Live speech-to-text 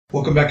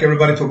Welcome back,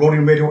 everybody, to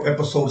Rolling Radio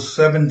episode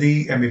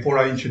 70. And before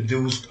I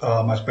introduce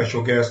my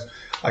special guest,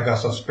 I got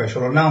some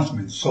special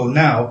announcements. So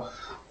now,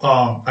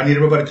 I need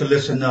everybody to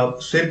listen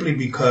up simply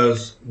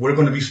because we're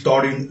going to be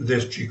starting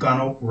this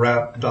Chicano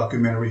rap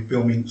documentary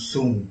filming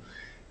soon.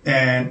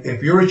 And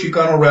if you're a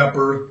Chicano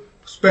rapper,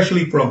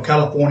 especially from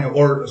California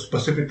or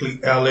specifically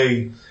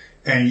LA,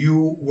 and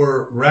you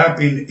were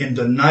rapping in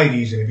the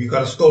 90s, and if you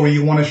got a story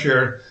you want to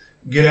share,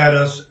 get at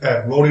us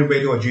at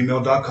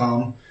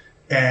rollingradio@gmail.com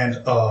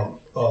and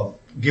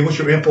give us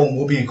your info and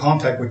we'll be in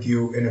contact with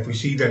you. And if we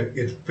see that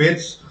it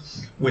fits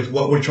with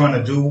what we're trying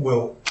to do,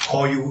 we'll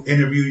call you,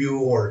 interview you,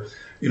 or,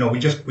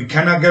 we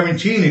cannot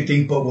guarantee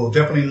anything, but we'll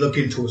definitely look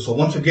into it. So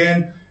once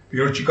again, if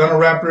you're a Chicano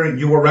rapper and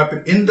you were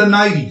rapping in the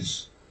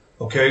 90s,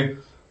 okay,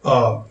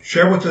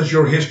 share with us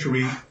your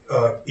history,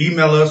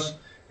 email us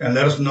and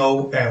let us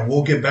know, and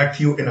we'll get back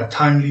to you in a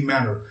timely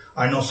manner.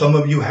 I know some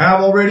of you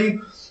have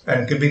already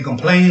and can be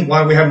complaining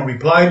why we haven't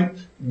replied.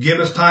 Give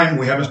us time.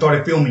 We haven't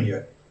started filming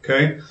yet.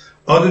 Okay.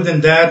 Other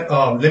than that,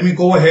 let me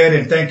go ahead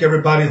and thank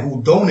everybody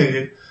who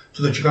donated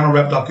to the Chicano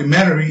Rap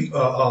documentary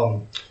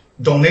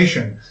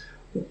donation.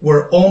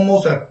 We're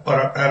almost at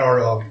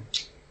our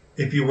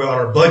if you will,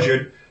 our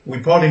budget. We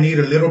probably need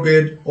a little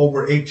bit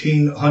over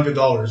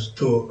 $1,800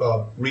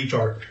 to reach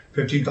our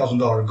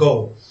 $15,000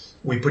 goal.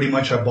 We pretty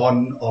much have bought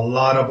a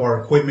lot of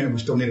our equipment. We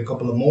still need a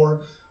couple of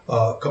more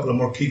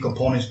key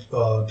components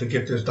to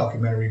get this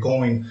documentary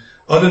going.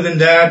 Other than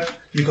that,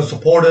 you can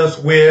support us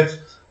with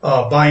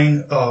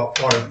buying our,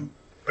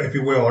 if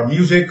you will, our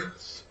music.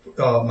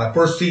 My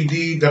first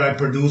CD that I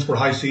produced for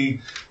High C,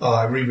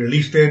 I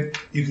re-released it.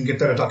 You can get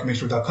that at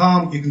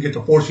documentary.com. You can get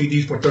the 4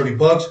 CDs for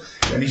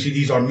 $30, and these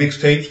CDs are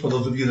mixtapes. For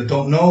those of you that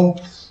don't know,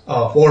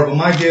 4 of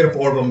them I did,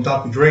 4 of them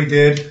Dr. Dre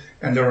did,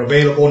 and they're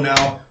available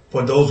now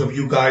for those of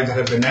you guys that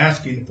have been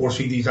asking for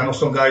CDs. I know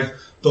some guys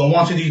don't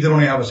want CDs; they don't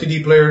even have a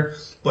CD player,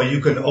 but you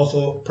can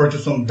also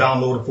purchase them,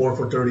 download it for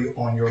 $30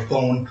 on your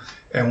phone.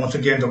 And once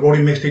again, the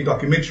Rolling Mixtape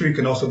documentary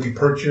can also be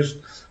purchased.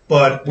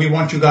 But we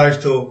want you guys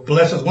to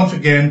bless us once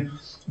again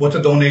with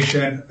a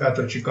donation at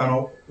the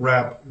Chicano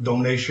Rap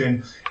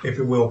donation, if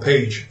you will,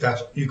 page.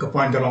 You can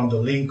find that on the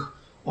link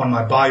on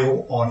my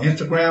bio on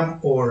Instagram,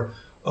 or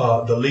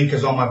the link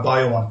is on my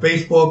bio on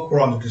Facebook, or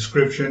on the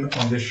description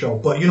on this show.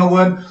 But you know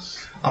what?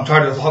 I'm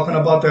tired of talking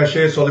about that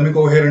shit, so let me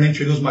go ahead and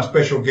introduce my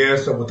special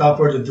guest. So without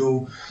further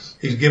ado,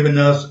 he's giving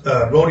us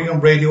a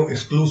Rhodium Radio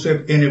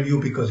exclusive interview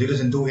because he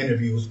doesn't do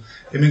interviews.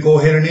 Let me go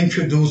ahead and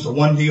introduce the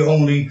one, the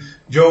only,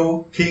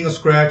 Joe King of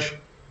Scratch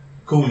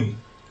Cooley.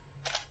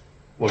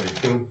 What it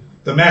do?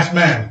 The Masked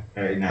Man.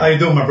 Hey, now. How you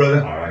doing, my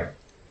brother? All right.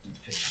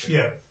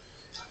 Yeah.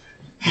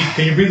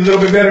 Can you breathe a little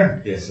bit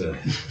better? Yes, sir.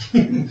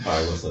 All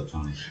right, what's up,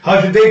 Tony?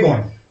 How's your day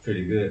going?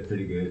 Pretty good,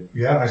 pretty good.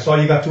 Yeah, I saw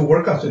you got 2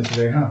 workouts in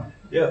today, huh?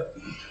 Yep.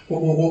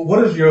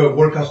 What does your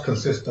workouts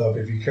consist of,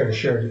 if you care to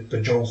share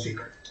the Joe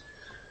secret?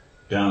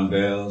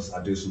 Dumbbells,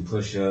 I do some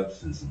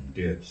push-ups and some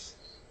dips.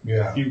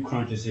 Yeah. A few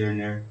crunches here and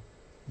there,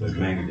 but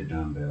mainly the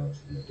dumbbells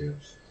and the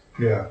dips.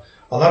 Yeah.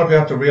 A lot of people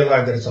have to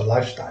realize that it's a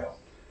lifestyle.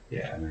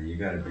 Yeah, I mean, you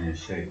got to be in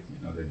shape.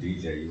 The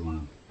DJ, you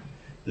want to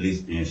at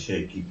least be in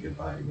shape, keep your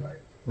body right.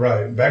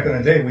 Right. Back in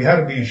the day, we had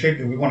to be in shape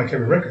if we want to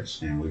carry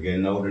records. And we're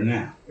getting older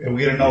now. And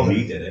we're getting older. We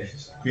need that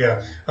exercise.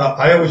 Yeah.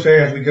 I always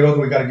say as we get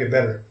older, we got to get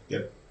better.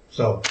 Yep.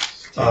 So.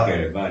 Take care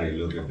of your body a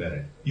little bit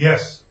better.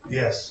 Yes,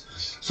 yes.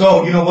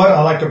 So, you know what?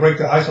 I like to break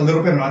the ice a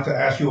little bit, and I like to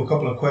ask you a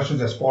couple of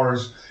questions as far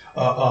as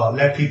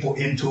let people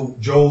into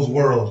Joe's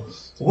world.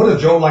 What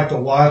does Joe like to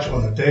watch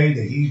on the day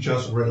that he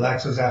just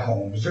relaxes at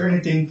home? Is there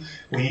anything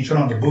when you turn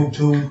on the boob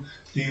tube?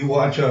 Do you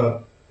watch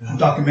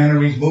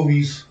documentaries,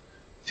 movies,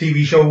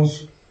 TV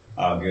shows?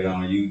 I'll get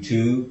on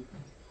YouTube.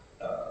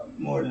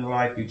 More than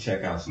likely,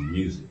 check out some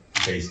music,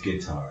 bass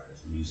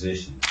guitars,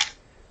 musicians,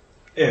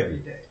 every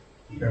day.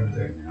 Every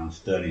day. I'm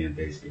studying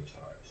bass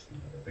guitars,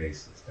 the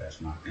basics. That's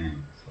my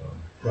thing. So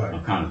right.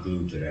 I'm kind of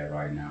glued to that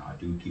right now. I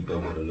do keep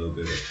up with a little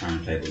bit of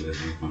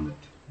turntablism from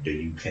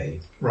the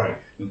UK. Right.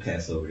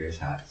 UK's over there is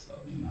hot, so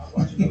I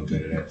watch a little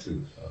bit of that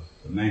too. So,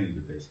 but mainly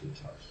the bass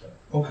guitar stuff.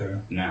 Okay.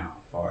 Now,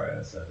 as far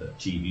as the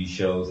TV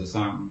shows or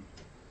something,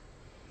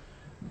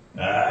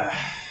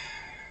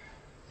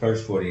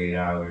 first 48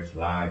 hours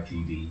live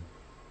TV.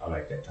 I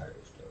like that type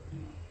of stuff.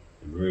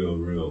 The real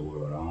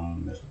world. I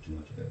don't mess with too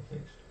much of that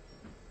fixed.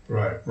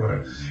 Right,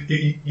 right.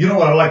 You know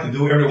what I like to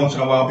do every once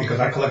in a while,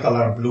 because I collect a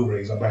lot of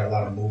Blu-rays, I buy a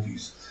lot of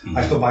movies. Mm-hmm.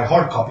 I still buy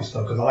hard copy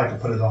stuff because I like to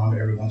put it on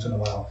every once in a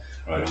while.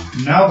 Right.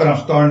 Now that I'm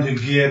starting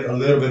to get a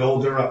little bit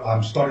older,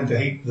 I'm starting to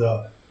hate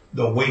the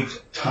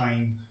wait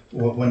time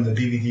when the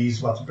DVD's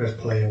about to press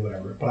play or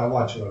whatever. But I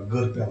watch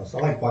Goodfellas. I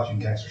like watching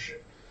gangster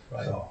shit.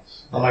 Right. So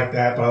I like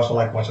that, but I also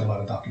like watching a lot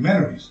of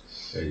documentaries.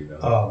 There you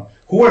go.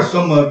 Who are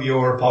some of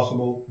your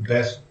possible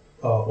best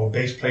or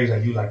bass players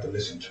that you like to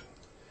listen to?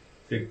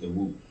 Victor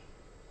Wooten.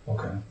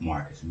 Okay.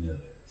 Marcus Miller,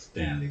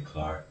 Stanley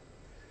Clarke.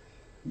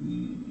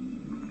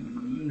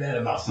 That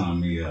about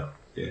summed me up.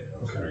 Yeah.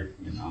 Okay.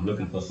 I'm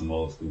looking for some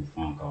old school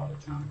funk all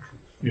the time too.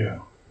 Yeah,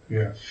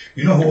 yeah.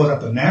 You know who was at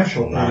the NAMM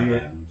show Mark earlier?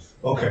 Adams.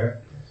 Okay.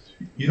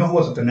 You know who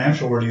was at the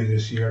National earlier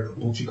this year?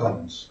 Bootsy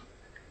Collins.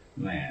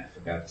 Man, I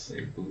forgot to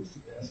say Bootsy.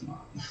 That's my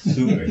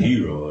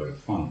superhero of the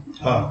funk.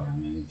 I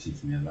mean, he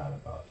teach me a lot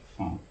about the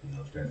funk. You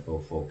know, that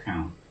 4/4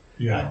 count.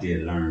 Yeah. I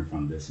did learn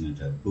from listening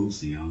to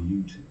Bootsy on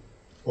YouTube.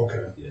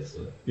 Okay. Yes,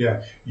 sir.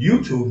 Yeah.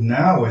 YouTube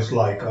now is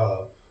like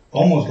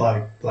almost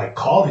like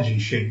college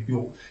and shit.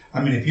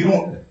 I mean, if you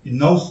don't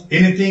know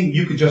anything,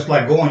 you could just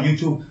like go on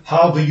YouTube.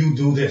 How do you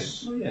do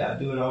this? Oh yeah, I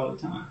do it all the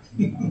time.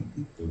 You know,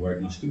 to work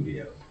in my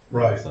studio.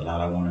 Right. There's a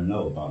lot I want to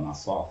know about my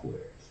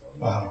software.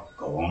 So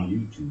go on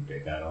YouTube. They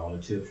got all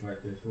the tips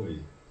right there for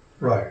you.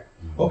 Right.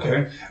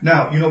 Okay.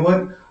 Now, you know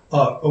what?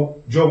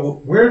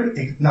 Joe,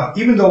 now,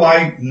 even though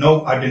I've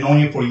been knowing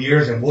you for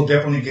years, and we'll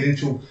definitely get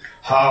into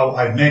how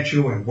I met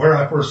you and where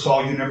I first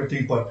saw you and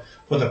everything, but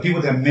for the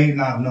people that may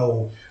not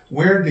know,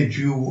 where did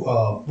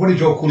Joe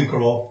Cooley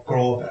grow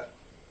up at?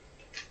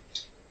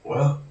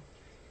 Well,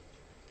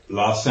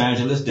 Los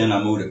Angeles, then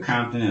I moved to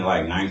Compton in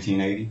like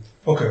 1980.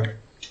 Okay.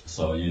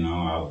 So, you know,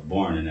 I was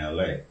born in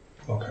LA.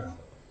 Okay.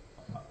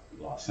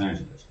 Los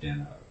Angeles.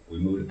 Then we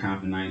moved to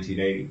Compton in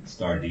 1980,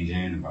 started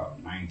DJing about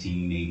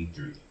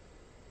 1983.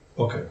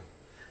 Okay.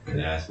 And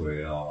that's where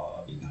it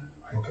all began.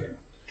 Right Okay. there.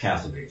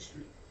 Castlegate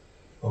Street.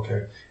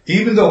 Okay.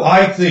 Even though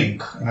I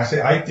think, and I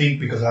say I think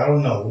because I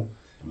don't know,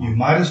 you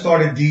might have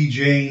started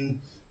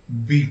DJing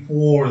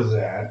before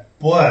that,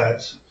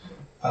 but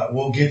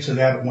we'll get to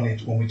that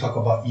when we talk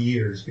about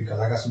years, because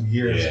I got some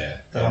years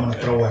that I'm going to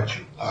throw at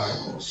you. All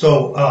right.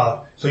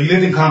 So you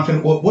lived in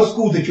Compton. What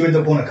school did you end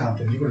up going to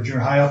Compton? You go to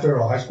junior high out there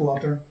or high school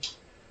out there?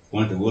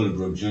 Went to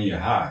Willowbrook Junior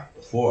High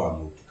before I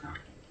moved to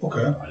Compton.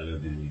 Okay. I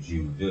lived in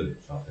Eugene Village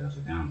off El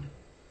Segundo.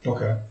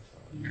 Okay.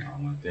 So, you know,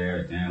 I went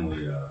there. Then I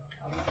went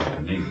to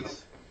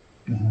Dominguez.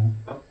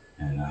 Mm-hmm.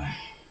 And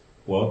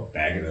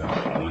back it up.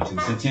 I went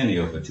to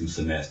Centennial for 2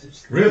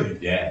 semesters. Really?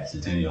 Yeah,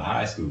 Centennial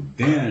High School.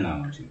 Then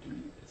I went to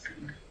Dominguez.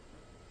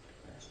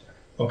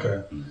 Okay.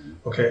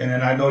 Mm-hmm. Okay. And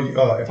then I know you,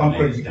 if I'm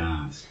correct,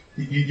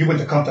 you went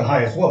to Compton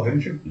High as well,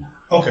 didn't you? Nah.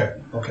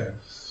 Okay. Okay.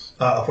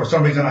 For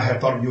some reason, I had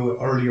thought of you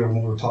earlier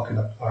when we were talking.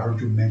 I heard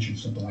you mention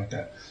something like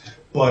that.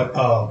 But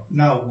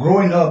now,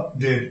 growing up,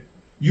 did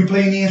you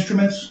play any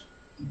instruments?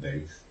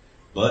 Bass,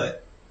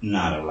 but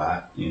not a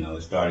lot. You know,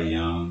 started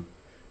young,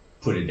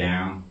 put it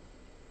down,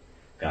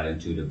 got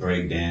into the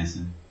break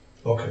dancing.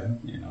 Okay.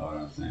 You know what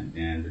I'm saying?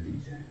 Then the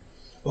DJing.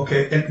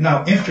 Okay. And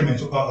now,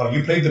 instruments.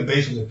 You played the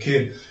bass as a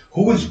kid.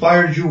 Who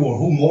inspired you, or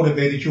who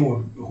motivated you,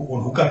 or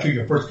who got you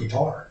your first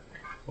guitar?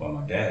 Well,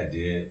 my dad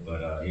did,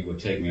 but he would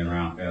take me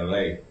around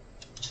L.A.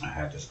 I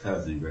had this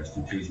cousin, rest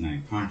in peace,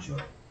 named Pancho.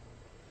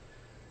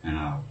 And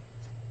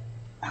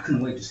I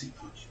couldn't wait to see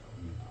Pancho.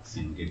 You know, I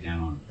seen him get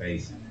down on the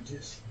bass, and I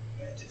just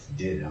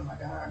did it. I'm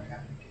like, I gotta get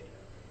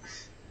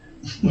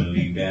up. And wouldn't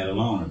leave Dad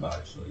alone about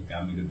it. So he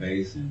got me the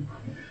bass and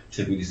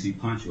took me to see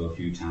Pancho a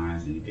few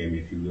times, and he gave me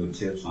a few little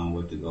tips on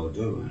what to go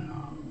do.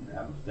 And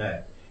that was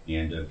that. He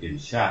ended up getting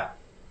shot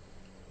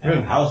at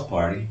a house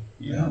party,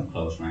 you know,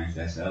 close range.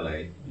 That's L.A.,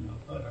 you know,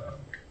 but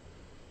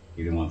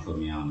he didn't want to put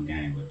me on the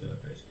game with the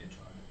bass guitar.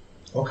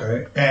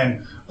 Okay.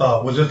 And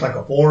was this like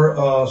a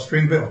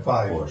 4-string bit or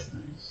 5? 4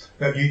 strings.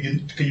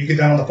 Can you get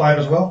down on the 5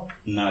 as well?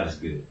 Not as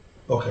good.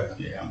 Okay.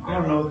 Yeah. I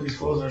don't know what these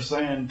fools are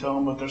saying. Tell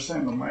them what they're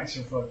saying. The mics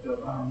are fucked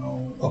up. I don't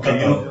know.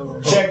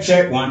 Okay.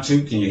 Check. 1,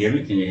 2. Can you hear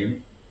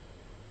me?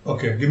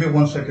 Okay. Give me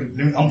 1 second.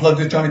 Let me unplug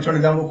this, Johnny. Turn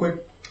it down real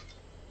quick.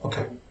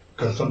 Okay.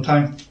 Because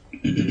sometimes.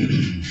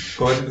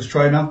 Go ahead. Let's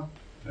try it now.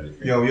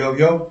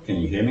 Yo. Can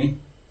you hear me?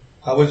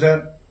 How was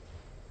that?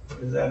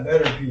 Is that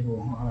better,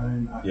 people?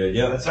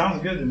 Yeah. That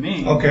sounds good to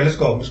me. Okay. Let's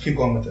go. Let's keep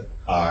going with it.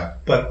 All right.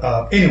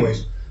 But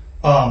anyways,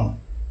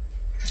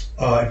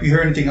 if you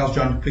hear anything else,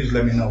 John, please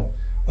let me know.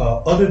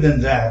 Other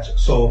than that,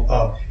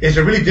 so is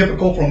it really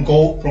difficult from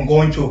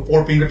going to a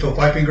 4-finger to a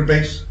 5-finger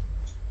bass?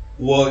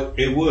 Well,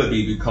 it would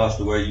be because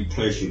the way you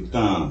place your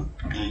thumb,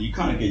 and you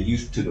kind of get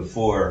used to the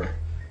 4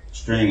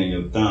 string, and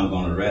your thumb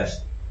gonna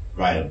rest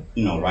right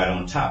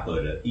on top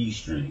of the E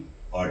string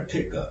or the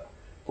pickup.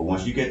 But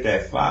once you get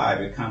that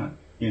 5, it kind of,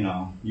 you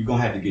know, you're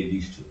gonna have to get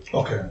used to it.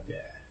 Okay.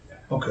 Yeah.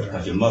 Okay.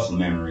 Because your muscle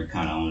memory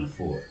kind of on the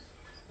 4.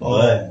 Oh.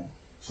 But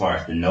as far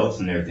as the notes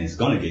and everything, it's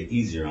gonna get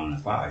easier on the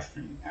 5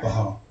 string.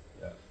 Uh-huh.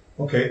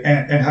 Okay,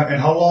 and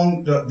how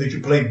long did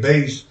you play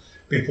bass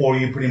before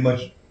you pretty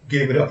much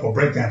gave it up for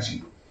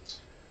breakdancing?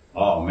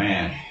 Oh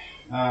man,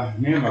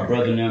 me and my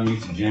brother and them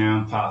used to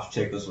jam. Pops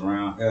take us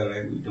around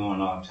LA. We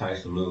doing all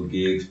types of little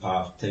gigs.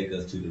 Pops take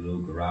us to the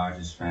little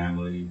garages,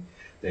 family.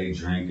 They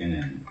drinking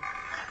and,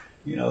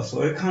 you know,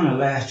 so it kind of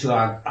lasts till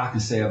I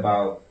can say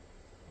about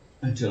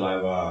until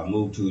I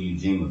moved to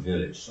Eugene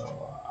Village.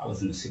 So I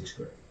was in the 6th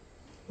grade.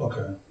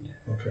 Okay. Yeah.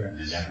 Okay.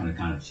 And that's when it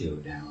kind of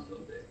chilled down a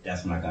little bit.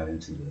 That's when I got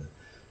into the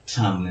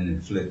tumbling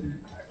and flipping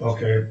and type.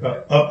 Okay.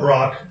 Up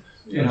rock.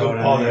 You know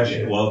all I mean? that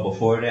shit. Well,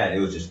 before that, it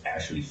was just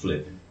actually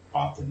flipping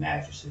off the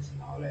mattresses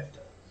and all that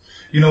stuff.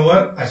 You know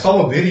what? I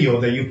saw a video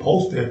that you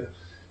posted.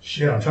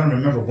 Shit, I'm trying to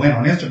remember when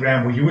on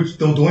Instagram where you were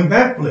still doing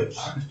backflips.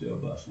 I can still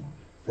bust one.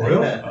 For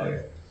real? Oh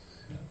yeah.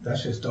 That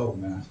shit's dope,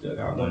 man. Still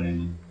got one in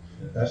me.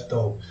 That's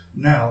dope.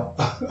 Now,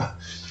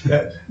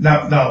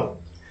 now,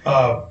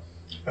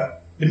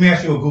 let me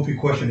ask you a goofy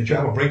question. Did you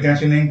have a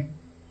breakdancing name?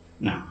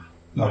 Nah.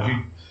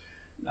 No.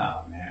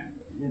 Nah, man.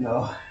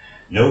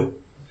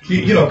 Nope.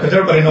 You know, because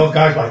everybody knows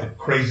guys like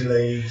Crazy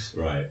Legs,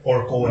 Right.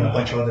 Orko, and a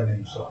bunch of other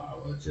names. So.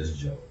 I was just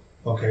Joe.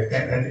 Okay,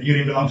 and you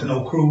didn't belong to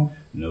no crew?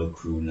 No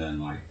crew,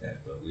 nothing like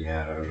that. But we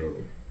had our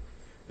little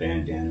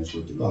bandanas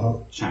with the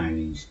little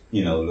Chinese,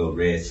 little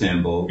red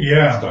symbol.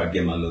 Yeah. Started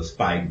getting my little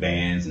spike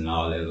bands and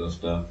all that little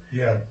stuff.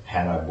 Yeah.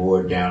 Had our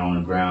board down on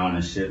the ground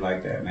and shit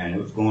like that, man. It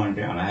was going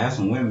down. I had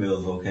some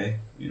windmills, okay?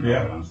 You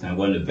know what I'm saying?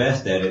 Wasn't the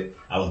best at it.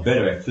 I was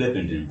better at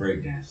flipping than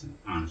breakdancing,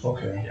 honestly.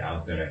 Okay. Yeah, I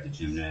was better at the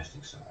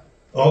gymnastics side.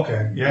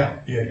 Okay, yeah.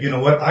 You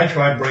know what? I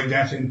tried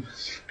breakdancing,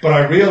 but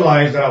I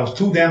realized that I was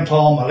too damn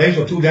tall, my legs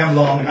were too damn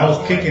long, and I was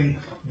kicking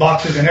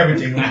boxes and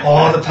everything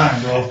all the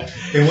time, bro.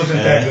 It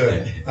wasn't that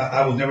good.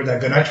 I was never that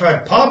good. I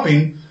tried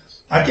popping.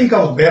 I think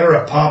I was better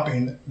at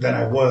popping than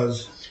I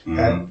was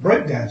at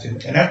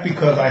breakdancing, and that's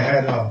because I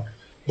had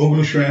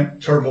Boogaloo Shrimp,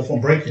 Turbo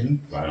from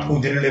Breaking,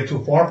 who didn't live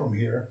too far from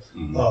here,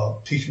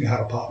 teach me how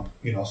to pop,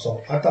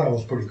 so I thought it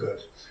was pretty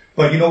good.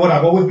 But you know what?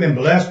 I've always been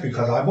blessed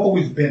because I've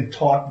always been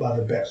taught by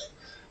the best.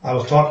 I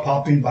was taught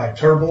popping by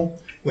Turbo,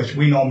 which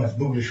we know him as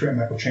Boogaloo Shrimp,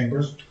 Michael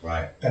Chambers.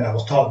 Right. And I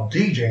was taught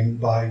DJing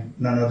by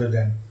none other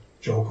than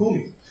Joe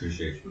Cooley.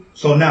 Appreciate you.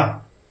 So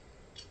now,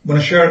 I'm going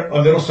to share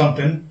a little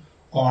something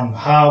on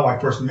how I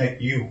first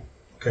met you.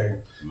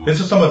 Okay.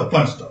 This is some of the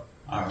fun stuff.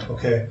 All right.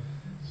 Okay.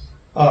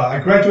 I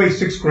graduated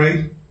 6th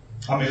grade.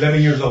 I'm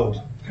 11 years old.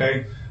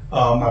 Okay.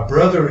 My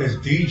brother is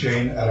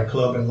DJing at a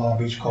club in Long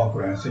Beach called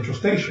Grand Central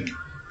Station.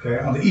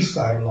 Okay. On the east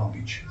side of Long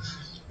Beach.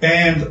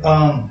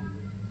 And,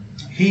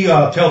 he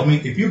tells me,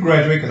 if you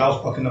graduate, because I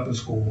was fucking up in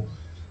school,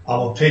 I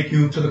will take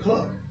you to the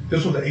club.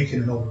 This was the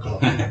 18 and over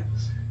club.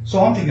 So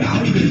I'm thinking, how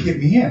are you going to get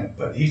me in?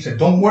 But he said,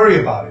 don't worry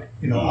about it.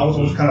 I was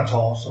always kind of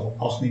tall, so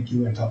I'll sneak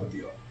you in type of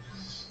deal.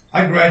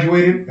 I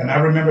graduated, and I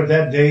remember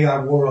that day I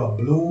wore a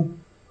blue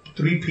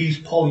 3-piece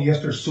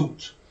polyester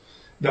suit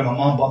that my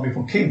mom bought me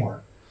from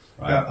Kmart.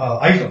 Right.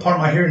 I used to part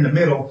my hair in the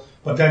middle,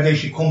 but that day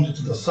she combed it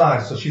to the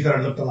side, so she thought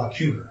I looked a lot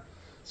cuter.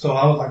 So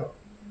I was like,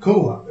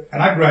 cool.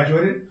 And I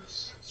graduated.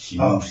 She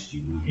moosed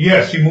you.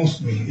 Yeah, she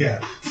moosed me, yeah.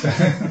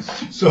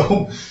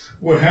 So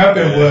what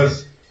happened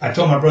was I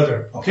told my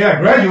brother, okay, I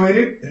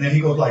graduated. And then he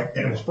goes like,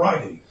 and it was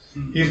Friday.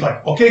 He's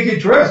like, okay, get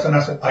dressed. And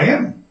I said, I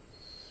am.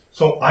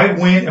 So I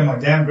went in my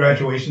damn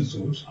graduation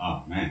suit.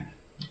 Oh, man.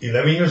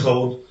 11 years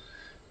old.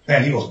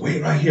 And he goes,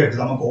 wait right here because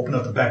I'm going to go open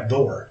up the back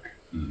door.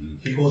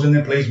 He goes in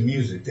there and plays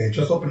music. They had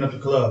just opened up the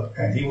club.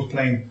 And he was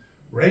playing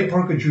Ray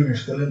Parker Jr.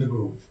 Still in the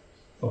Groove.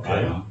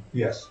 Okay.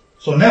 Yes.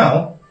 So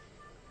now,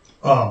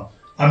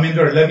 I'm in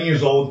there 11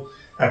 years old.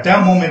 At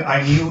that moment,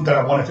 I knew that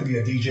I wanted to be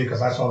a DJ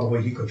because I saw the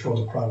way he controlled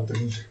the crowd with the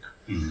music.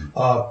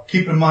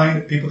 Keep in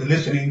mind, people that are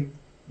listening,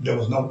 there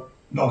was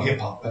no hip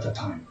hop at the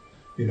time,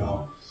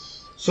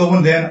 So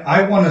and then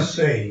I want to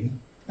say,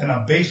 and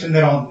I'm basing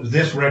it on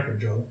this record,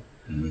 Joe.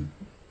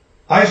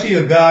 I see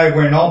a guy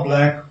wearing all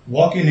black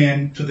walking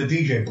in to the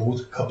DJ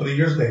booth a couple of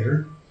years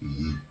later.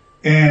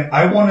 And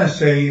I want to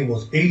say it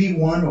was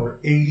 81 or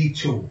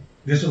 82.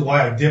 This is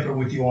why I differ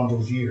with you on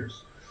those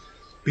years.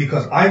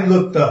 Because I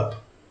looked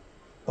up,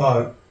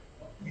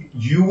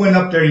 you went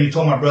up there and you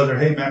told my brother,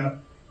 hey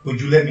man, would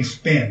you let me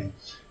spin?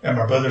 And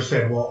my brother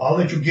said, well, I'll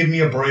let you give me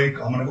a break.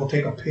 I'm going to go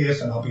take a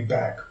piss and I'll be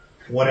back.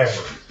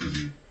 Whatever.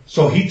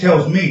 So he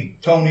tells me,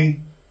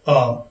 Tony,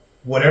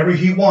 whatever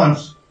he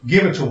wants,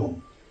 give it to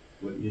him.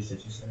 What years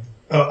did you say?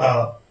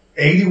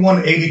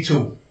 81,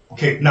 82.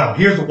 Okay, now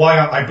here's why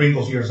I bring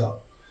those years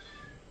up.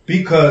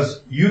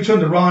 Because you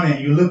turned around and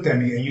you looked at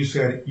me and you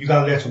said, you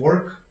got Let's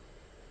Work?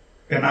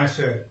 And I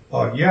said,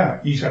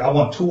 yeah. He said, I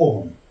want 2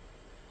 of them.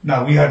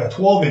 Now, we had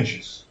 12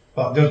 inches.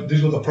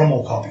 These were the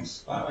promo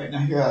copies. All right, now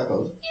here I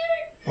go.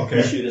 Okay.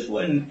 You sure this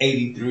wasn't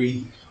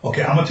 83?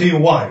 Okay, I'm going to tell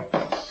you why.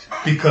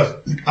 Because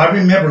I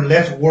remember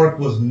Let's Work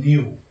was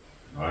new.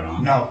 Right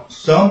on. Now,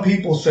 some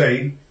people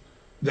say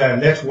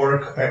that Let's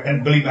Work,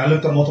 and believe me, I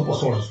looked at multiple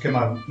sources, came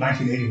out in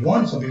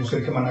 1981. Some people say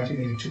it came out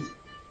in 1982.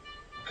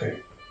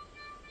 Okay.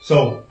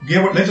 So,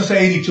 let's just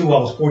say 82, I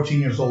was 14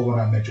 years old when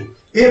I met you.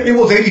 If it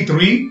was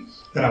 83,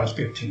 then I was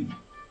 15.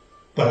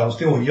 But I was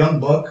still a young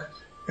buck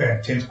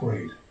at 10th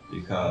grade.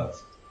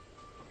 Because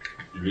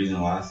the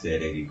reason why I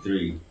said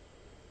 83,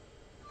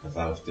 because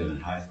I was still in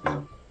high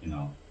school, 80,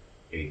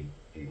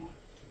 81,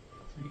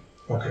 83.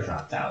 Okay. I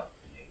dropped out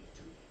in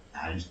 82.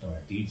 I didn't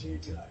start DJing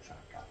until I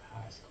dropped out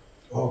of high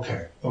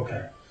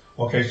school.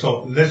 Okay,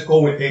 so let's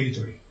go with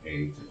 83.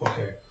 83.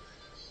 Okay.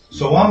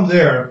 So I'm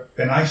there,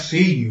 and I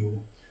see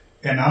you,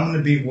 and I'm going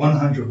to be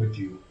 100 with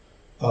you.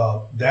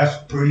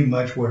 That's pretty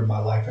much where my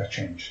life has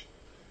changed.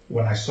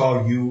 When I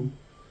saw you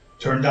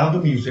turn down the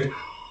music,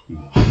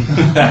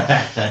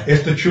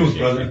 it's the truth,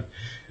 brother.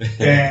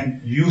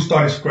 And you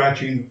started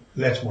scratching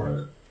Let's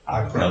Work.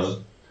 I pressed.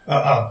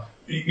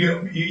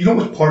 You know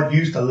what part you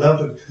used to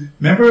love?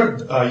 Remember,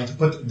 you used to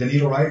put the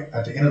needle right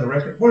at the end of the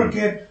record? Work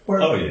it,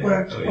 work, Oh, yeah.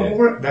 work, Oh, yeah.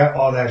 work,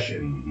 all that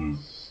shit.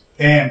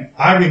 And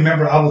I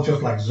remember I was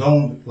just like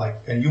zoned, like,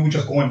 and you were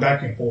just going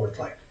back and forth,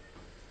 like,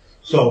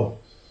 so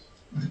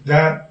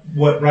that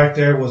what right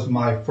there was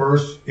my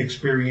first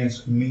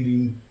experience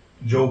meeting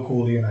Joe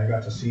Cooley, and I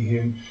got to see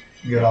him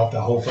get off the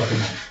whole fucking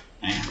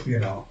night, you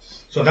know.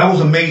 So that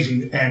was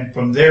amazing, and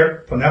from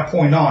that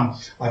point on,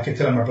 I kept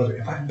telling my brother,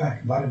 invite him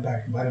back, invite him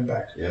back, invite him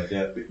back.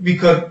 Yep.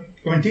 Because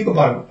when you think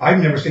about it, I've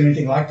never seen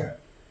anything like that,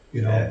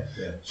 you know.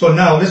 Yeah. So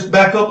now let's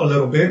back up a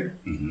little bit,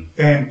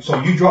 Mm-hmm. and so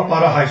you drop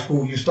out of high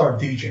school, you start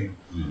DJing.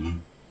 Mm-hmm.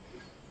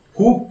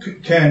 Who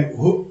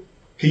can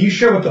you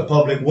share with the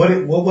public what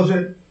was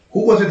it?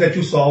 Who was it that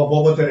you saw?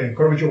 What was it that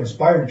encouraged you,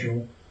 inspired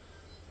you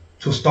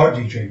to start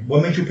DJing?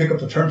 What made you pick up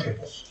the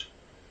turntables?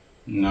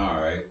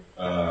 All right.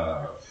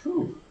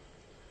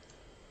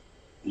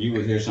 You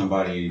would hear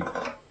somebody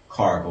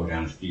car go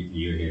down the street and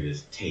you hear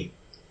this tape.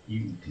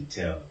 You can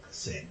tell the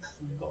cassette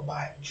when they go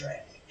by it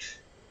drags,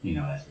 you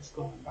know, as it's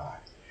going by.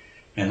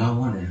 And I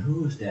wondered,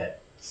 who is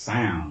that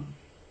sound?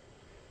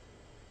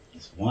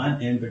 It's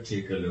one in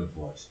particular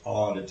voice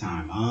all the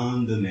time.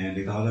 I'm the man.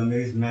 They call him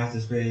Mix Master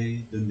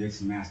Spade, the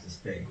Mix Master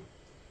Spade.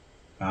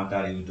 Found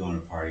out he was doing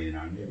a party in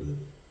our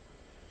neighborhood.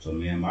 So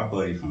me and my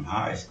buddy from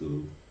high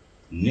school,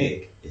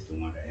 Nick, is the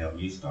one that helped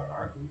me start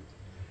our group.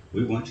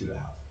 We went to the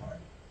house party.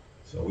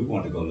 So we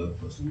wanted to go look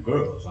for some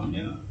girls. I'm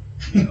young.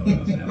 You know what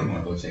I'm saying? We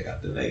want to go check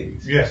out the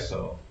ladies. Yes.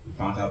 So we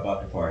found out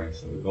about the party.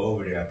 So we go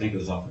over there. I think it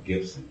was off of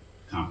Gibson,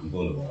 Compton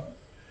Boulevard.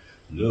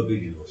 A little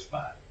bitty little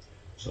spot.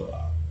 So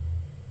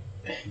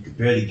you could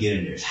barely get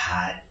in there. It's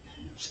hot.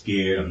 I'm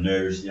scared. I'm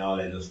nervous. All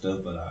that little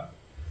stuff. But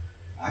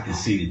I could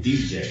see the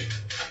DJ.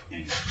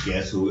 And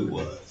guess who it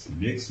was?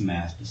 Mix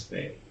Master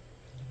Spade.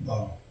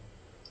 Oh.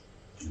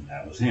 And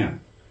that was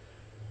him.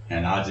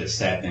 And I just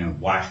sat there and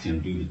watched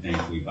him do the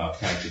things we about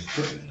practice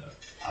putting up.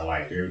 I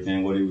liked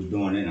everything what he was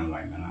doing, and I'm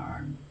like, man,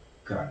 I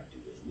gotta do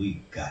this.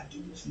 We gotta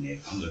do this, Nick.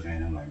 I'm looking at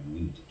him like,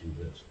 we need to do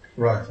this.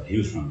 Right. So he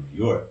was from New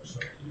York,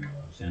 so you know,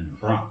 I was in the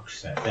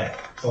Bronx at that.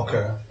 Okay.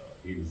 So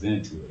he was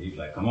into it. He was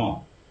like, come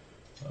on.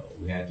 So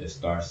we had to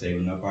start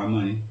saving up our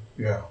money.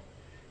 Yeah.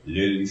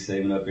 Literally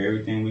saving up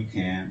everything we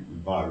can.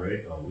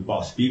 We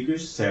bought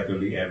speakers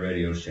separately at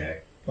Radio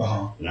Shack.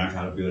 Learned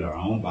how to build our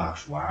own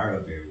box, wire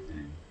up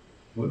everything.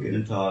 We'll get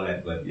into all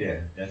that, but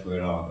yeah, that's where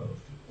it all goes.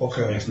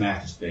 Okay. Mix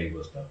Master Spade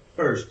was the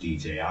first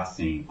DJ I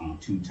seen on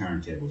 2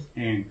 turntables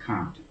in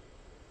Compton.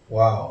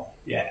 Wow.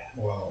 Yeah.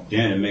 Wow.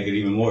 Then to make it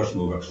even more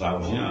smoother, because I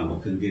was young,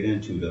 we couldn't get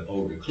into the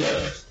older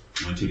clubs.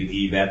 Went to the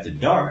Eve After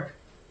Dark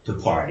to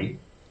party.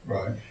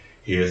 Right.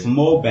 Here's some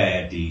more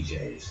bad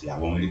DJs.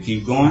 Y'all want me to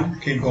keep going?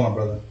 Keep going,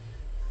 brother.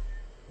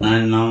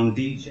 Unknown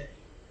DJ.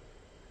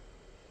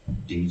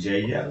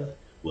 DJ Yella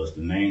was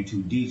the main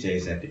 2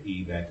 DJs at the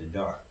Eve After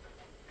Dark.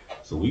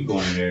 So we go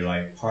in there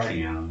like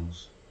party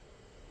animals.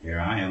 Here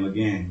I am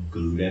again,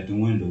 glued at the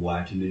window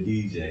watching the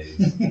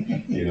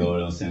DJs. You know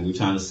what I'm saying? We're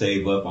trying to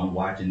save up. I'm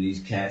watching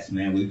these cats,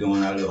 man. We're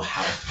doing our little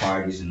house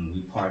parties and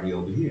we party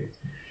over here.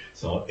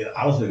 So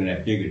I was looking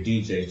at bigger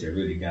DJs that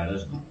really got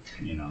us going,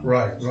 you know.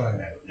 Right, so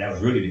right. That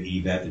was really the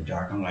Eve After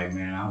Dark. I'm like,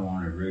 man, I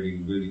want to really,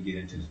 really get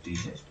into this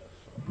DJ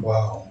stuff.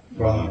 Wow.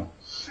 Wow.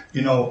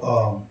 You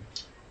know,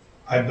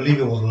 I believe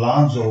it was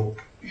Lonzo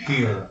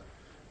here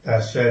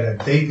that said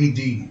that Davey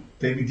D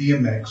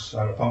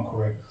DMX, if I'm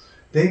correct,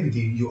 Davey D,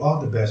 you are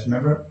the best.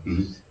 Remember?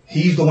 Mm-hmm.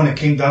 He's the one that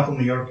came down from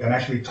New York and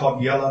actually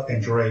taught Yella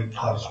and Dre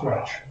how to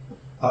scratch.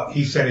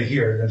 He said it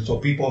here, and so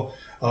people,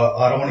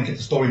 I don't want to get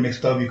the story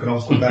mixed up. You can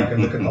always go back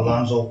and look at the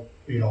Lonzo,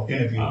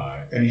 interview,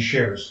 and he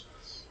shares.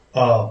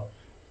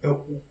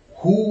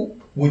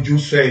 Who would you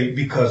say?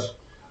 Because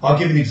I'll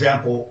give you an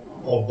example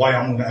of why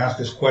I'm going to ask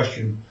this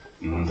question.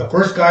 Mm-hmm. The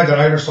first guy that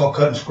I ever saw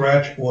cut and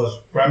scratch was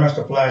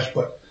Grandmaster Flash,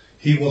 but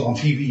he was on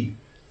TV.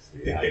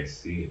 Yeah, I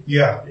see it.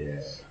 Yeah.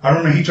 I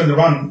remember he turned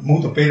around and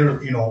moved the fader,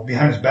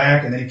 behind his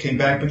back, and then he came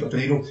back, picked up the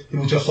needle. It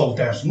was just so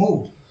damn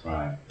smooth.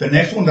 Right. The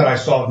next one that I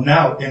saw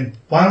now, and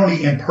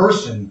finally in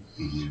person,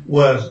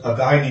 was a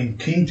guy named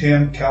King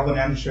Tim, Calvin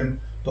Anderson,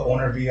 the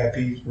owner of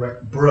VIP's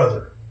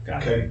brother.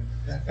 Okay.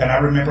 And I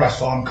remember I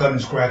saw him cutting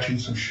and scratching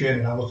some shit,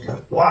 and I was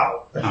like,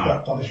 wow, I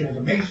thought this shit was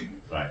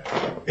amazing. Right.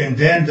 And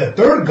then the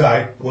third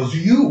guy was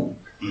you.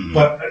 Mm-hmm.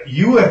 But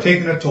you have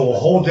taken it to a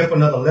whole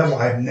different other level.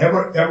 I've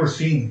never, ever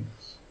seen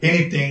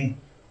anything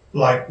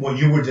like what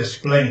you were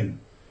displaying.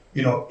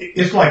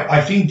 It's like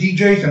I've seen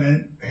DJs, and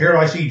then here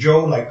I see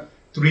Joe like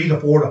 3 to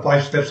 4 to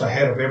 5 steps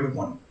ahead of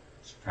everyone.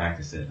 It's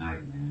practice at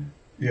night, man.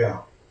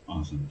 Yeah.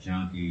 On some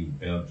junky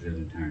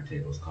belt-driven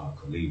turntables called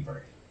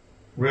Calibre.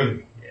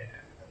 Really? Yeah.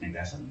 I think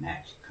that's a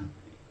match company.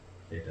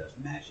 It does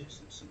matches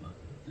and some other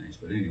things.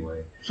 But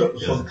anyway, so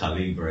a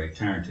Calibre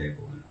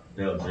turntable,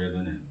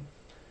 belt-driven,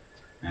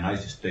 and I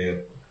used to stay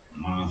up.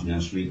 Mom's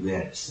didn't sleep.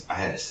 I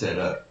had it set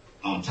up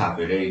on top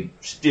of a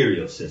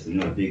stereo system,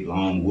 the big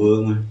long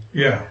wood one.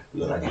 Yeah.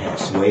 Looked like it had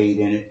suede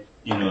in it.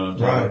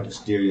 Right. The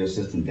stereo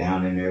system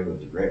down in there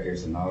with the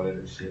records and all that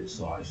other shit.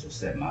 So I used to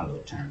set my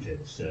little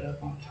turntable set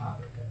up on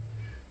top of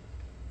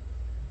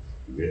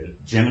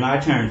that. Gemini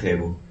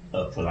turntable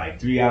up for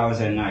like 3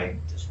 hours at night.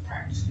 Just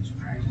practice.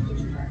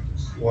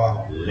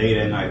 Wow. Late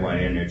at night while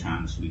they're in there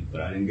trying to sleep,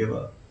 but I didn't give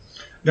up.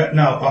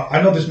 Now,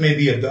 I know this may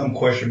be a dumb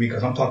question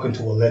because I'm talking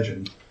to a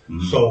legend.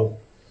 Mm-hmm. So,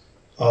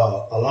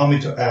 allow me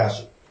to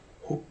ask,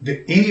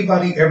 did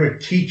anybody ever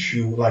teach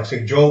you, like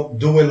say, Joe,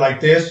 do it like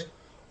this?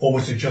 Or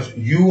was it just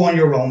you on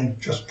your own,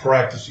 just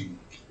practicing?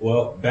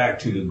 Well, back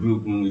to the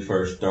group when we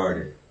first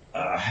started,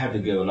 I have to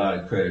give a lot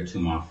of credit to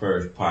my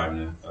first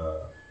partner,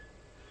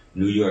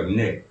 New York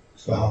Nick.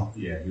 So,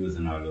 yeah, he was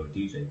in our little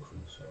DJ crew.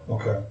 So.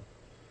 Okay.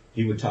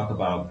 He would talk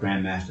about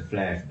Grandmaster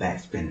Flash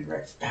backspinning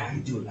records. Pow,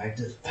 he do it like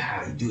this.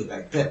 Pow, he do it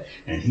like that.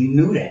 And he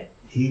knew that.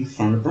 He's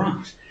from the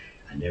Bronx.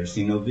 I never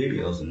seen no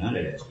videos or none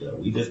of that stuff.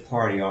 We just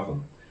party off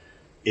of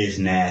It's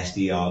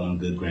Nasty, all them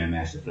good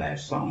Grandmaster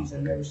Flash songs. I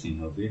never seen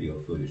no video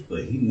footage.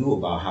 But he knew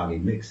about how they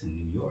mix in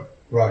New York.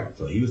 Right.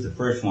 So he was the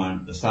first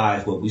one,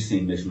 besides what we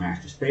seen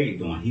Mixmaster Spade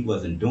doing, he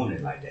wasn't doing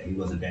it like that. He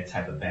wasn't that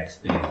type of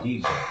backspinning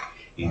DJ.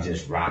 He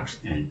just rocks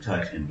and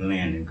touch and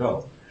blend and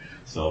go.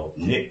 So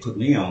Nick put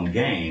me on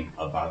game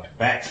about the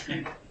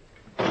backspin.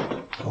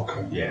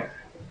 Okay. Yeah.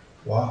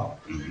 Wow.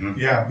 Mm-hmm.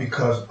 Yeah,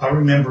 because I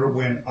remember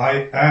when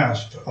I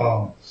asked,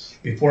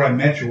 before I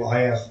met you,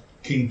 I asked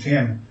King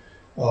Tim,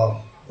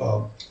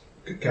 Calvin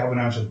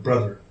Anderson's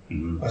brother,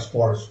 as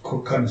far as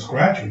cutting and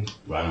scratching.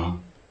 Right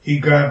on. He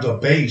grabbed a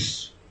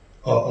bass,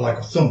 like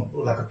a thump,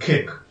 like a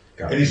kick.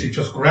 And he said,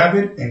 just grab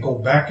it and go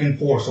back and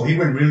forth. So he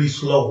went really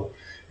slow.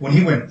 When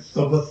he went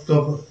thubba,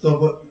 thubba,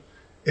 thubba,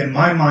 in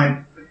my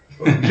mind,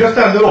 just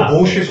that little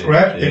bullshit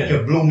scratch, it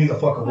just blew me the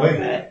fuck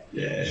away.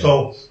 Yeah.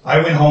 So I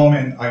went home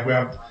and I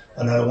grabbed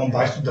another one,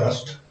 Bites the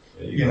Dust,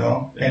 you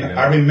know, and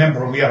I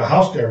remember we had a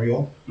house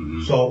stereo,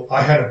 so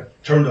I had to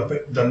turn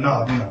the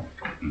knob, you know,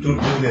 do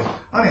this.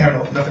 I didn't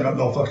have nothing,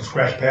 no fucking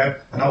scratch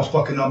pad, and I was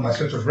fucking up my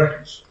sister's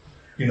records,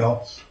 you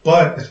know.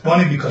 But it's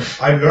funny because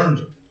I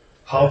learned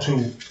how to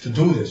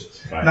do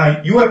this. Right.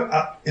 Now, you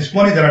have, it's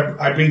funny that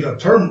I bring the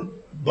term,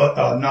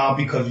 but now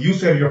because you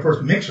said your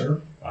first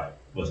mixer. Right,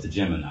 was the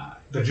Gemini.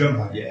 The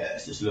Gemini. Yeah,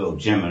 it's this little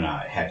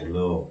Gemini. It had the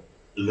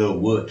little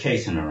wood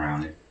casing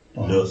around it.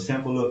 Little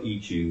simple little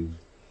EQ.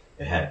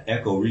 It had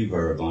echo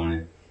reverb on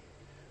it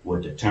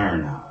with the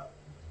turn knob.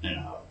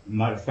 And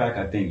matter of fact,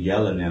 I think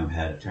Yell and them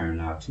had a turn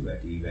knob too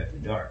at the Eve After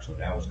Dark. So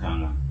that was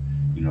kind of,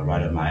 you know,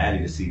 right up my alley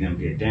to see them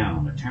get down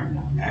on the turn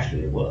knob.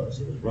 Actually, it was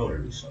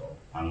rotary. So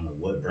I don't know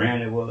what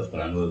brand it was,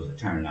 but I knew it was a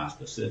turn knob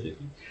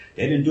specifically.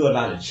 They didn't do a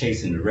lot of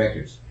chasing the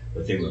records,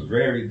 but they were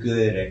very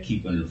good at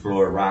keeping the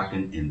floor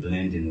rocking and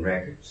blending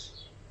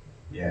records.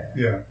 Yeah.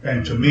 Yeah,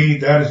 and to me,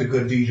 that is a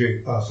good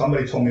DJ.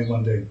 Somebody told me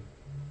one day,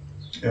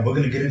 and we're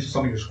going to get into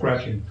some of your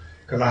scratching,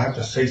 because I have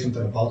to say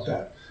something about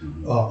that.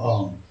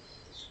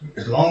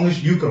 As long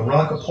as you can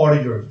rock a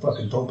party, you're a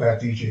fucking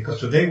dope-ass DJ. Because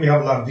today we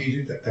have a lot of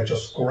DJs that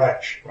just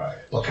scratch,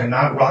 but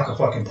cannot rock a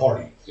fucking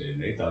party. See,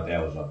 they thought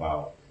that was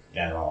about,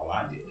 that's all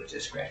I did was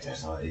just scratch.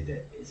 That's all he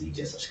did. Is he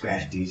just a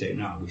scratch DJ?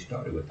 No, we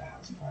started with the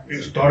house party.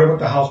 It started with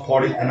the house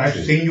party, and I've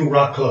seen you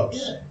rock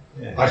clubs.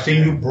 Yeah, I've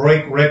seen you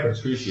break records.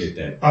 Appreciate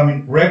that. I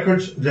mean,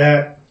 records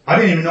that I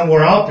didn't even know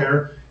were out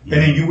there, and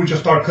then you would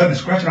just start cutting and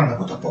scratching. I'm like,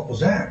 what the fuck was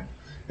that?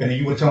 And then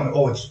you would tell me,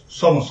 oh, it's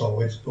so-and-so,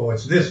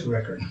 it's this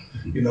record,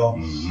 you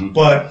know.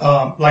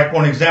 But, like, for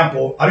an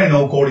example, I didn't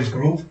know Gordy's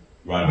Groove.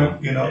 Right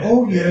on. You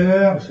know,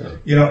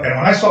 you know, and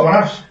when I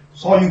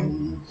saw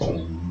you,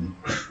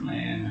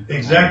 man.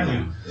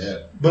 Exactly.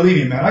 Yeah. Believe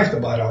me, man, I used to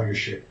buy all your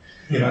shit.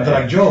 You know, they're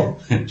like, Joe,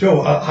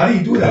 how do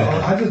you do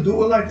that? I just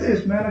do it like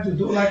this, man. I just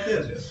do it like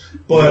this.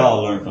 But we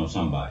all learn from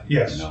somebody.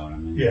 Yes. You know what I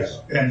mean? Yes.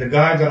 And the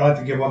guy that I like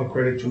to give all the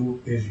credit to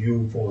is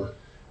you for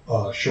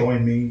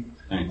showing me.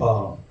 Thank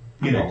you.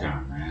 You know.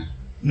 Time, man.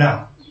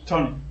 Now,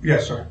 Tony.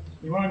 Yes, sir.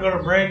 You want to go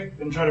to break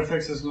and try to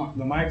fix the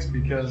mics,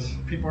 because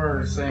people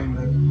are saying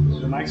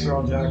that the mics are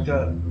all jacked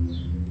up.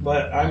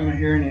 But I'm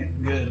hearing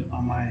it good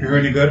on my end. You're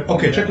hearing it good?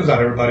 Okay, check this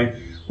out, everybody.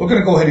 We're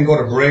going to go ahead and go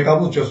to break. I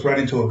was just right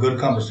into a good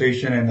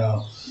conversation, and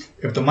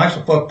if the mics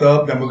are fucked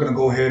up, then we're going to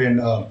go ahead and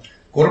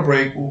go to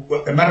break.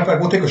 As a matter of fact,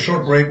 we'll take a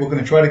short break. We're going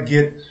to try to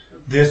get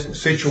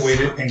this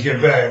situated and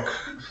get back.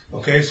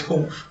 Okay,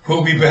 so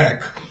we'll be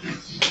back.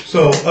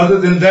 So other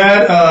than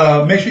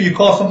that, make sure you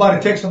call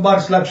somebody, text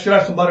somebody, slap shit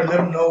out somebody, let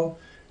them know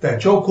that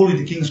Joe Cooley,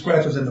 the King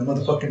Scratch, is in the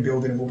motherfucking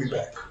building, and we'll be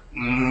back.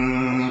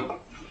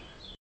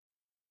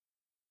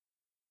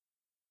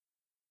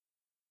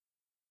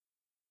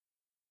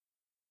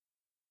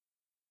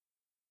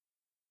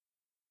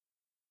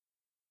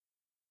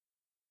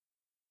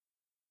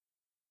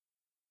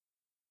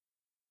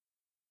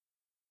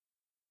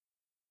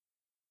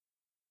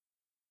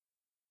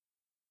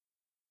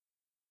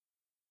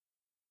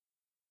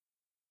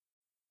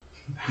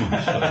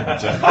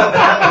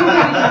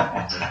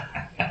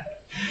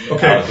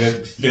 Okay.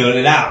 Just feeling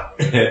it out.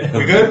 We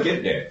good?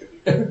 Get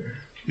there.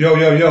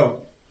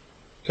 Yo.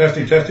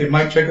 Testing.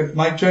 Mic checker.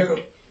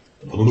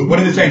 What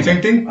is it saying?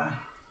 Same thing?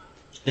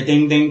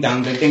 Ding ding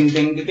dong, ding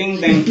ding ding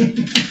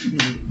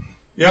ding.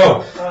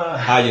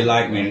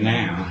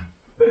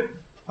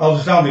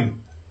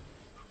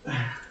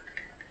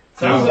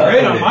 Sounds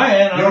great on my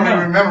end. I You don't don't even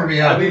know. remember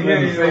me. I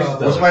remember faces,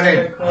 though. What's my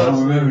name? I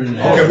don't remember the name.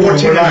 Okay, we're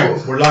 14 live.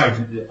 live. We're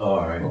live. All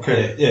right.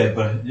 Okay. Yeah,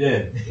 but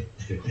yeah.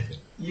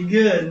 You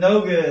good?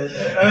 No good.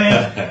 I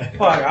mean,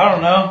 fuck. I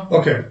don't know.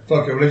 Okay,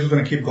 fuck it. We're just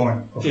gonna keep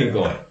going. Okay. Keep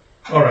going.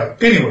 All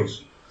right.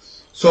 Anyways,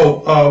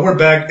 so we're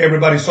back.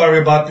 Everybody, sorry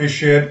about this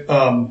shit.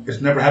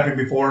 It's never happened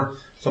before.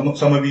 Some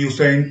of you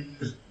saying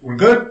we're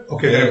good.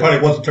 Okay, then it probably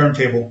was a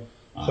turntable.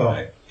 So,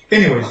 Alright.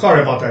 anyway,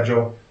 sorry about that,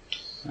 Joe.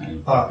 I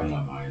ain't fucking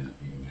up my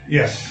interview, man.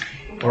 Yes.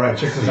 All right,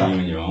 check this See you out.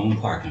 in your own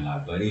parking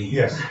lot, buddy.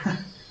 Yes.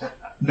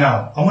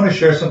 Now, I'm gonna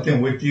share something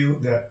with you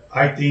that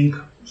I think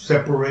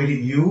separated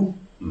you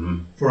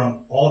Mhm.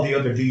 from all the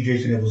other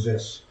DJs, and it was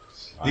this.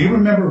 Do you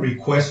remember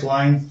Request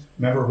Line?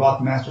 Remember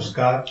Rockmaster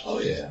Scott? Oh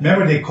yeah.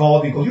 Remember they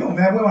called and he goes, yo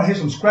man, we want to hear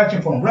some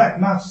scratching from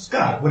Rockmaster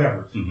Scott,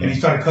 whatever. Mhm. And he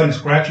started cutting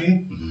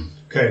scratching. Mhm.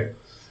 Okay.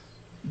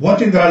 One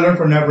thing that I learned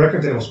from that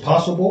record that it was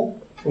possible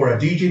for a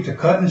DJ to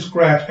cut and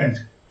scratch and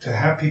to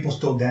have people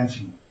still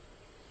dancing.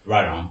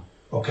 Right on.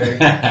 Okay.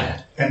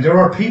 And there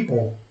are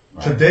people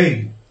Right.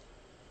 today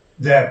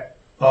that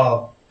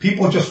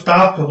people just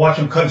stop to watch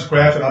them cut and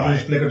scratch and others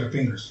Right. flick their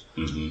fingers.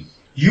 Mhm.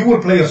 You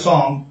would play a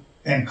song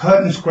and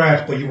cut and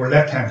scratch, but you were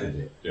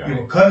left-handed. Yeah. You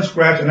would cut and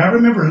scratch, and I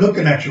remember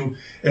looking at you,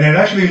 and it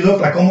actually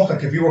looked like almost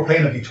like if you were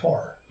playing a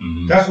guitar.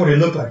 Mhm. That's what it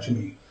looked like to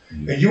me.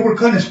 And you were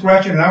cutting and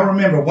scratching, and I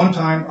remember one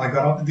time I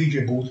got off the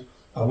DJ booth,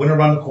 I went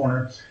around the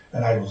corner,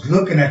 and I was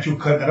looking at you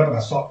cutting it up, and I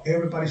saw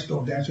everybody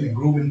still dancing and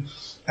grooving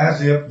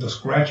as if the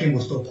scratching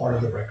was still part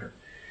of the record.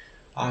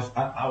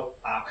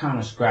 I kind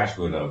of scratch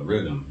with a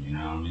rhythm, you know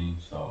what I mean?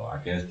 So I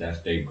guess that's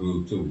their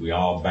groove too. We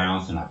all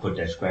bounce, and I put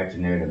that scratch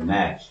in there to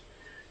match.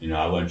 You know,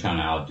 I wasn't trying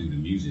to outdo the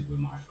music with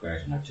my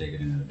scratch, and I take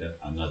it in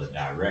another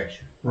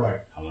direction.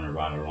 Right. I want to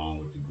ride along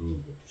with the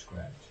groove with the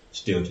scratch.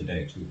 Still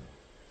today too.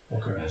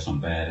 Okay. There's some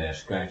badass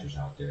scratchers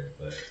out there,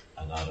 but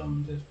a lot of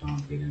them just don't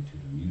get into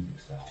the music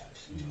side.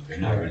 You know, they're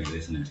not Right. really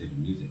listening to the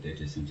music. They're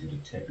just into the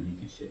technique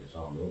and shit. It's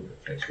all over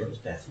the place. What is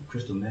that? Some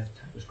crystal meth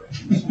type of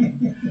scratching or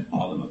something?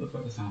 All the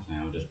motherfuckers sounds like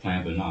I'm just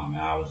playing, but no, man,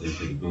 I was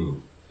into the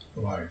groove.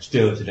 Right.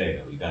 Still today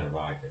though, you gotta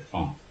ride that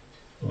funk.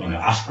 Right. You know,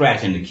 I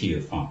scratch in the key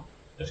of funk.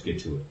 Let's get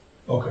to it.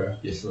 Okay.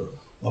 Yes, sir.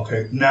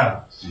 Okay.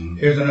 Now, Mhm.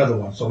 here's another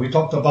one. So we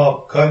talked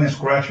about cutting and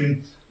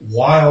scratching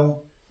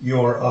while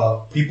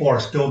your people are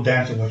still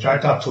dancing, which I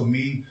thought to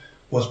me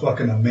was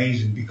fucking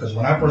amazing because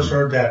when I first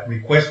heard that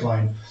Request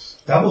Line,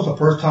 that was the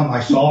first time I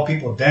saw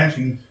people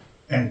dancing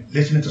and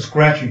listening to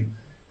scratching.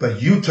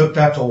 But you took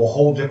that to a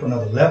whole different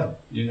other level.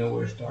 You know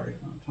where it started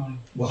from, Tony?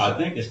 What's I that?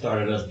 think it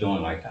started us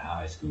doing like the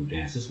high school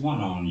dance. There's one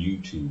on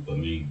YouTube of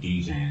me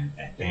DJing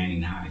at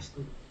Banning High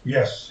School.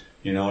 Yes.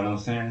 You know what I'm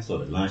saying? So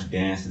the lunch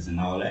dances and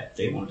all that,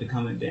 they wanted to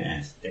come and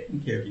dance. They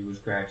didn't care if you were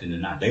scratching or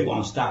not. They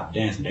won't stop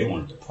dancing. They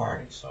wanted to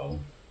party. So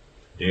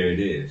there it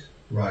is.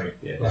 Right.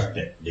 Yeah,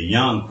 Right. the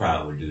young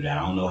crowd would do that.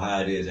 I don't know how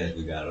it is as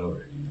we got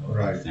older. You know,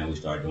 Right. Then we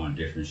started doing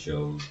different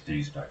shows.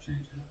 Things start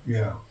changing up.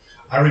 Yeah.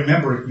 I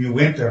remember you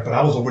went there, but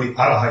I was already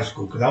out of high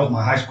school because that was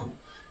my high school.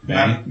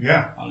 Banning?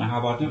 Yeah. I don't know how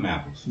about them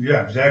apples.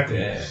 Yeah. Exactly.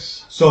 Yeah.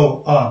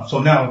 So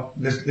now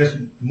let's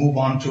move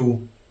on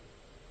to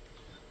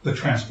the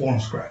transform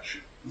scratch.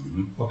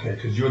 Mhm. Okay,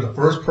 because you're the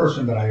first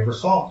person that I ever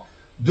saw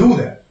do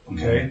that.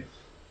 Okay.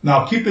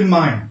 Now keep in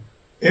mind,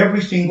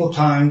 every single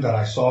time that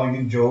I saw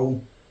you,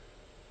 Joe,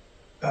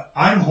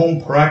 I'm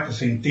home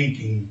practicing,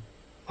 thinking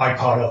I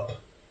caught up,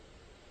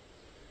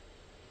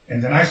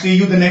 and then I see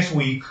you the next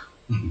week,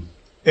 Mhm.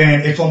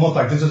 and it's almost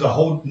like this is a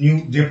whole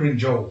new, different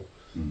Joe.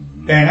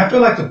 Mhm. And after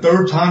like the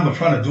third time of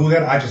trying to do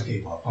that, I just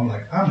gave up. I'm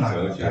like, I'm not So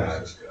gonna it's, yeah. pass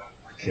this guy.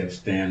 I kept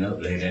staying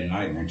up late at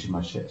night, man, to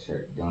my chest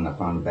shirt. Going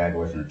up on the back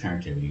away from the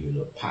turntable, you get a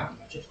little pop in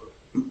my chest.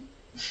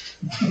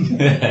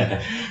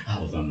 I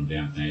was on them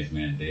damn things,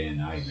 man, day and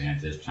night, man,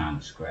 just trying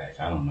to scratch.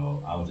 I don't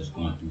know. I was just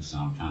going through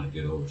something, trying to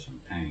get over some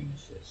pain and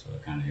shit. So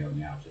it kind of helped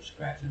me out, just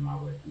scratching my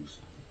way through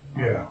something.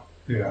 Yeah,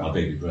 yeah, My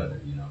baby brother,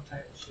 you know,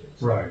 type of shit.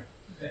 So, right.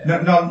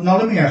 yeah. Now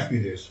let me ask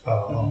you this.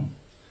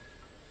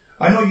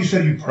 I know you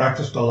said you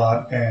practiced a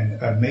lot, and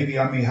maybe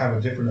I may have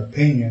a different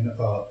opinion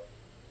about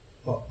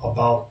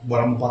what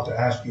I'm about to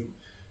ask you.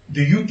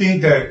 Do you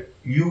think that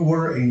you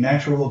were a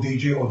natural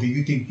DJ, or do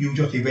you think you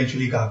just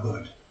eventually got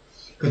good?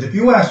 Because if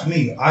you ask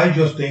me, I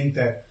just think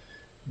that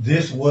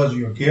this was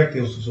your gift,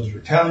 this was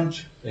your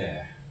talent,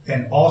 Yeah.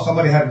 and all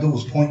somebody had to do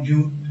was point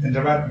you in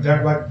the right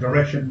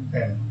direction,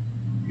 and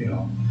you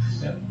know.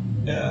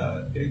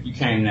 It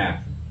became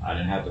natural. I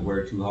didn't have to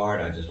work too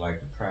hard. I just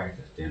liked to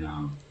practice. Then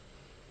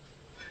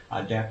I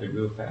adapted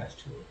real fast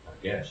to it. I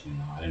guess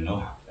I didn't know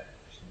how fast.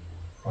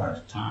 Right.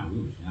 At the time we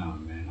was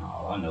young, man.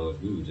 All I know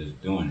is we was just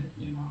doing it.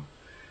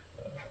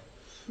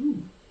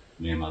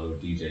 Me and my little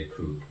DJ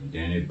crew. And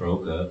then it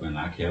broke up, and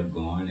I kept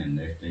going. And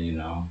next thing you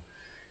know,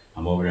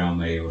 I'm over there on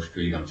Mayo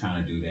Street. I'm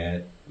trying to do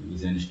that. We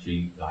was in the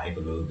street life a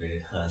little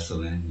bit,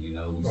 hustling. We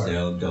Right.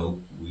 sell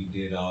dope. We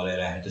did all that.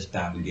 I had to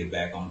stop and get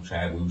back on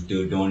track. We were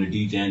still doing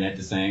the DJing at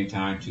the same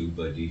time too,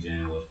 but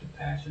DJing was the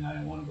passion. I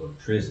didn't want to go to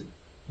prison.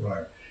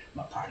 Right.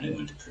 My partner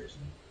went to prison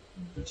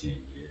for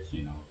 10 years,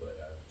 but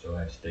Joe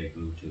had to stay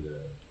glued to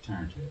the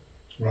turntable.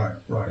 Right,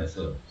 right. Yes,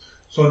 sir.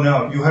 So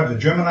now you have the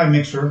Gemini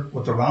mixer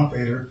with the round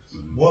fader.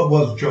 Mhm. What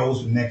was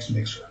Joe's next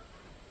mixer?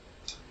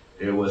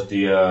 It was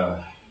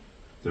the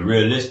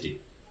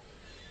realistic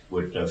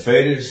with the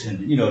faders and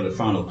the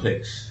frontal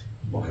clicks.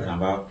 What I'm talking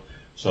about.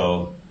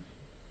 So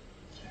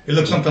It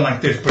looks something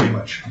like this, pretty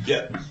much.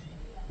 yeah.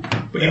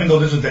 But even though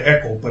this is the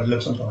Echo, but it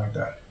looks something like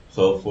that.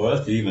 So for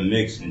us to even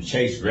mix and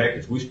chase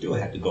records, we still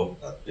have to go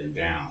up and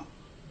down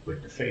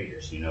with the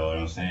faders. You know what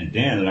I'm saying?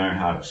 Then learn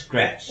how to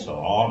scratch. So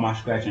a lot of my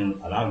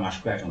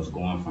scratching was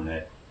going from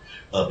that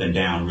up and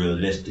down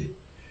realistic.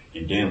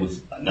 And then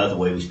another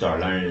way we start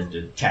learning is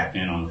to tap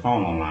in on the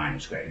phone line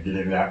and scratch.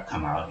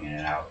 Come out in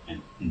and out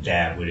and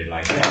dab with it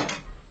like that.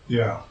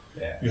 Yeah.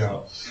 Yeah. Yeah.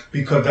 So,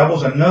 Because that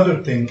was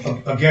another thing,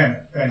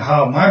 again, and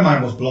how my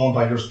mind was blown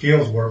by your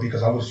scales were,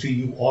 because I would see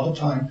you all the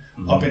time,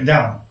 up and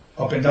down,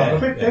 up and down.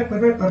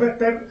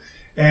 Yeah,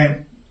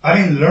 And I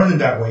didn't learn it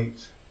that way.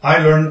 I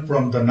learned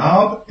from the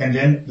knob and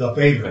then the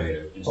fader.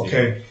 fader. And see,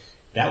 Okay.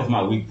 that was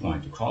my weak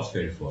point, the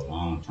crossfader for a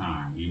long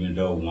time. Even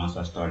though once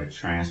I started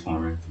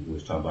transforming, we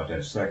was talking about that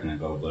a second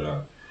ago,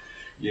 but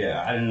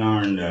yeah, I didn't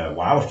learn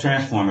while I was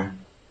transforming.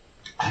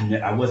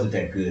 I wasn't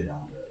that good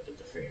on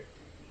the fader,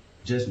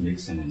 just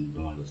mixing and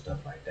doing little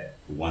stuff like that.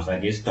 But once I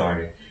get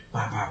started,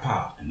 pop, pop,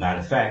 pop. And matter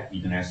of fact,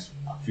 you can ask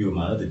a few of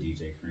my other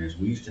DJ friends.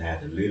 We used to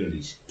have to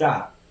literally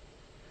stop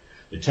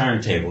the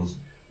turntables.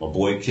 My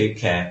boy Kit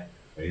Kat,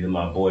 or either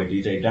my boy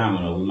DJ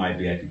Domino, we might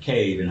be at the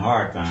cave in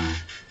Hardtime.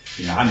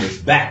 I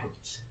mixed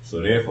backwards.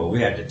 So therefore,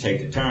 we had to take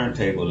the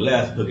turntable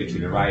left, hook it to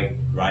the right,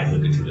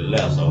 hook it to the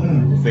left, so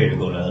the fader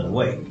go the other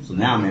way. So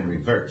now I'm in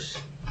reverse.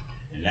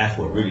 And that's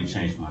what really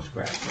changed my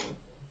scratch.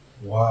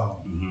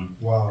 Wow.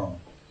 Mm-hmm. Wow.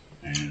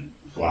 And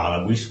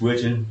while we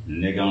switching, the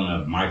nigga on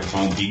the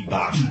microphone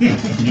beatbox,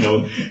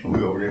 and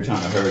we over there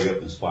trying to hurry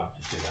up and swap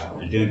the shit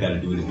out. And then got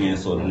to do it again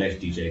so the next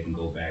DJ can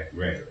go back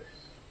regular.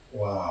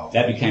 Wow.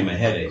 That became a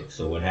headache.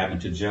 So what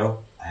happened to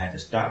Joe? I had to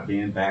stop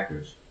being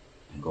backwards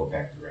and go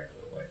back the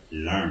regular way.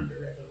 Learn the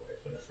regular way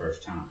for the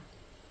first time.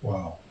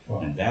 Wow.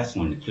 Wow. And that's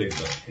when the click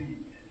button came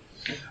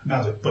in.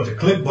 Now, but the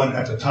click button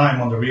at the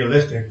time on the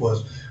realistic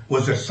was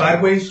it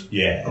sideways?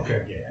 Yeah.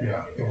 Okay.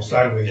 Yeah. It was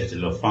sideways. It's a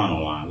little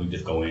funnel line. We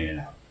just go in and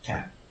out.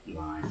 Tap,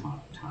 line,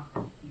 funnel,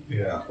 tap.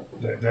 Yeah.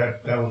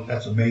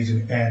 That's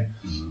amazing. And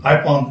Mhm.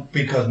 I found,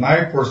 because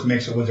my first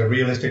mixer was a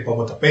realistic, but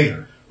with a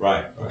fader.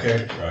 Right.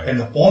 Okay. Right. And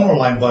the phono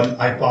line button,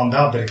 I found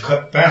out that it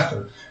cut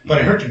faster, but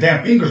it hurt your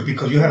damn fingers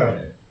because you had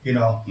a,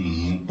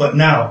 Mm-hmm. But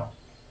now,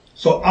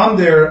 so I'm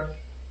there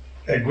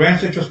at Grand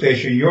Central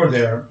Station. You're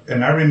there,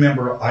 and I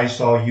remember I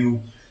saw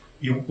you.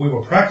 We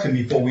were practicing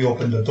before we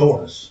opened the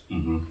doors,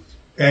 Mm-hmm.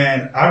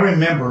 and I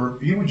remember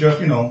you were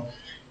just,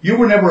 you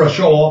were never a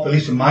show off, at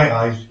least in my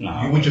eyes.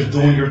 No, You were just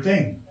doing your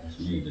thing, That's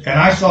me. and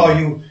I saw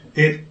you.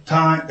 Dude,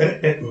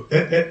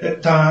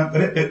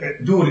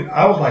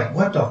 I was like,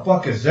 what the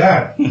fuck is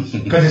that?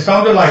 Because it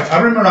sounded like, I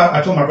remember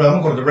I told my brother,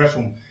 I'm going to go to the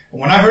restroom. And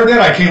when I heard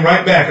that, I came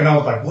right back and I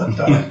was like, what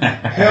the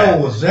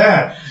hell was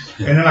that?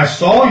 And then I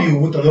saw you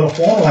with the little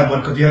phone line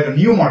button because you had the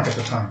Newmark at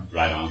the time.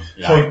 Right on.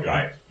 So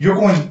Right. you're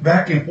going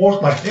back and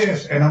forth like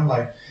this, and I'm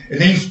like, and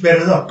then you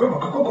sped it up. And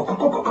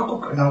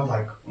I was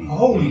like,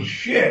 holy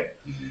shit.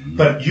 Mm-hmm.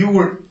 But you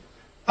were,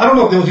 I don't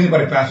know if there was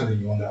anybody faster than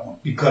you on that one,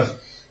 because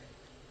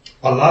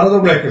a lot of the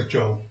records,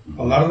 Joe,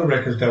 a lot of the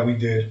records that we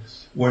did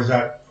was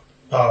that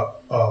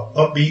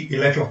upbeat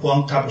electro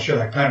funk type of shit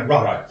like Planet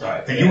Rock.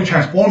 Right. And you were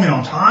transforming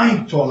on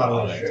time to a lot All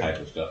of that that shit. type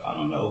of stuff. I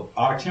don't know.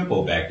 Our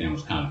tempo back then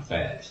was kind of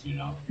fast,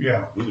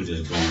 Yeah. We were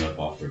just going up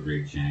off of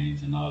Rick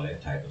James and all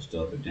that type of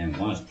stuff. But then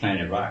once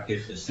Planet Rock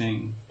hit the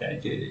scene,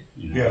 that did it.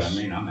 You know what Yes.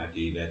 I mean? I'm at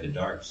the Eve at the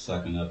Dark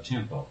sucking up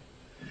tempo.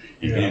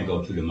 And Yeah. then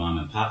go to the mom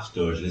and pop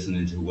stores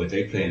listening to what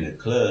they play in the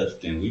clubs.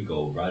 Then we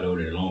go right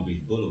over to Long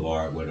Beach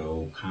Boulevard where the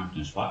old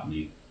Compton swap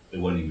meet. It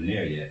wasn't even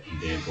there yet. And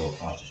then go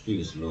across the street,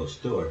 it's a little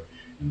store,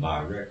 and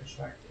buy records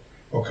right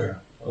there. Okay.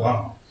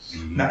 Wow.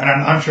 Mhm. Now,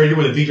 and I'm sure you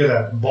were the DJ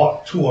that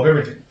bought two of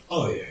everything.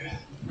 Oh, yeah.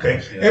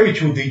 Okay. Yeah. Every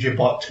true DJ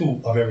bought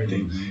two of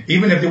everything. Mhm.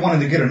 Even if they wanted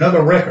to get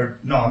another record,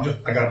 no,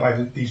 I gotta buy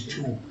these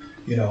two,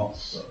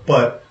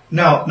 But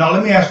now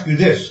let me ask you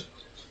this.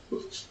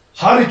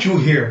 How did you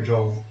hear,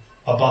 Joe,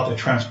 about the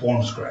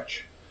Transform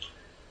scratch?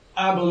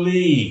 I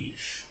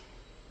believe.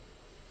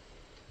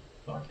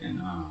 Fucking,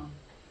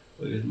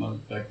 what this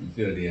motherfucking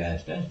Philly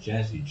ass, that's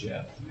Jazzy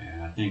Jeff,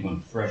 man. I think when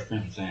Fresh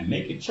Prince was saying,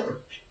 make it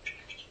church.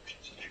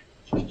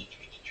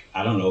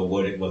 I don't know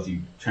what it was,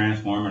 he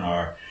transforming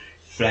or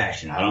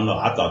flashing. I don't know.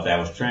 I thought that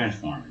was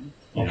transforming.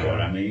 You know Okay.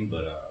 what I mean?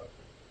 But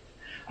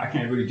I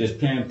can't really just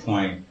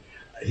pinpoint.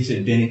 He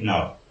said,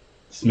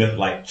 Smith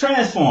like,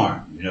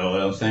 transform. You know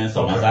what I'm saying?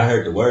 So Okay. once I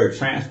heard the word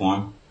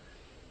transform,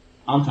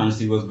 I'm trying to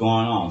see what's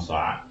going on. So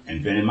I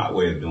invented my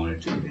way of doing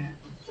it too then.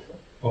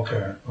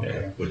 Okay.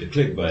 Yeah, with the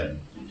click button.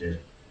 Just,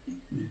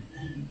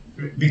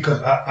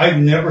 Because I've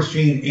never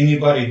seen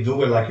anybody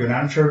do it like you. And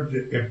I'm sure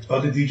if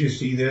other DJs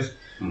see this,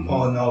 Mhm.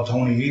 oh no,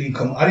 Tony, he didn't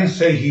come. I didn't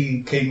say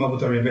he came up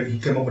with he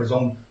came up with his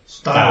own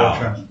style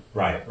of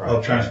Right.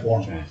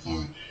 transforming.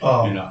 Transforming.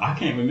 I I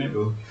can't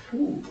remember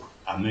who.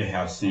 I may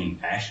have seen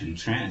actually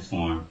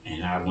transform,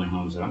 and I went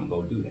home and said, I'm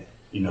gonna go do that.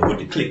 You know, with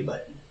the click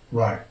button.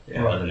 Right.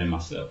 Yeah, Right. other than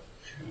myself.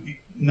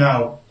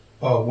 Now,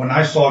 when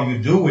I saw you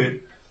do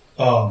it,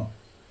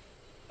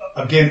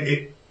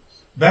 again,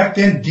 back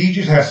then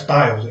DJs had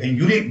styles, and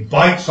you didn't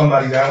bite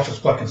somebody else's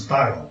fucking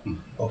style.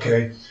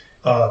 Okay.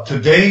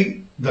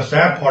 Today, the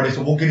sad part is,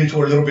 and we'll get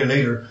into it a little bit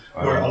later,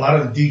 where a lot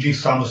of the DJs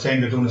sound the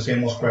same. They're doing the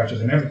same old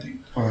scratches and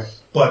everything. Right.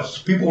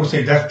 But people would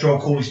say that's Joe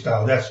Cooley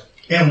style, that's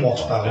M-Walk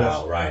style, Style,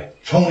 that's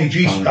right. Tony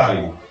G Tony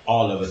style. G.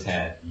 All of us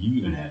had, you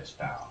even had a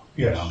style.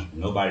 Yes. You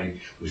know?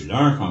 Nobody, we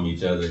learned from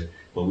each other,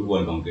 but we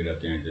wasn't going to get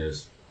up there and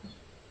just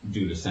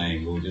do the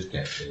same. We'll just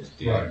catch this.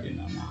 Right. You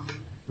know, no.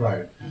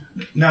 Right.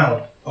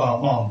 Now,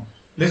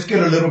 let's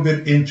get a little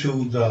bit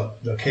into the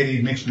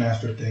KD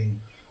Mixmaster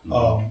thing.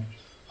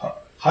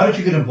 How did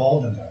you get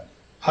involved in that?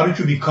 How did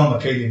you become a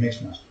KD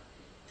Mixmaster?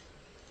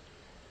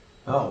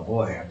 Oh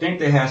boy, I think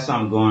they had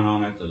something going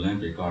on at the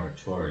Olympic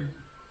Auditorium.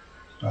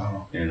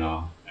 You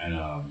know, and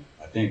I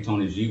think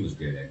Tony G was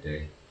there that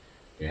day.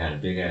 They had a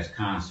big ass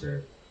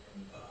concert.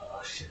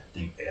 I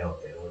think LL,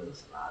 there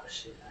was a lot of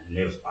shit. And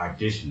they was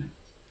auditioning.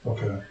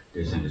 Okay.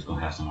 They're saying it's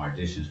gonna have some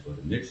auditions for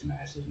the Mix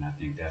Masters, and I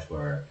think that's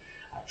where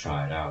I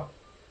tried out.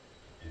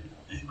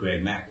 And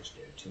Greg Mack was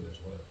there too as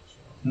well.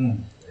 So.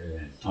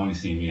 And Tony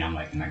seen me, I'm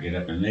like, can I get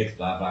up and mix?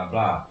 Blah blah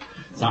blah.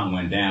 Something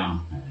went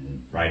down,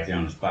 and right there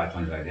on the spot,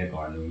 Tony's like, they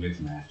got a new Mix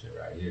Master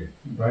right here.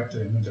 Right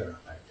there, right there.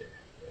 Right there.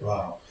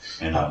 Wow.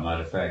 And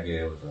matter of fact,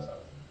 yeah, it was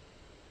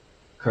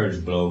Curtis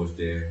Blow was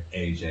there,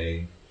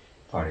 AJ,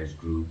 part of his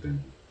group,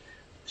 and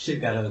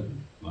shit got ugly.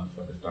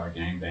 Motherfuckers started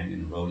gangbanging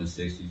in the rolling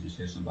 60s and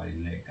shit. Somebody's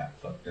neck got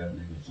fucked up.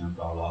 Niggas jumped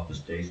all off the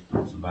stage,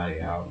 threw somebody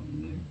out,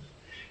 and niggas,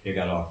 it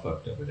got all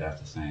fucked up. But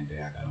that's the same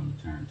day I got on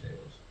the turntables.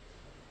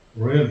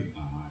 Really?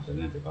 At the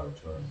Olympic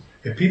Auditorium.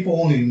 If people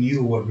only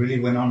knew what really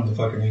went on in the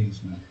fucking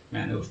 80s, man.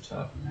 Man, it was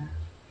tough, man.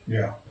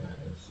 Yeah.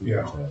 It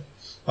was super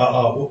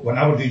tough. When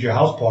I would DJ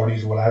house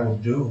parties, what I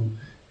would do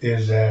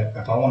is that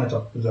if I wanted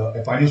to,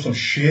 if I knew some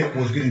shit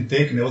was getting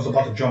thick and it was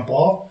about to jump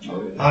off,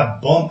 I'd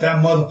bump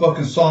that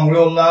motherfucking song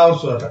real loud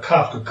so that the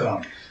cops could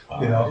come.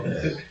 You know?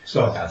 Yeah.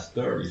 So I got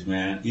stories,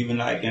 man. Even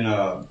like in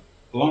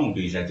Long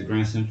Beach at the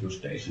Grand Central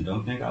Station.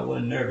 Don't think I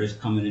wasn't nervous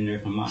coming in there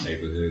from my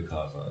neighborhood,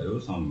 cause it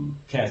was some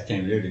cats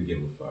came there, didn't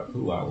give a fuck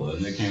who I was.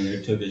 And they came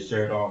there, took his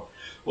shirt off.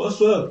 What's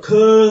up,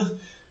 cuz?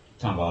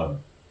 Talking about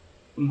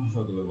a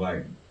motherfucker look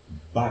like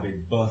Bobby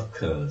Buff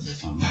cuz or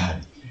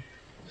somebody.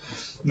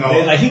 no,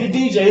 They like, he the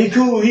DJ, he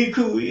cool.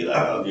 He like,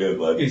 oh, you're a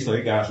buggy. So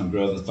he got some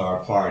girls and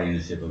started partying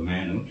and shit. But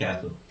man, them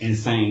cats were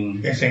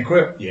insane. Insane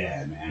Crip.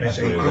 Yeah, man, that's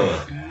what Insane it Crip.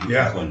 was, man.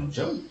 Yeah. That wasn't a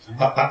joke,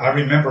 man. I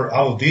remember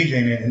I was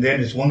DJing it, and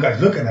then this one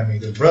guy's looking at me,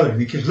 this brother, and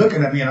he keeps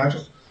looking at me, and I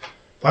just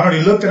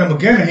finally looked at him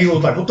again, and he was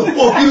like, "What the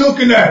fuck you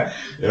looking at?"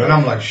 Yeah. And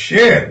I'm like,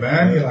 "Shit,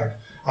 man." He's like,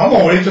 "I'm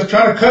already just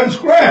trying to cut and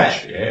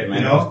scratch." Yeah, man,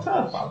 You know? it was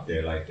tough out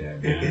there like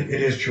that, man.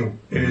 It is true.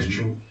 It is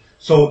true.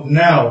 So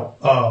now,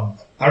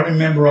 I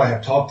remember I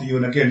had talked to you,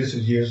 and again, this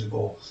is years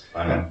ago,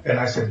 and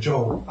I said,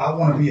 "Joe, I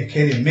want to be a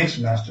KD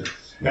Mixmaster."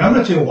 And I'm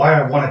going to tell you why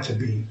I wanted to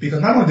be.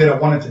 Because not only did I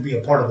want to be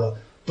a part of a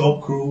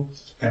dope crew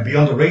and be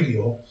on the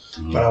radio,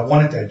 but I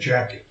wanted that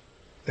jacket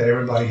that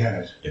everybody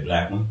had. The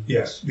black one?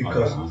 Yes,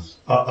 because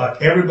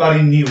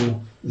everybody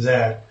knew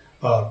that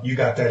you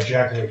got that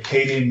jacket with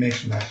KD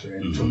Mixmaster.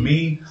 And to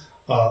me,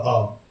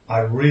 I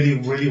really,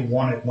 really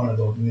wanted one of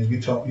those. And then you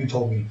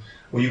told me,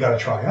 well, you got to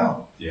try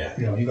out. Yeah.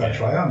 You know, you got to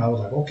try out. And I was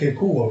like, okay,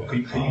 cool. Well, can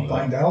you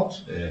find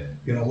out? Yeah.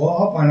 You know, well,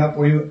 I'll find out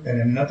for you. And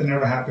then nothing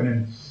ever happened.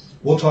 And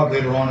we'll talk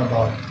later on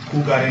about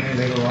who got in it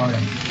later on.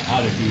 And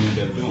How did you end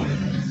up doing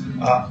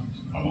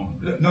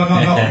it?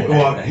 no.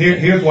 Well,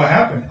 here's what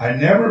happened. I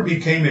never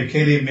became a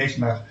KD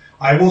Mixmaster.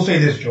 I will say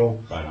this, Joe.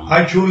 Right on.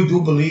 I truly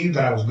do believe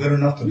that I was good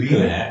enough to be Could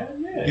there.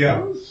 have.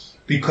 Yeah.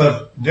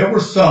 Because there were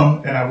some,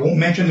 and I won't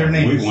mention their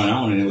names. We went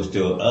on, and there was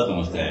still other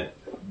ones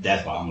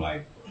that's why I'm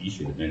like, you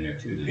should have been there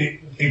too.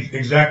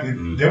 Exactly.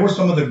 There were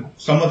some of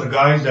the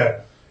guys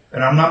that,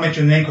 and I'm not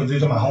mentioning names because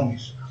these are my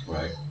homies,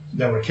 Right.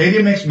 that were KD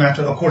Mixmaster,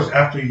 of course,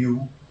 after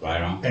you,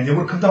 Right on. and they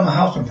would come to my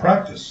house and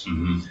practice.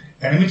 Mm-hmm.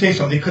 And let me tell you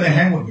something, they couldn't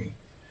hang with me.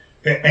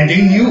 And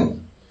they knew.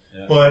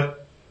 Yeah.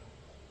 But,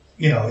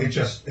 you know, it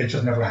just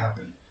never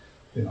happened.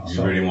 You know,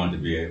 You really wanted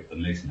to be a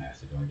mix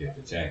master, don't get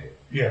the jacket.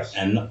 yes.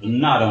 And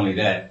not only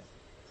that,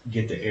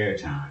 get the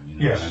airtime. You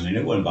know Yes. what I mean?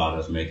 It wasn't about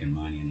us making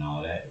money and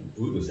all that.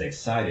 We was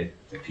excited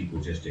for people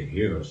just to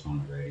hear us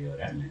on the radio.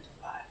 That meant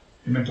a lot.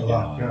 It meant a You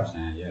lot, know what yeah.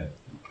 I'm saying? Yeah.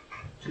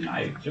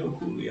 Tonight, Joe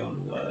Cooley on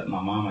the what?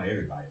 My mama,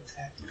 everybody was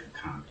happy in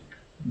Compton.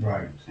 Right, You know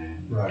what I'm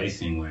saying? Right. They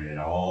seen when it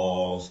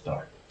all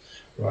started.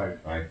 right.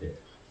 Right there.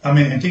 I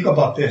mean, and think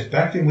about this.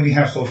 Back then, we didn't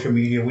have social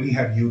media. We didn't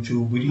have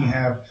YouTube. We didn't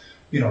have,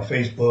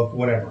 Facebook,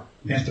 whatever,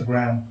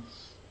 Instagram.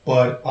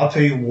 But I'll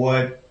tell you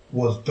what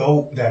was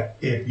dope, that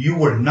if you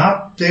were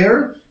not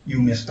there,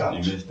 you missed out.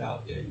 You missed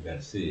out. Yeah, you got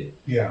to see it.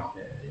 Yeah.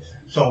 Yeah.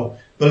 So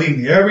believe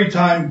me, every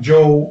time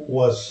Joe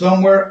was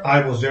somewhere,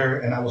 I was there,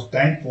 and I was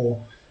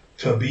thankful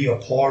to be a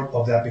part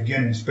of that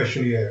beginning,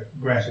 especially at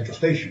Grand Central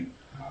Station.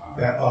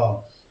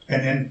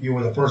 and then you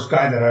were the first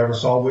guy that I ever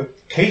saw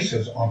with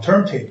cases on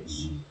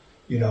turntables. Mhm.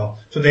 You know,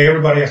 today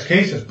everybody has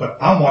cases, but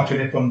I'm watching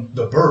it from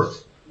the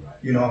birth. Right.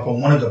 You know,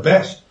 from one of the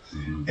best.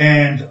 Mhm.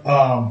 And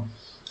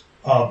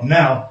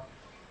now,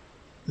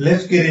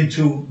 let's get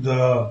into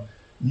the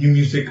new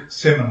music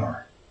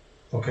seminar.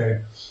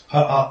 Okay,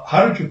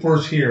 how did you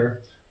first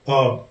hear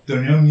of the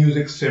new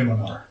music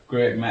seminar?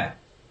 Greg Mack.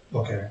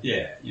 Okay,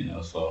 Yeah, you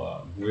know,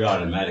 so we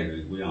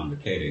automatically, we on the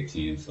K-Day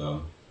team,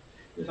 so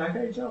it's like,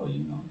 hey, Joe,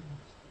 you know,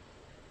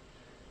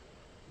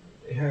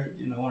 they heard,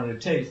 you know, one of the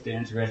tapes, they're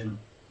interested,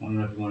 want to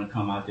know if you want to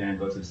come out there and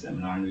go to the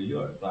seminar in New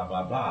York, blah,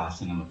 blah, blah. I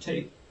sent them a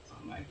tape.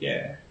 I'm like,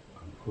 yeah,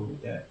 I'm cool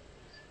with that.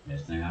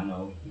 Next thing I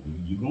know,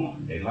 you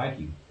going, they like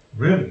you.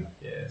 really?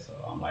 Yeah, so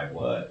I'm like,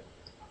 what?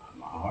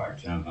 My heart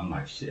jumped. I'm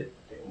like, shit,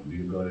 they want me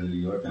to go to New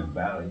York and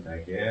battle. He's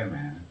like, yeah,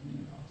 man, you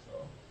know,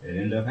 so it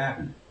ended up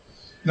happening.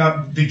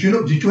 Now, did you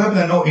happen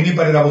to know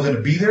anybody that was going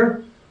to be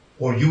there,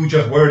 or you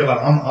just worried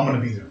about I'm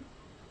going to be there?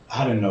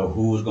 I didn't know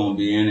who was going to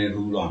be in it,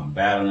 who I'm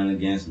battling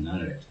against,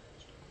 none of that.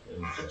 It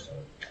was just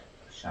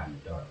a shot in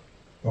the dark.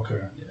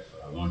 Okay, Yeah,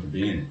 but I wanted to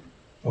be in it.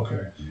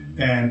 okay, Mhm.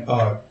 and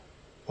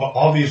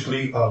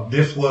obviously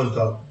this was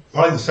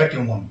probably the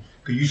second one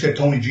because you said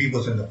Tony G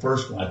was in the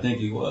first one. I think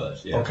he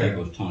was. Yeah, Okay. I think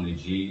it was Tony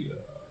G.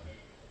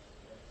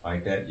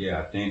 Like that. Yeah,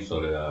 I think so.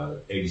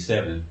 That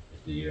 87 is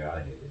the year I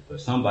did it. But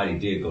somebody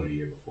did go the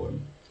year before me.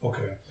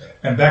 Okay,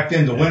 and back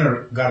then the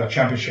winner got a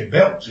championship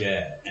belt.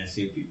 Yeah, and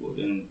see, people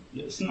didn't.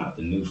 It's not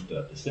the new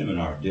stuff. The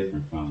seminar is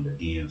different from the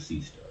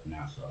DMC stuff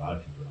now, so a lot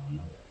of people don't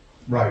know that.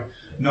 Right.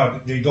 No,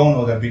 they don't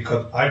know that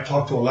because I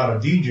talked to a lot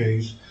of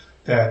DJs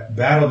that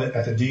battled it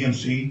at the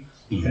DMC,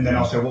 and then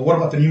I'll say, well, what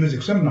about the new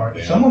music seminar?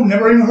 Yeah. Some of them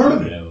never even heard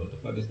of it. Yeah, what the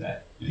fuck is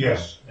that? You know?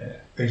 Yes, Yeah.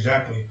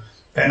 exactly.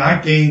 And I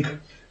think,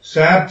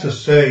 sad to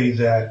say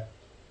that,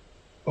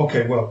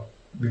 okay, well,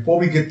 before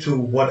we get to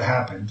what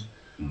happened,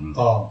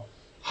 Mhm.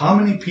 how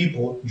many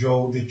people,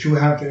 Joe, did you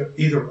have to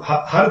either,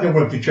 how did it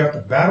work? Did you have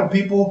to battle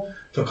people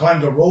to climb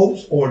the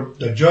ropes, or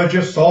the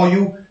judges saw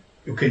you?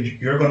 Okay,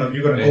 you're gonna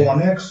go on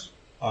next?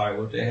 All right,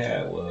 what they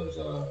had was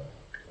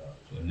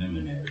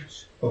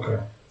preliminaries. Okay,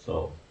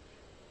 So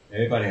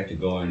everybody had to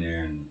go in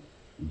there and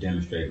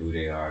demonstrate who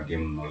they are, give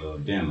them a little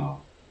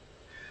demo.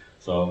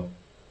 So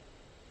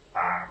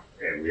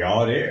and we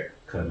all there,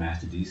 Cut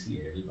Master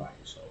DC, everybody.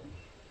 So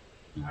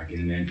I get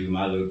in there and do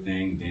my little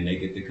thing, then they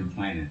get to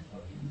complaining, oh,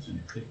 he was in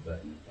the click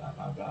button, blah,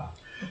 blah, blah.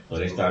 So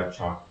they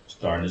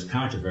starting this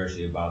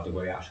controversy about the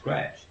way I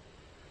scratch.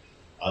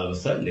 All of a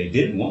sudden, they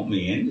didn't want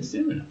me in the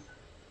seminar.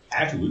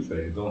 Actually, we was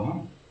ready to go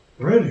home.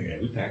 really? Yeah,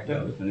 we packed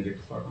up. We're gonna get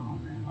the fuck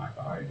home, man. Like,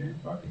 all right, then,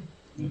 fuck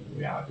it.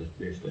 We out this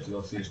bitch. Let's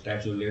go see the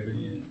Statue of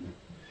Liberty and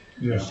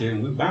Yeah. shit,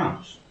 and we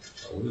bounced.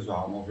 So we was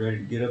almost ready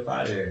to get up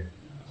out of there.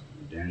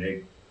 Then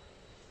they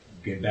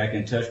get back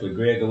in touch with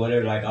Greg or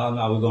whatever, like, oh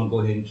no, we're gonna go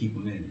ahead and keep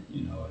him in it.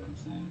 You know what I'm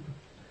saying?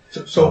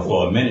 So So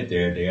for a minute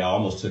there, they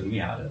almost took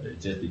me out of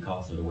it just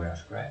because of the way I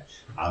scratch.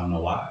 I don't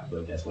know why,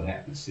 but that's what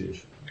happened,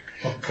 seriously.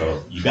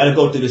 So you got to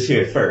go through this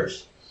here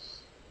first,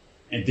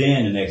 and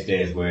then the next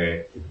day is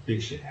where the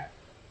big shit happened.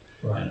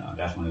 Right. And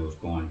that's when it was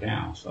going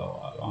down.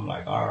 So I'm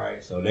like, all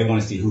right. So they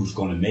want to see who's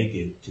going to make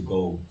it to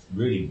go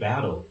really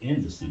battle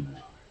in the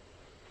seminar.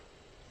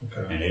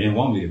 Okay. And they didn't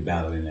want me to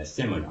battle in that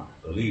seminar.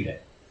 Believe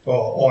that.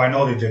 Oh, I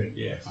know they didn't.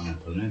 Yeah, from the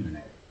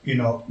preliminary. You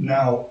know,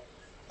 now,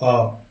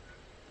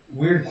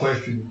 weird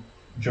question,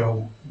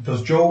 Joe.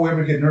 Does Joe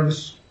ever get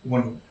nervous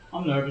when?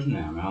 I'm nervous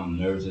now, man. I'm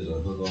nervous as a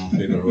hook on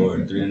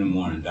Figueroa at 3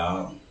 a.m,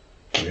 dog.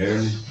 You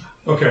hear me?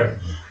 Okay.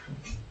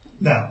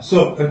 Now,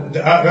 so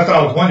that's what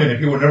I was wondering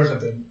if you were nervous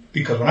at the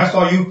because when I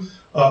saw you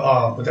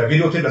with that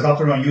videotape that's out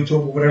there on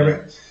YouTube or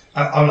whatever,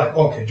 I'm like,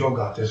 okay, Joe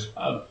got this.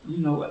 You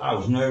know what? I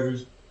was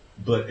nervous,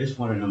 but it's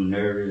one of them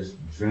nervous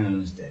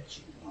adrenalines that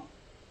you want.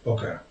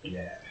 Okay.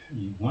 Yeah.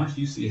 Once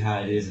you see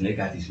how it is, and they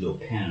got these little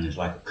panels, it's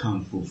like a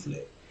kung fu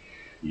flick.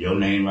 Your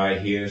name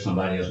right here,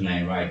 somebody else's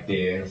name right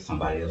there,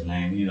 somebody else's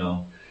name, you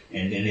know,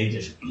 and then they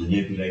just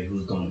manipulate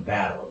who's going to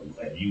battle.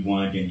 If you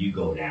won, then you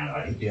go down,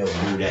 or they'll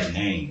move that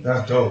name.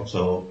 That's dope.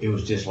 So it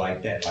was just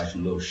like that, like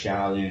some little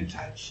Shaolin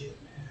type shit,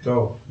 man.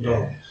 Dope.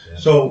 Yeah.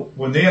 So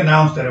when they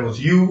announced that it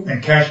was you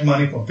and Cash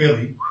Money from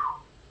Philly,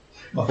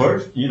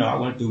 First, you know, I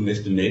went through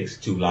Mr. Mix,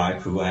 2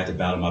 Live Crew. I had to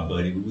battle my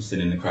buddy. We were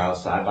sitting in the crowd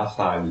side by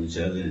side with each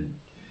other, and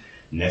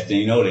next thing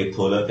you know, they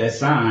pulled up that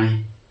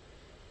sign.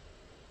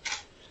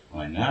 I'm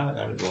like, now I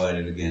gotta go at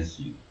it against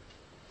you.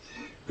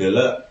 Good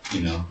luck,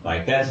 you know,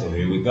 like that. So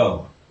here we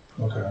go.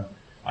 Okay.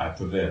 I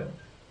prevailed.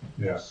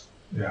 Yes.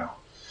 Yeah.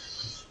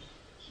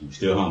 We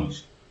still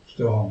homies.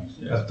 Still homies.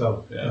 Yeah. That's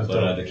dope. Yeah, That's but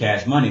dope. the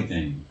Cash Money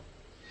thing,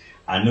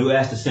 I knew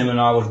as the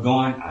seminar was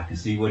going, I could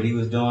see what he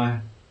was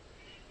doing.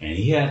 And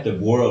he had the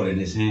world in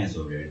his hands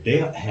over there. They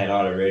had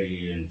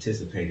already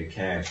anticipated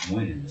Cash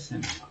winning the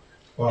seminar.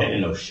 Wow. They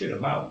didn't know shit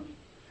about me.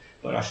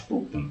 But I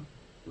spooked them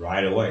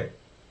right away.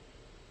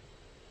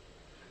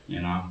 You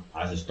know,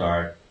 I just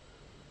started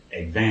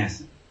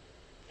advancing.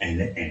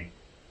 And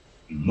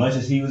much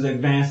as he was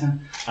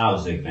advancing, I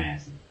was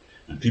advancing.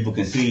 And people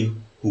can see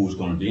who was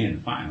going to be in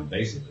the final,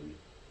 basically.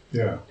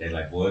 Yeah. They're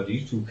like, boy, if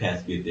these two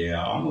cats get there,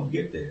 I'll almost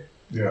get there.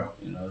 Yeah.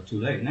 You know, it's too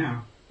late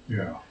now.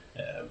 Yeah.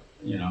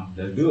 You know,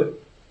 let's do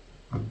it.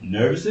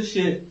 Nervous as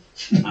shit.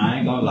 I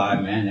ain't gonna lie,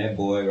 man. That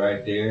boy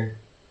right there,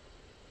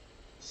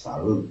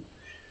 salute.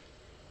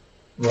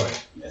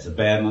 Right. That's a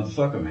bad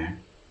motherfucker, man.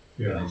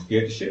 Yeah. It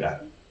scared the shit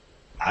out of me.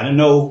 I didn't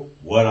know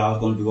what I was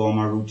gonna do on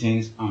my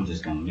routines. I'm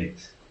just gonna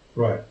mix.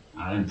 Right.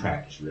 I didn't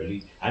practice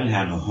really. I didn't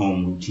have no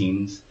home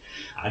routines.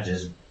 I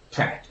just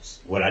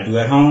practiced. What I do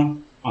at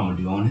home, I'm gonna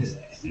do on his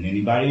ass and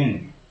anybody in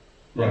there.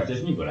 That's Right.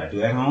 just me. What I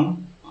do at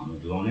home, I'm gonna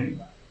do on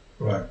anybody.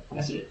 Right.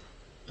 That's it.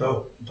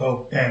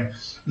 Dope. And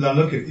now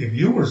look, if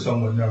you were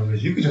somewhat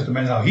nervous, you could just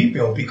imagine how he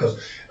felt because,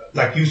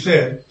 like you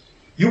said,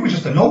 you were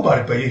just a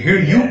nobody, but here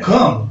you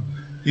come,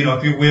 you know,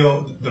 if you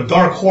will, the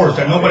dark horse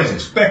that nobody's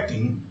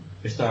expecting.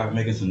 They started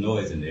making some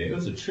noise in there. It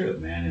was a trip,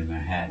 man, in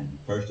Manhattan.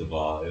 First of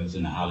all, it was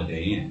in the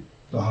Holiday Inn.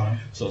 Uh-huh.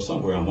 So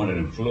somewhere on one of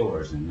them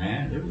floors, and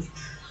man, it was,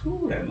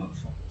 whew, that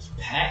motherfucker was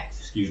packed.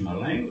 Excuse my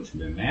language,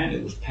 but man,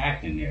 it was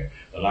packed in there.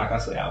 But like I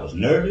said, I was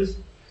nervous,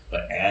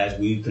 but as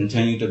we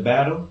continued to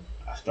battle,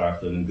 I started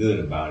feeling good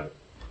about it.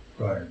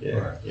 Right. Yeah,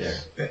 Right. yeah.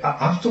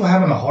 I'm still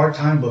having a hard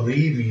time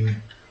believing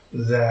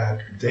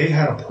that they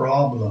had a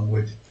problem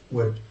with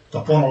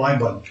the phone line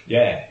button.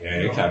 Yeah,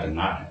 they tried to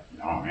knock it.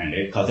 Oh man,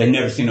 because they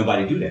never seen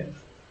nobody do that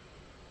before.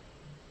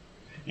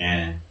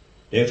 And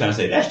they were trying to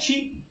say, that's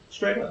cheating.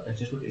 Straight up. That's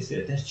just what they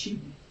said. That's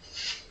cheating.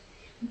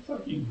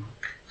 Fuck you.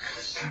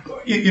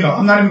 You know,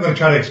 I'm not even going to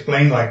try to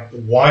explain like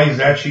why is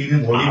that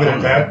cheating. We'll leave it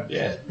at that.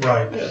 Yeah.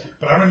 Right. Yeah.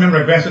 But I remember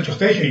at Grand Central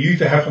Station, you used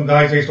to have some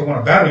guys that used to want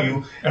to battle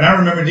you, and I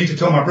remember they used to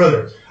tell my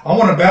brother, I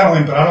want to battle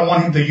him, but I don't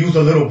want him to use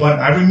a little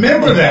button. I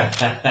remember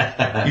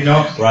that. You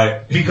know,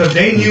 Right. because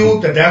they knew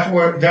that that's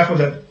what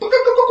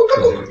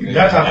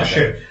that type of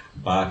shit.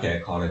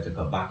 Bobcat called it the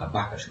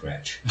kabaka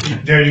scratch.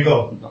 There you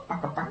go.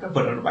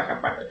 Put it on the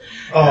baka.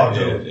 Oh,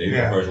 dude. He's the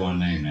Yeah. first one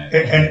named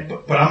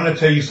that. But I'm going to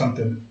tell you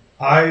something.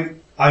 I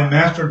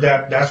mastered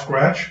that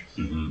scratch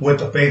with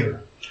the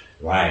fader.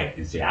 Right.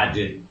 And see, I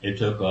did. It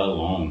took a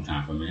long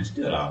time for me, and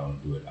still I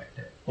don't do it like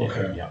that.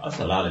 Okay. Yeah, us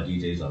a lot of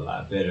DJs are a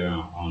lot better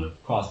on the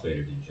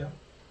crossfader than Joe.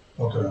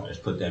 Okay. Let's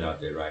put that out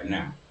there right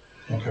now.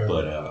 Okay.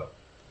 But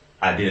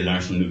I did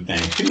learn some new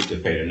things too with the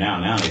fader.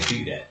 Now they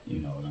see that. You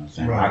know what I'm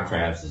saying? Right. My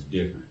crafts is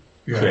different.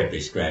 Yeah.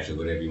 Crepe scratch or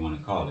whatever you want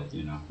to call it.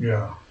 You know.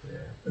 Yeah.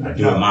 I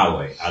do it my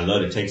way. I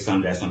love to take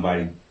something that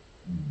somebody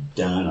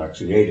done or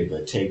created,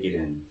 but take it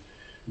and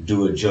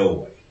do it Joe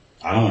way.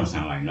 I don't want to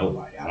sound like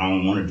nobody. I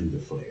don't want to do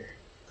the flair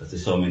because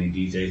there's so many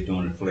DJs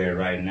doing the flair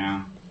right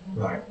now.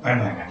 Right. I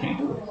know. I can't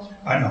do it.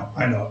 I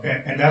know.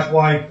 And that's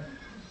why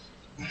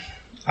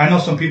I know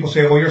some people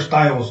say, oh, your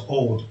style is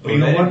old. But you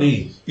know Let what? it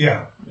be.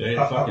 Yeah. Let it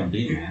fucking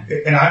be, man.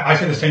 And I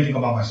say the same thing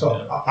about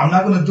myself. I'm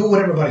not going to do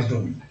what everybody's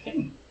doing. I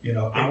can't. You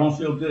know, I won't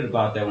feel good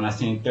about that when I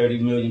seen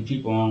 30 million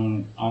people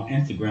on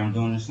Instagram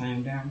doing the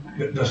same damn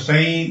thing. the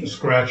same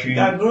scratching. You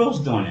got girls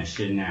doing that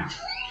shit now.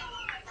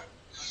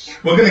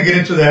 We're going to get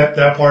into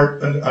that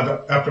part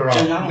after our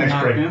And I don't next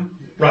knock break.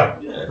 them.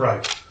 Right. Yeah.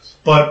 Right.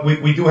 But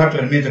we do have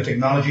to admit that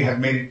technology has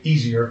made it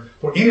easier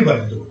for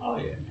anybody to do it. Oh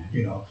yeah, man.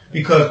 You know,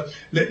 because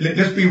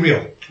let's be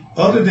real.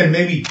 Other than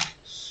maybe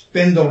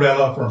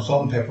Spinderella from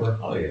Salt and Pepper,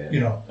 Oh yeah. you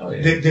know, Oh,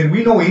 yeah. did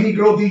we know any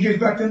girl DJs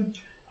back then?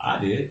 I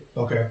did.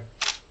 Okay.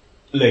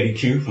 Lady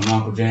Q from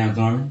Uncle Jam's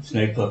Army,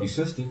 Snake Puppy's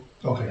sister.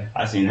 Okay.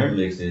 I seen her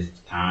mix this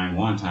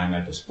one time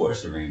at the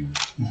sports arena.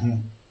 hmm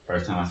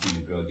First time I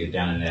seen the girl get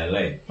down in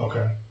L.A.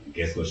 Okay. And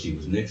guess what she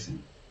was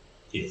mixing?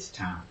 It's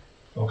time.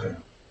 Okay.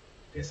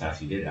 Guess how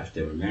she did it? I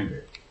still remember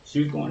it.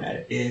 She was going at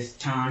it. It's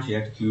time. She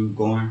had the cue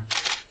going.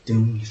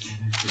 Doom,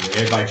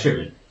 everybody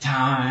tripping.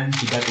 Time.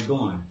 She got it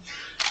going.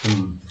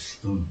 Boom,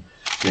 boom.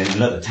 Then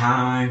another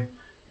time.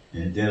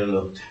 And then a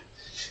little.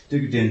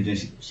 Then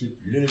she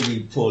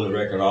literally pulled the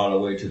record all the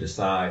way to the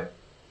side.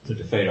 Put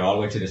the fader all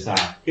the way to the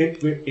side.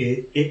 It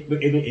is.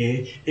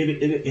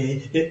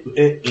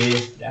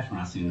 That's when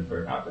I seen the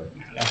first. I was like,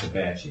 man, that's a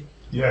bad chick.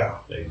 Yeah.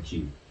 Lady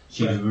Q.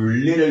 She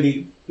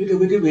literally,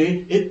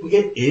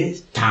 it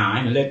is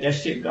time to let that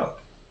shit go.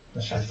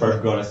 That's the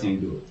first girl I seen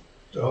do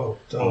it. Dope.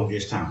 Oh,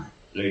 it's time.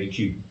 Lady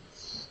Q.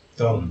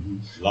 Dope.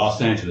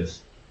 Los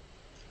Angeles.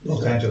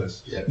 Los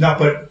Angeles. Yeah. Now,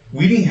 but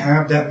we didn't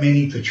have that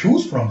many to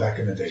choose from back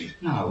in the day.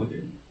 No, we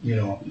didn't. You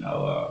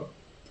know.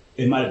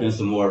 It might have been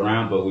some more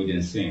around, but we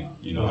didn't see them.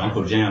 You know, Right.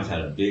 Uncle Jam's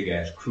had a big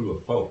ass crew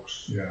of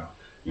folks. Yeah.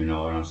 You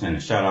know what I'm saying?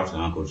 And shout out to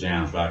Uncle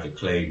Jam's, Roger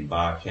Clayton,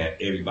 Bobcat,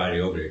 everybody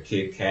over there,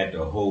 Kit Kat,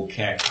 the whole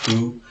Cat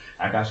crew.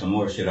 I got some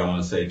more shit I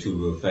want to say too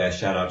real fast.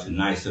 Shout out to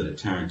Nice of the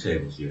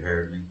Turntables. You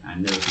heard me? I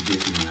never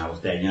forget you when I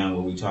was that young.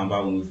 What we talking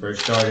about when we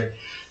first started?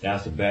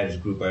 That's the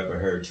baddest group I ever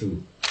heard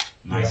too.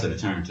 Nice of the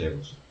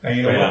Turntables. And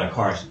you know Straight out what? of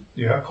Carson.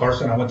 Yeah,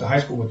 Carson. I went to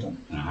high school with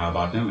them. Now how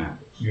about them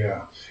apples?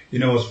 Yeah. You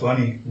know, it's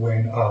funny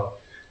when,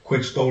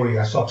 quick story,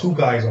 I saw two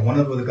guys, and one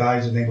of the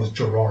guys, his name was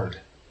Gerard.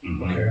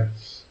 Mhm. Okay.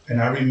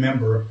 And I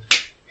remember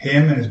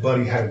him and his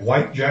buddy had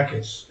white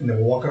jackets, and they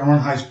were walking around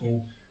high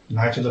school,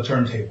 Nights of the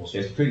Turntables.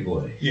 It's pretty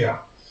boy. Yeah.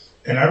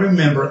 And I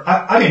remember,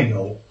 I didn't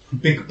know,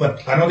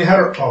 But I know they had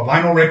a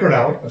vinyl record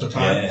out at the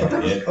time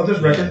of this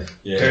record.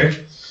 Yeah.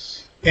 Okay.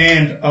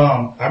 And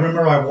I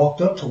remember I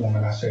walked up to him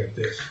and I said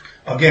this.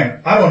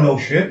 Again, I don't know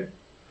shit,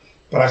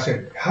 but I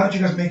said, "How did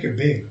you guys make it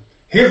big?"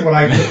 Here's what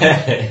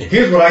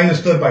I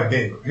understood by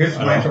big. Here's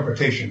my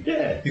interpretation.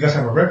 Yeah. You guys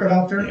have a record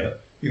out there.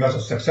 Yep. You guys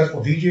are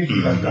successful DJs.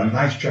 You guys got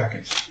nice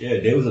jackets. Yeah,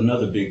 there was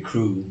another big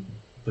crew,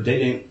 but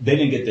they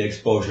didn't get the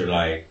exposure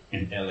like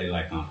in LA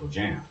like Uncle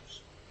Jams.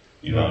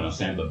 You know what I'm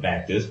saying? But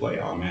back this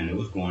way, oh man, it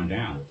was going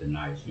down with the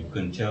Nights. You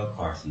couldn't tell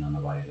Carson or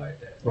nobody like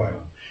that. Right.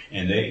 Know?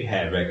 And they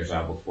had records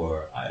out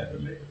before I ever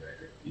made a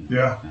record. You know?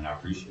 Yeah. And I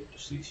appreciate to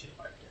see shit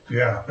like that.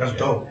 Yeah, that's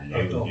dope. And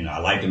That's they, dope. you know, I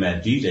liked them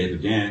as DJs,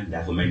 but then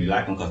that's what made me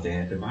like them because they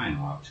had the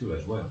vinyl out too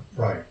as well.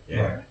 Right.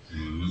 Yeah. Right.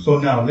 Mm-hmm. So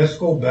now let's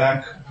go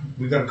back.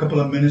 We got a couple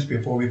of minutes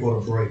before we go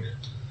to break.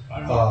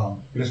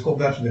 Let's go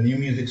back to the New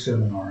Music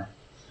Seminar.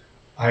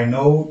 I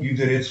know you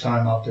did It's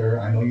Time out there.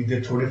 I know you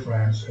did Tour de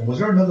France. And was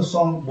there another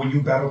song when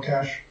you battle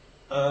Cash? Shit,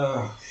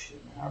 man,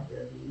 I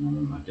barely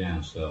remember my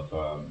damn stuff.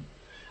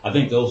 I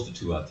think those the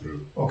two I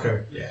threw.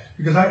 Okay. Yeah.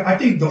 Because I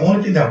think the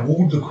only thing that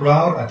wooed the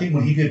crowd, I think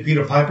when he did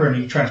Peter Piper and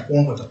he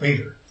transformed with the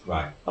fader.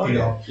 Right. You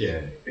know?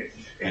 Yeah.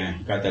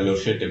 And got that little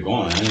shit there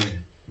going. I was like,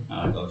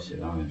 oh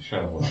shit, I'm in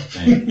trouble, I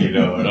think. You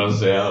know what I'm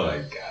saying? I was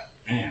like, God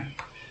damn.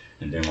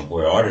 And then my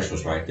boy Artist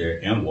was right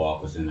there.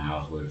 M-Walk was in the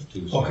house with us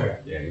too. So, Okay.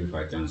 yeah, he was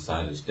right there on the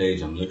side of the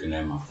stage. I'm looking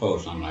at my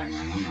folks. I'm like,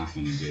 man, I'm not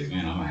gonna give in.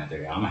 I'm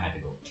gonna have to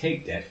go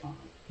take that from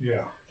him.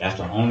 Yeah. That's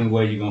the only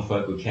way you're gonna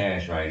fuck with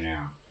Cash right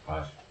now.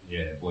 'Cause,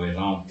 yeah, that boy is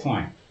on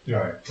point.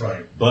 Right.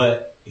 Right.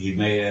 But he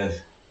made us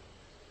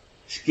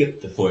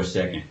skip for a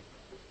second.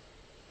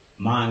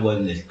 Mine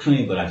wasn't as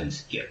clean, but I didn't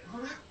skip.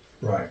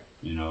 Right.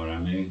 You know what I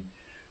mean?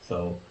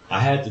 So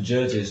I had the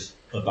judges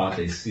about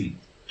their seat.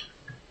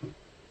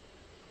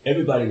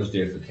 Everybody was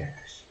there for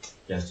Cash.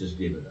 Let's just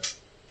give it up.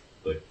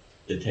 But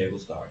the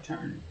tables started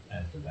turning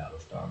as the battle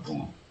started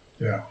going.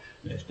 Yeah.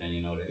 Next thing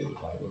you know, they was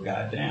like, well,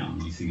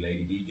 goddamn. You see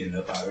Lady B getting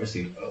up out of her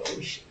seat. Oh,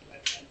 shit.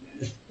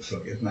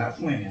 So it's not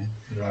playing.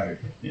 Right.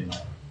 You know,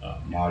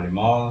 Marley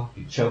Marl,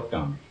 he choked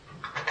on me.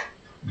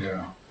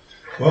 Yeah.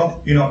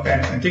 Well, you know,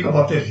 and think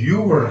about this.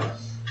 You were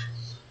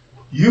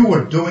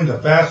doing the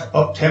fast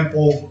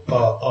up-tempo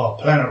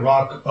Planet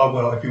Rock,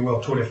 well, if you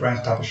will, Tour de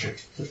France type of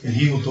shit. And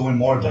he was doing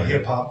more of the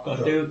hip-hop.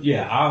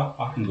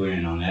 I can go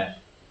in on that.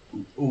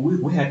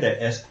 We had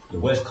the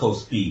West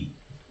Coast speed.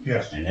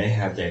 Yes. And they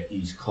have that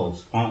East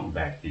Coast funk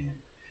back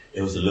then.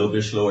 It was a little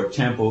bit slower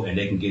tempo, and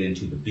they can get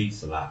into the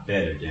beats a lot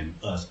better than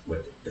us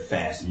with the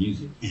fast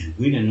music. And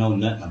we didn't know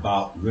nothing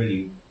about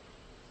really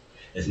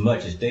as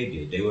much as they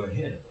did. They were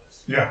ahead of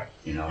us. Yeah.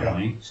 You know what I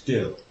mean?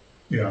 Still.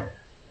 Yeah.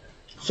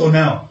 So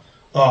now,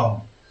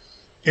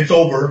 it's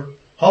over.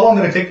 How long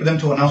did it take for them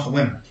to announce the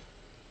winner?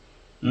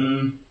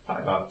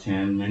 Probably about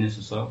 10 minutes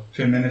or so.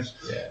 10 minutes?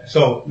 Yeah.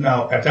 So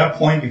now, at that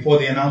point, before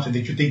they announced it,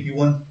 did you think you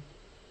won?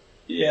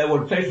 Yeah, well,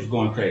 the place was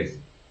going crazy.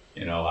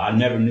 You know, I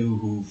never knew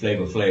who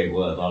Flavor Flav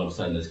was. All of a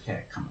sudden, this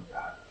cat coming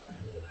out.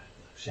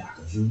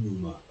 Shaka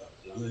Zulu,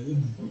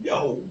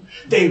 yo,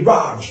 they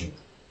robbed you.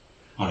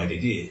 Oh, like they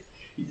did.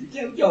 He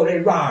said, yo, they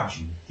robbed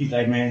you. He's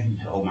like, man, he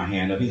hold my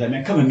hand up. He's like,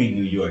 man, come and meet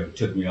New York. He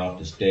took me off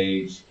the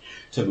stage,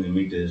 took me to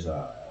meet this,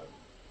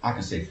 I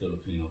can say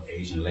Filipino,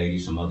 Asian lady,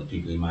 some other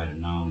people he might have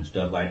known and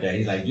stuff like that.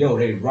 He's like, yo,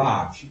 they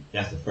robbed you.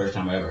 That's the first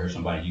time I ever heard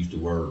somebody use the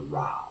word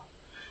rob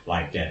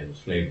like that. It was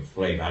Flavor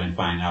Flav. I didn't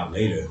find out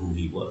later who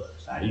he was.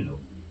 I didn't know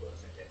who he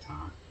was at that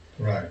time.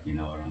 Right. You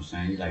know what I'm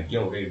saying? He's like,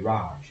 yo, they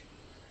robbed you.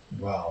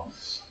 Wow.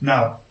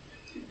 Now,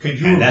 could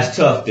you... And that's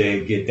tough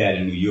to get that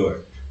in New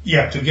York.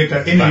 Yeah, to get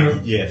that in New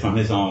York. Yeah, from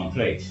his own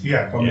place.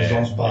 Yeah, from his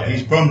own spot. Yeah.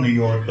 He's from New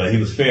York. But he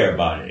was fair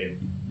about it. If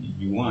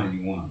you won,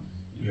 you won.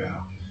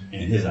 Yeah.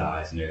 In his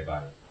eyes and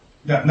everybody.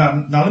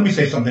 Now, let me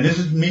say something. This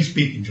is me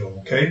speaking,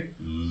 Joe, okay?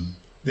 Mm-hmm.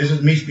 This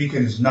is me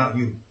speaking. It's not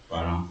you.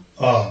 Right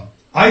on.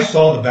 I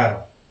saw the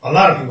battle. A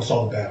lot of people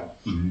saw the battle.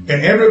 Mm-hmm.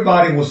 And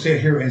everybody will sit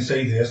here and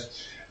say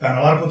this. And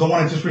a lot of people don't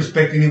want to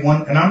disrespect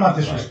anyone. And I'm not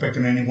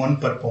disrespecting anyone.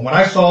 But from what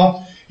I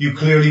saw, you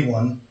clearly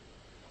won.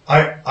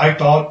 I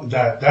thought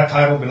that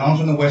title belongs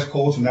on the West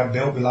Coast and that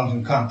belt belongs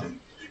in Compton.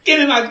 Give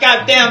me my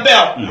goddamn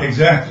belt! No.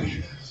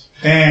 Exactly.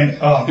 And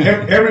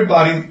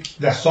everybody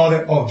that saw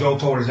that, oh, Joe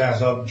tore his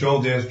ass up,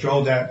 Joe this,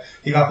 Joe that,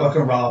 he got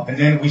fucking robbed. And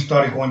then we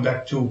started going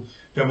back to,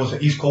 there was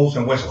an East Coast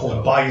and West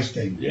Coast bias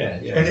thing. Yeah.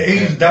 And the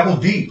 80s, that was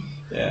deep.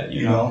 Yeah,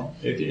 you know,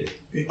 it did.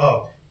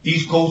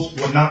 East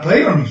Coast would not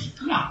play our music.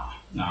 No.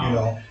 You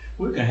know.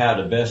 We can have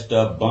the best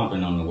stuff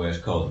bumping on the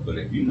West Coast, but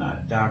if you're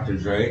not Dr.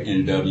 Dre,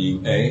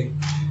 NWA,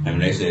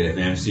 and they said if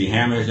MC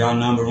Hammer is y'all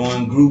number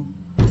one group,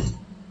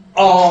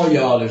 all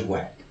y'all is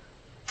whack.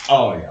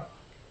 All y'all.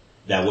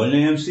 That wasn't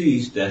the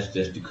MCs, that's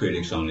just the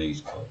critics on the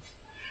East Coast.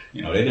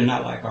 You know, they did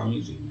not like our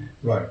music, man.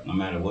 Right. No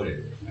matter what it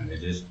is, man.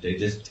 They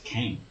just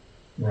can't.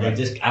 Right.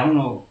 I don't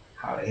know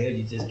how the hell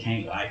you just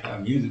can't like our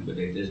music, but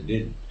they just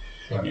didn't.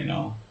 Right. You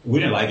know, we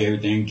didn't like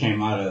everything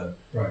came out of,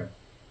 right.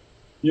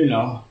 You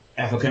know,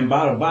 African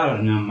bottle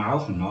in their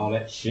mouth and all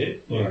that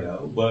shit, you right.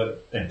 know,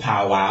 and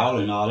powwow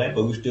and all that,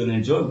 but we still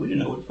enjoyed it. We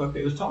didn't know what the fuck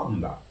they was talking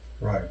about.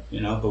 Right. You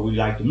know, but we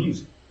like the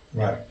music.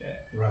 Right.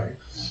 Yeah. Right.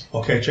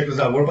 Okay, check this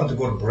out. We're about to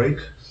go to break,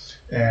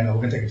 and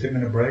we're gonna take a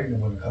 10-minute break, and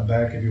we're gonna come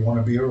back. If you want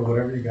a beer or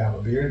whatever, you can have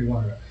a beer. You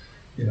want to,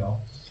 you know,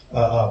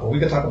 but we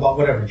can talk about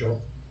whatever,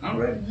 Joe. I'm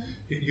ready.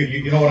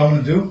 You know what I'm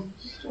gonna do?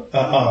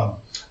 I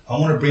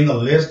want to bring a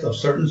list of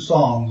certain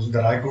songs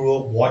that I grew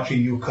up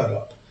watching you cut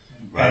up,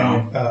 Right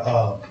and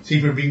on. see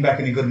if you bring back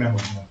any good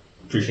memories. Man.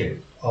 Appreciate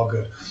it. All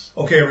good.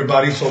 Okay,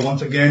 everybody. So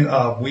once again,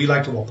 we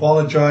like to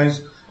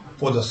apologize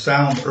for the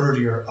sound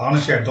earlier.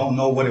 Honestly, I don't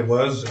know what it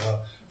was.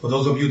 For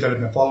those of you that have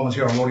been following us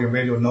here on Rodeo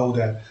Radio, know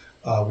that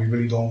we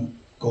really don't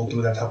go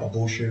through that type of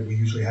bullshit. We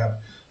usually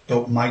have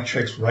dope mic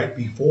checks right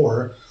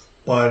before,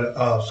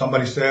 but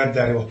somebody said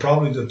that it was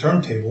probably the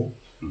turntable.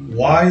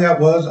 Why that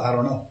was, I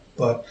don't know.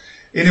 But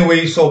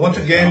anyway, so once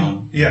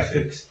again,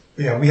 yes,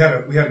 yeah, we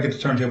had to get the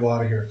turntable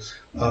out of here.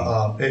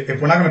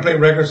 If we're not gonna play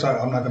records,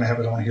 I'm not gonna have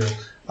it on here.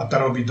 I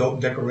thought it would be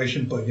dope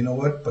decoration, but you know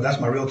what? But that's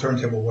my real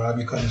turntable where I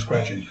be cutting and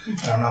scratching,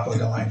 and I'm not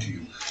gonna lie to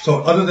you.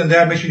 So other than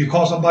that, make sure you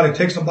call somebody,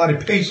 text somebody,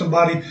 pay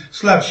somebody,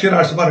 slap shit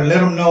out of somebody, let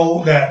them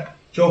know that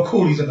Joe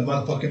Cooley's in the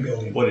motherfucking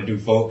building. What it do,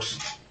 folks?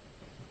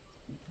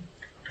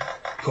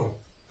 Cool.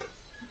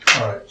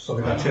 All right, so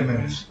we got 10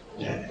 minutes.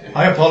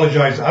 I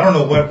apologize. I don't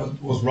know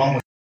what was wrong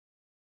with.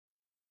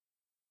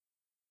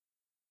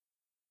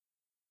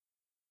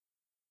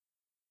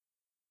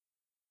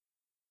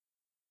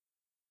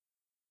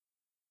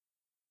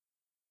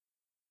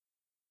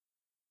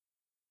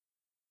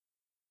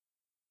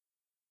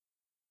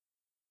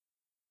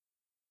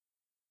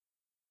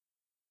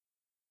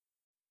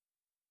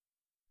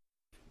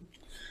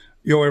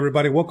 Yo,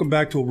 everybody, welcome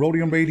back to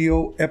Rodeo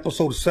Radio,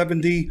 episode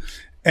 70.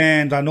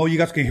 And I know you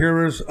guys can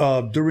hear us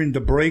during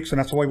the breaks, and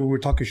that's why we were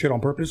talking shit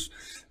on purpose.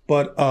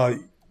 But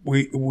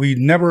we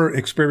never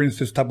experienced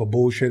this type of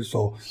bullshit,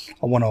 so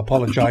I want to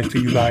apologize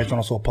to you guys, and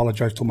also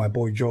apologize to my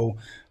boy Joe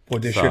for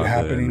this shit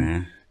happening.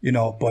 Man. You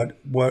know, but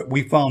what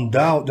we found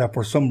out that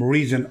for some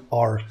reason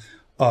our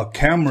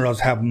cameras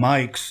have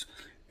mics,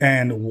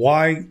 and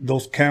why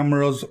those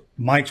cameras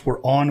mics were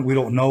on, we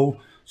don't know.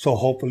 So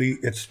hopefully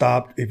it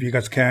stopped. If you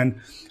guys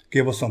can,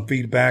 give us some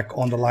feedback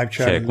on the live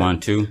chat. Check 1,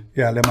 2.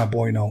 Yeah, let my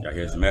boy know. Y'all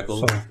hear some echo?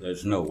 So, let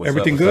us know. What's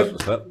everything up, good?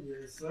 What's up?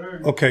 Yes,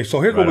 sir. Okay, so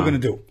here's what we're going to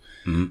do.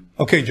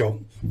 Mm-hmm. Okay, Joe.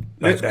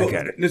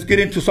 Let's get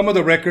into some of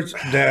the records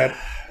that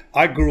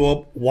I grew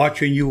up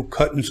watching you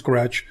cut and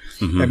scratch,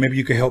 and maybe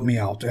you can help me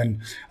out.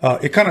 And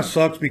it kind of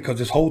sucks because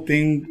this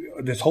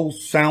whole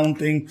sound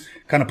thing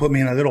kind of put me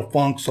in a little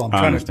funk, so I'm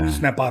trying to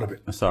snap out of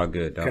it. That's all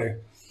good, dog. Okay.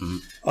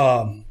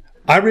 Mm-hmm.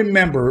 I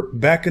remember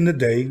back in the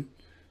day,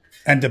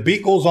 and The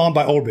Beat Goes On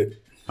by Orbit.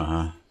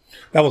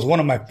 That was one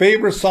of my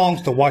favorite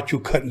songs to watch you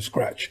cut and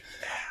scratch.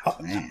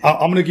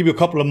 I'm going to give you a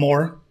couple of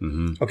more.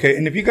 Okay.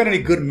 And if you got any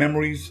good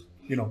memories,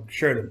 you know,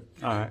 share them.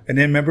 All right. And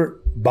then remember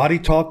Body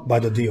Talk by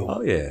The Deal.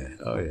 Oh, yeah.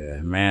 Oh,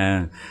 yeah.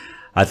 Man,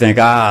 I think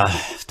I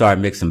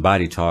started mixing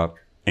Body Talk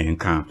in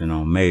Compton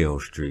on Mayo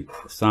Street.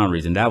 For some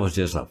reason, that was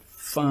just a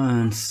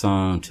fun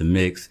song to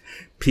mix.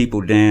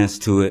 People dance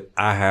to it.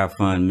 I have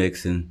fun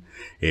mixing.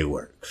 It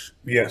works.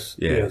 Yes.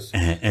 Yeah. Yes.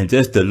 And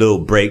just the little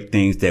break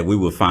things that we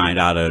would find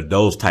out of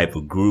those type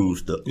of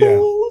grooves, the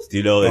oohs,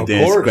 you know, and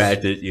then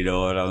scratch it, you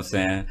know what I'm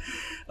saying?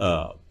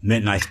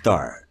 Midnight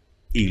Star,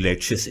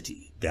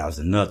 Electricity. That was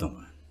another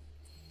one.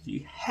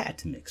 You had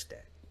to mix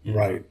that.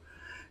 Right. Know?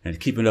 And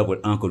keeping up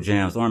with Uncle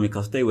Jam's Army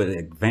because they were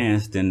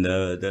advanced in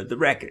the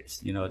records.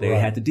 You know, they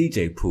had the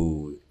DJ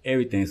pool,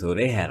 everything. So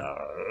they had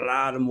a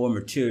lot of more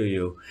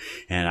material.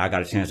 And I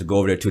got a chance to go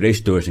over there to their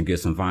stores and get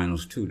some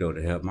vinyls too, though,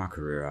 to help my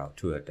career out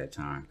too at that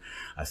time.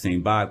 I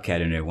seen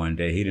Bobcat in there one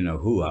day. He didn't know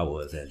who I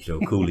was, that Joe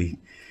Cooley.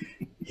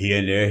 He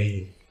in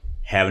there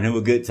having him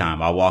a good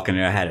time. I walk in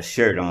there, I had a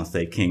shirt on,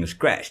 say King of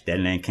Scratch. That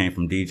name came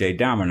from DJ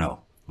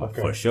Domino.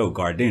 For sure,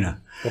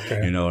 Gardena.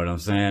 Okay. You know what I'm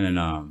saying? And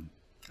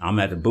I'm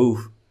at the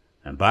booth.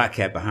 And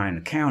Bobcat behind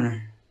the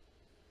counter,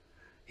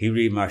 he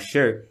read my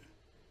shirt.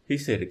 He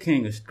said, the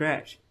King of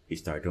Scratch. He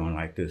started doing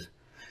like this.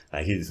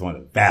 Like he just wanted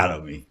to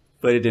battle me.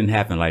 But it didn't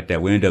happen like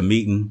that. We ended up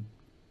meeting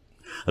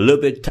a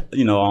little bit,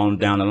 you know, on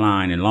down the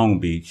line in Long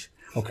Beach.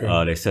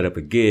 Okay. They set up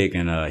a gig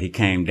and he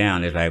came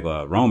down. It's like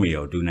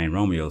Romeo, dude named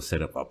Romeo,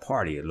 set up a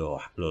party, a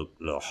little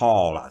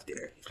hall out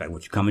there. He's like,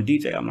 "Would you come and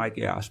DJ?" I'm like,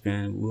 "Yeah, I'll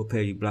spend, we'll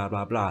pay you, blah,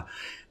 blah, blah.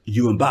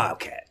 You and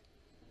Bobcat."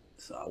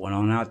 So I went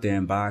on out there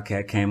and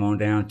Bobcat came on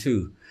down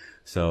too.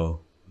 So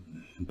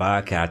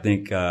Bobcat, I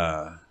think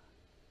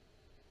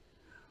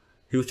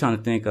he was trying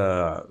to think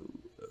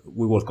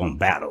we was gonna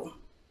battle,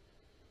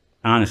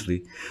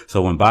 honestly.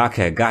 So when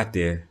Bobcat got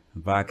there,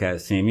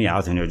 Bobcat seen me. I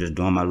was in there just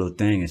doing my little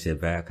thing and said,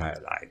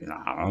 Bobcat, like,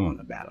 I don't want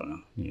to battle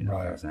him. You know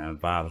what I'm saying?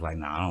 Bob was like,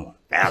 "No, I don't want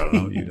to battle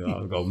him." You know, I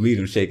was gonna meet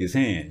him, shake his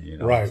hand. You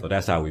know, so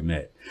that's how we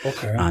met.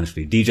 Okay.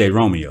 Honestly, DJ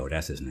Romeo,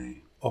 that's his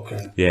name.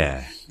 Okay.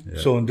 Yeah.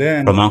 So and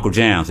then from Uncle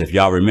Jam's, if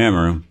y'all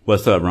remember him.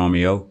 What's up,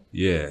 Romeo?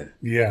 Yeah.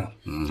 Yeah.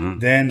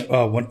 Then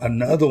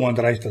another one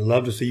that I used to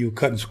love to see you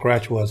cut and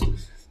scratch was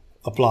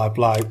Apply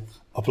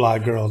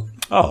Girls.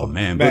 Oh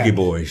man, Boogie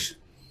Boys.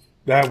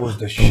 That was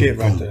the shit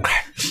right there.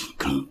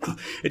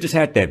 it just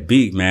had that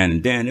beat, man.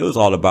 And then it was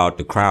all about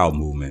the crowd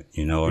movement.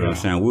 You know what I'm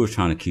saying? We were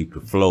trying to keep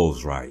the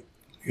flows right.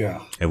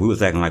 Yeah. If we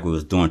was acting like we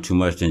was doing too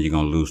much, then you're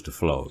gonna lose the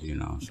flow. You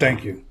know. So,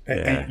 Thank you. Yeah.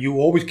 And you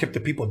always kept the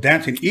people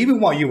dancing,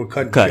 even while you were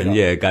cutting. Cutting, shit up.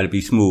 yeah, got to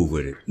be smooth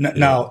with it.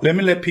 Now, let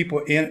me let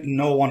people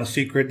know on a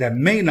secret that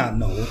may not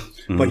know,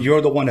 but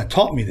you're the one that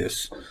taught me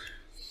this.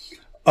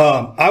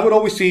 I would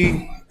always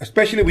see,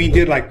 especially when you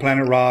did like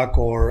Planet Rock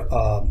or,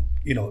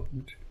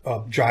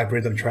 Jive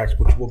Rhythm Tracks,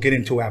 which we'll get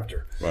into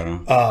after. Right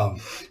on.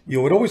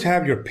 You would always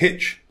have your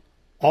pitch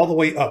all the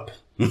way up.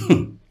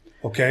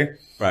 Okay?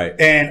 Right.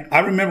 And I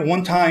remember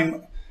one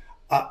time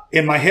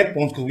in my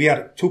headphones, because we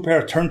had 2 pair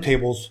of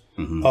turntables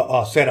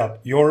set up,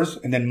 yours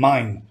and then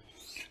mine.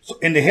 So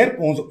in the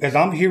headphones, as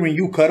I'm hearing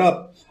you cut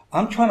up,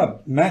 I'm trying to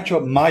match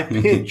up my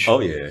pitch. Oh,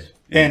 yeah.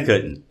 And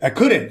couldn't. I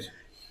couldn't.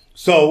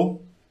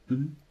 So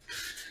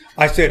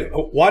I said,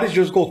 why does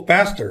yours go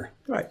faster?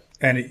 Right.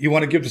 And you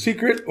want to give the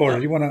secret, or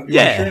you want to?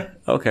 Yeah.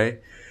 Okay.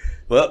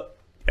 Well,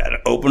 gotta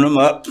open them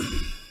up.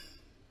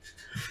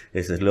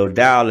 There's a little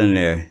dial in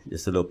there,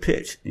 just a little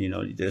pitch. You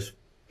know, you just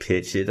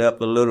pitch it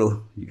up a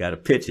little. You gotta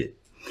pitch it,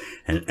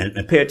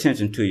 and pay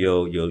attention to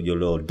your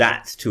little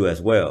dots too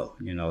as well.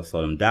 You know,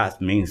 so them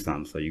dots mean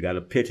something. So you gotta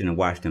pitch it and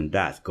watch them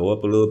dots. Go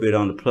up a little bit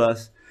on the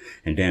plus,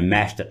 and then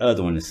match the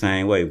other one the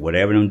same way.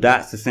 Whatever them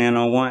dots are saying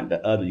on one,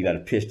 the other, you got to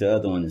pitch the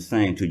other one the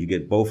same till you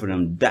get both of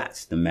them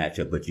dots to match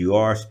up. But you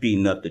are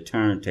speeding up the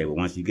turntable.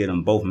 Once you get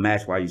them both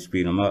matched while you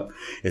speed them up,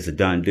 it's a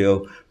done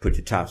deal. Put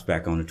your tops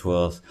back on the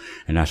 12s,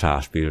 and that's how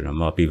I speeded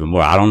them up even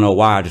more. I don't know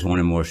why, I just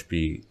wanted more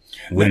speed.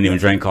 Wouldn't even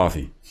drink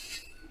coffee.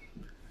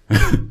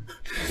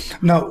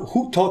 Now,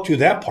 who taught you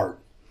that part?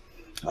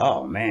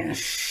 Oh, man,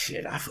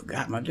 shit, I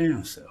forgot my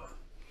damn self.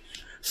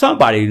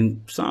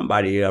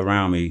 Somebody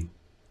around me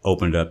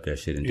opened up that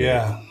shit and did it.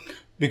 Yeah.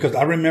 Because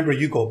I remember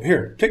you go,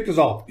 here, take this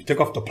off. You take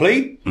off the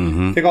plate,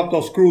 take off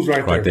those screws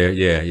right there.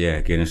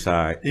 Yeah, get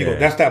inside. You go,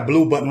 that's that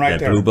blue button right that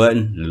there. Blue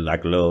button,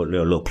 like a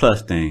little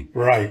plus thing.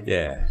 Right.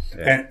 Yeah.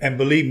 And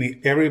believe me,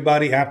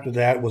 everybody after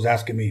that was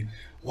asking me,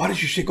 why does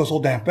your shit go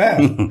so damn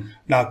fast?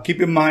 Now,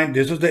 keep in mind,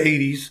 this is the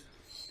 80s.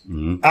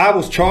 I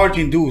was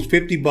charging dudes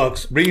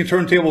 $50. Bring your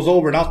turntables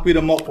over and I'll speed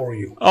them up for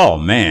you. Oh,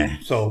 man.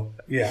 So,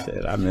 yeah.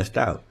 Shit, I missed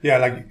out. Yeah,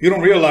 like, you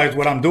don't realize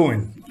what I'm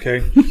doing,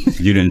 okay?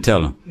 You didn't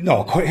tell him.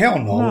 No, hell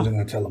no, I wasn't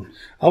going to tell him.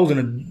 I was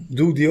going to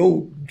do the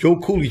old Joe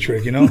Cooley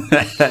trick, you know?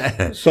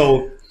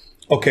 So,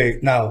 okay,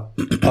 now,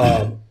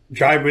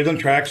 Jive Rhythm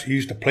Tracks, you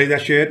used to play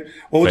that shit.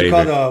 What was it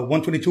called?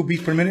 122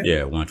 beats per minute?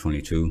 Yeah,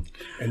 122.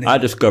 And then, I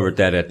discovered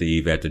that at the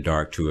Eve at the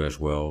Dark, too, as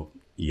well.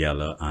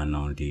 Yellow,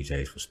 unknown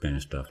DJs were spinning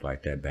stuff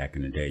like that back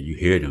in the day. You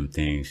hear them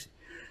things.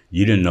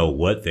 You didn't know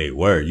what they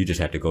were. You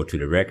just had to go to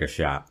the record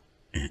shop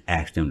and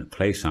ask them to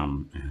play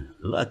something. And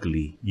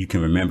luckily, you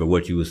can remember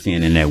what you were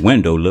seeing in that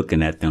window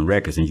looking at them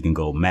records, and you can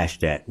go match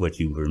that, what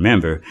you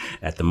remember,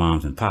 at the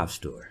moms and pop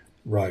store.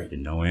 right.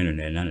 And no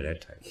internet, none of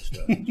that type of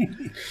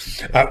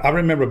stuff. I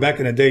remember back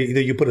in the day,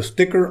 either you put a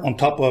sticker on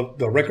top of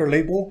the record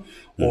label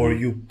or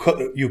you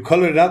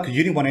colored it out because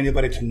you didn't want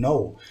anybody to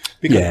know.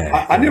 Because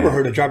I never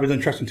heard of Jive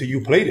Rhythm Tracks until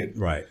you played it.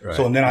 Right.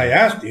 So and then I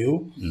asked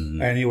you,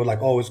 and you were like,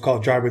 "Oh, it's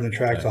called Jive Rhythm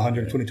Tracks,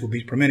 122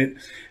 beats per minute."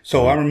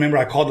 So I remember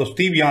I called up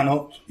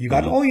Steviano. You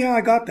got? Oh yeah,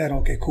 I got that.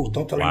 Okay, cool.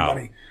 Don't tell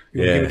anybody.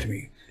 You give it to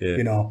me. Yeah.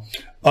 You know.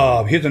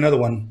 Here's another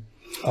one.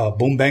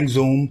 Boom Bang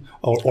Zoom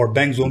or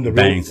Bang Zoom,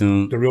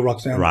 the real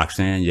Roxanne.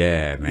 Roxanne,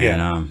 yeah,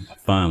 man,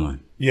 fun one.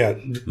 Yeah,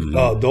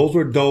 those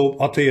were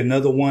dope. I'll tell you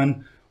another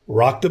one.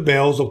 Rock the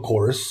Bells, of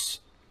course.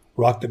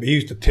 He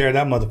used to tear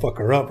that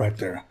motherfucker up right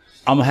there.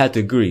 I'm gonna have to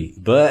agree,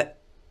 but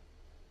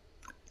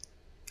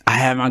I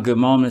had my good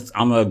moments.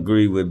 I'm gonna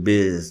agree with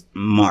Biz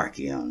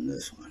Markie on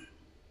this one.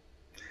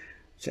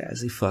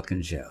 Jazzy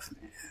fucking Jeff,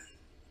 man.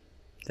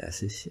 That's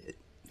his shit.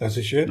 That's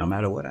his shit? No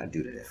matter what I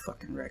do to that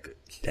fucking record,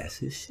 that's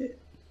his shit.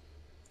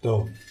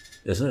 Dope.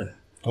 Yes, sir.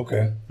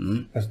 Okay.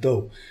 That's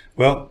dope.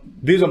 Well,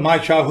 these are my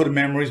childhood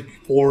memories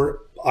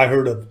before I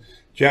heard of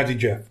Jazzy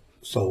Jeff.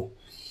 So,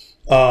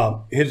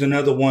 here's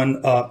another one.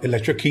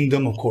 Electric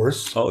Kingdom, of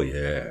course. Oh,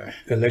 yeah.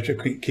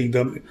 Electric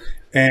Kingdom.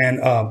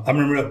 And I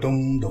remember that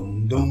dum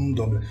dum dum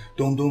dum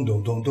dum dum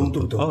dum dum dum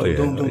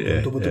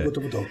dum dum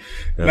dum dum.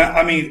 Now,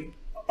 I mean,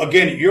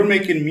 again, you're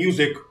making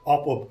music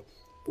off of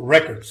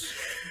records,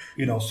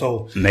 you know,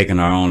 so Making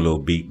our own little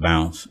beat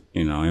bounce,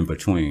 you know, in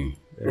between.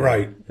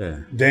 right. Yeah.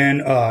 Then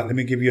let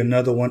me give you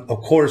another one.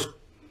 Of course,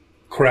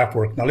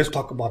 Kraftwerk. Now let's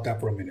talk about that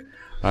for a minute.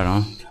 Right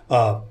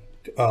on.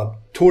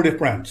 Tour de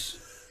France.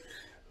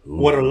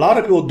 What a lot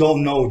of people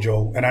don't know,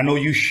 Joe, and I know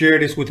you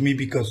shared this with me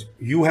because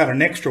you had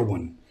an extra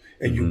one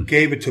and you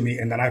gave it to me,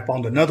 and then I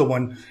found another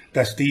one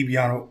that Steve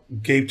Yano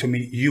gave to me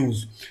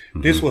use.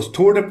 This was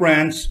Tour de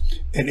France,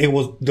 and it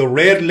was the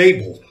red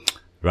label.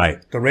 Right.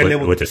 The red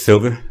label with the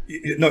silver?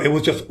 No, it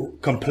was just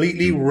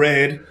completely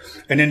red,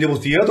 and then there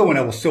was the other one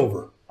that was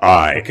silver. All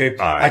right. Okay,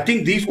 All right. I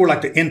think these were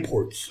like the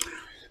imports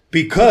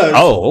because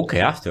Oh,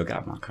 okay. I still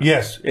got my copy.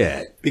 yes,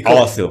 Yeah. Because-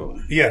 all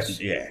silver. yes,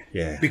 Yeah.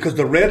 Yeah. because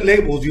the red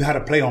labels you had to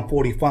play on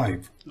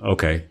 45.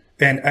 Okay.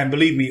 And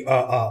believe me,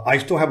 I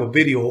still have a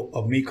video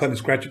of me cutting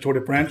scratch toward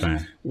the branch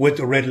Okay. with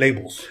the red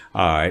labels.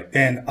 All right.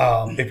 And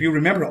if you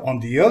remember, on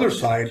the other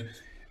side,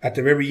 at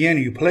the very end,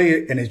 you play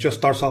it, and it just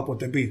starts off with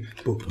the beat.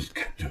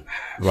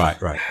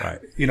 Right.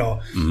 You know,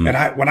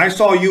 and when I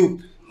saw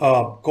you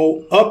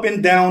go up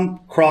and down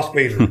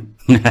crossfader,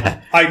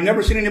 I've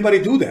never seen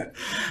anybody do that.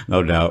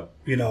 No doubt.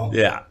 You know.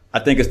 Yeah. I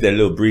think it's that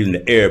little breathing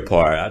the air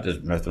part. I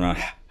just messed around,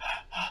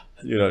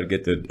 you know, to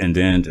get the, and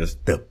then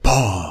just the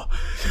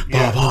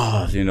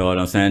pause, you know what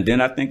I'm saying? Then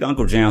I think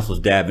Uncle Jams was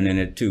dabbing in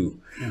it too.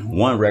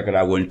 One record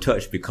I wouldn't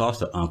touch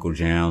because of Uncle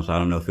Jams. I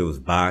don't know if it was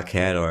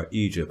Bobcat or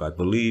Egypt. I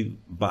believe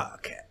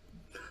Bobcat.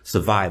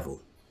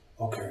 Survival.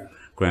 Okay.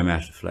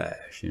 Grandmaster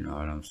Flash, you know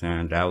what I'm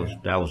saying? That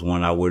was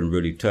one I wouldn't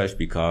really touch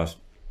because,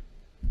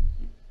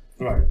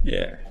 Right.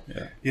 yeah.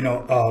 You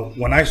know,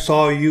 when I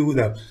saw you,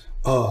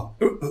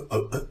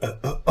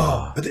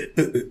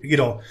 you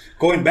know,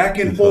 going back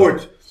and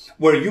forth,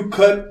 where you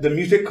cut the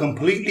music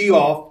completely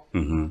off,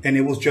 and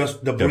it was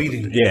just the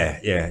breathing.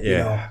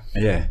 Yeah.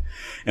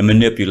 And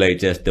manipulate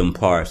just them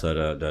parts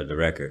of the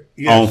record.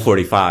 Yes. On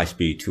 45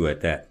 speed too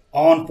at that.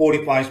 On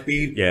 45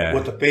 speed, Yeah.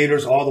 with the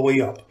faders all the way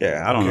up.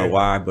 Yeah, I don't know Okay.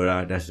 why,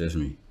 but that's just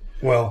me.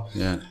 Well,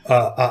 Yeah.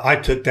 I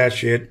took that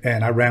shit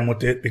and I ran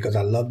with it because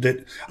I loved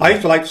it. I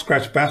used to like to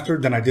scratch faster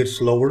than I did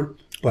slower,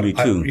 but Me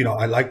too.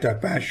 I like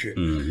that fast shit.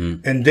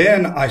 And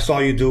then I saw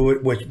you do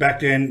it, which back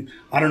then,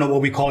 I don't know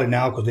what we call it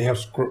now because they have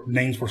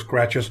names for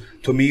scratches.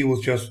 To me, it was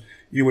just,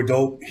 you were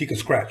dope, he could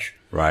scratch.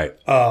 Right.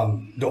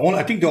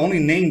 I think the only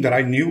name that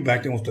I knew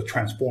back then was the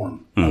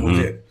transform. That was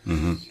it.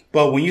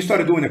 But when you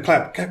started doing the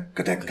clap, clap,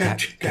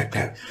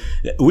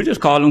 We just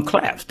called them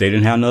claps. They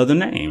didn't have no other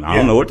name. I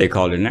don't know what they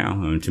call it now. I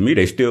mean, to me,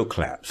 they still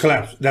claps.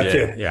 claps, that's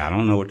Yeah, it. yeah, I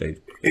don't know what they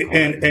call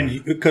it.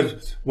 And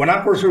because when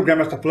I first heard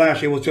Grandmaster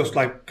Flash, it was just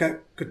like it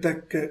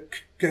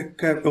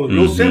was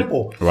real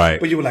simple, Right.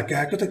 But you were like,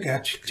 Yeah,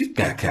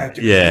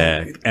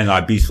 and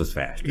our beats was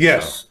fast.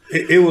 yes,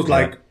 it was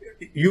like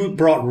you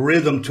brought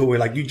rhythm to it,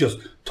 like you just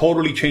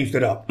totally changed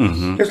it up.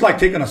 It's like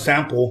taking a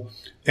sample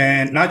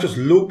and not just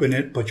looping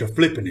it, but you're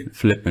flipping it,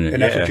 Flipping it,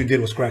 and that's yeah. what you did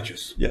with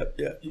scratches. Yep.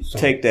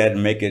 Take that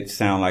and make it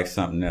sound like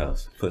something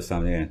else. Put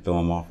something in and throw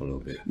them off a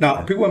little bit.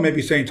 Now, people may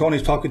be saying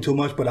Tony's talking too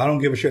much, but I don't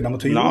give a shit. And I'm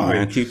gonna tell you No, why.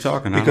 man, keep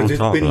talking. I Because don't it's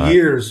talk a been lot.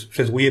 years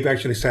since we have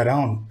actually sat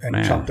down and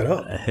Man, chopped it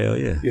up. Hell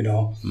yeah. You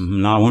know.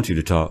 No, I want you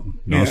to talk.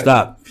 Don't Yeah.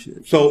 stop.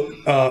 So,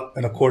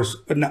 and of course,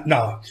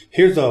 now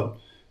here's a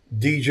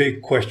DJ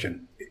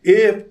question.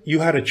 If you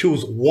had to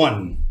choose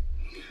one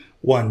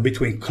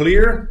between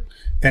Clear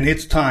and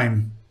It's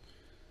Time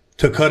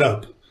to cut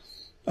up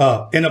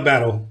in a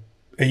battle,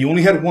 and you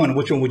only had one,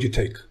 which one would you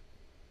take?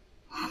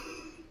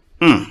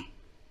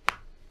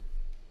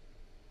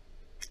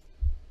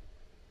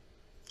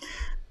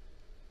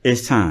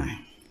 It's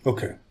time.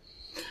 Okay.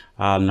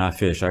 I'm not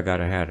fish. I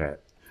gotta have that.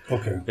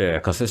 Okay. Yeah,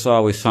 because it's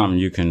always something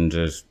you can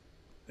just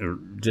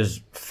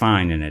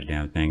find in that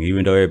damn thing.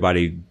 Even though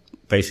everybody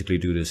basically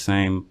do the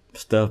same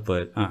stuff,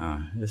 but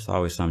it's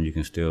always something you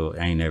can still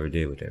ain't never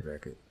did with that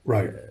record.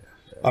 Right.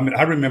 I mean,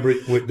 I remember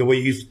it with the way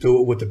you used to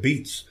do it with the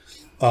beats.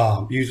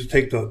 You used to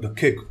take the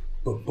kick.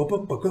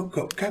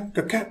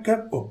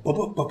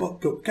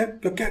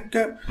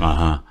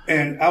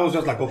 And I was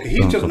just like, okay,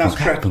 he's just not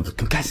scratching.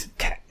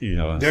 You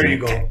know, There you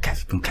go.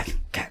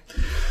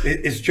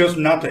 It's just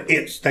not the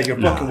it's that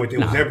you're fucking with. It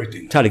was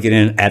everything. Try to get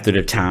in after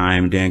the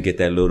time, then get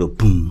that little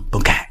boom,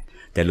 boom, cat.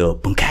 That little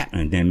boom cat,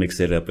 and then mix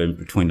it up in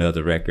between the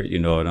other record, you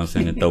know what I'm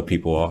saying, and throw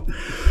people off.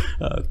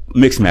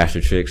 Mix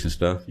master tricks and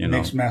stuff, you know.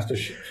 Mixed master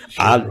shit,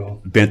 I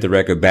bro. bent the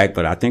record back,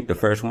 but I think the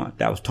first one,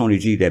 that was Tony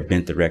G that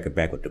bent the record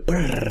back with the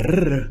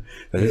brrrr.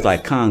 But it's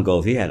like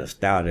Congos, he had a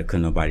style that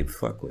couldn't nobody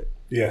fuck with.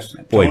 Yes.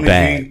 Boy, Tony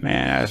bad,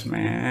 G,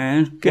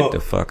 man, get Well, the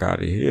fuck out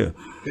of here.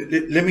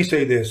 Let me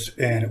say this,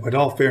 and with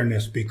all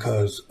fairness,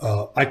 because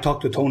I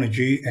talked to Tony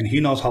G, and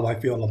he knows how I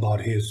feel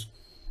about his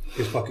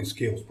fucking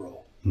skills,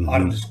 bro.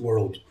 Out of this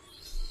world.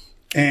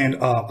 And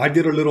I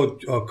did a little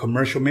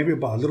commercial, maybe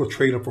about a little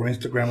trailer for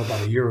Instagram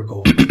about a year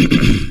ago,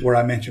 where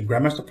I mentioned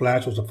Grandmaster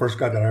Flash was the first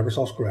guy that I ever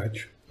saw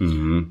scratch.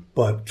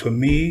 But to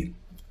me,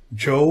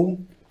 Joe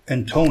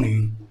and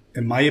Tony,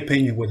 in my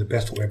opinion, were the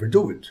best to ever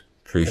do it.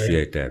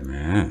 Appreciate that,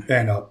 man.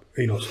 And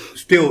you know,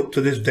 still to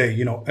this day,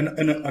 you know,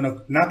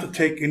 and not to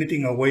take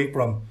anything away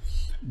from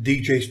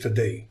DJs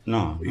today,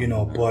 No, you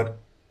know, but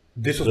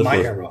this was This my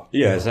was- era.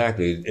 Yeah,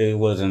 exactly. It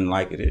wasn't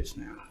like it is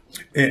now.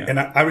 And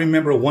I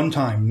remember one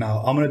time,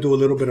 now I'm going to do a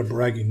little bit of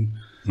bragging.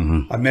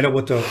 I met up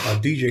with a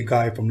DJ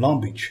guy from Long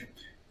Beach.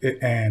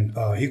 And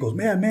he goes,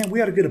 man, we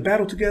got to get a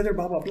battle together,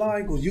 blah, blah, blah.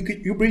 He goes,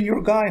 you bring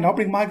your guy and I'll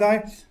bring my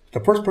guy.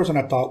 The first person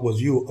I thought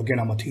was you. Again,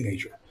 I'm a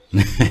teenager.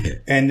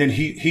 And then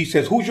he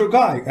says, who's your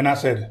guy? And I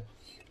said,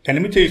 and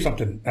let me tell you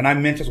something. And I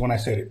meant this when I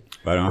said it.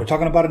 Right on. We're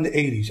talking about in the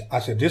 80s. I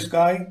said, this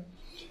guy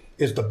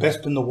is the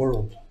best in the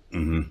world.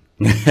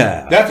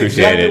 That's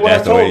exactly what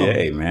I told him.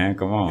 Hey, man,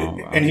 come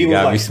on. And he you was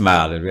got me like-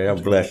 smiling, man.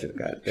 I'm blessed.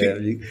 God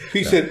damn you.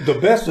 He said, the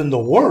best in the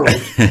world.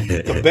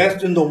 The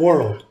best in the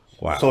world.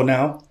 Wow. So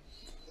now,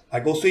 I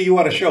go see you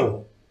at a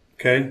show.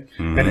 Okay,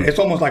 and it's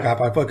almost like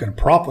if I fucking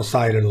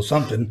prophesied it or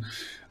something.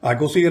 I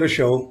go see you at a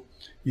show.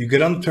 You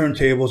get on the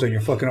turntables and you're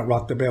fucking at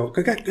Rock the Bell.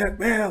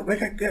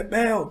 Get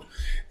bell.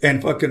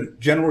 And fucking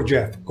General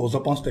Jeff goes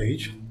up on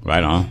stage.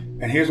 Right on.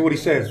 And here's what he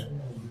says.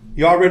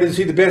 Y'all ready to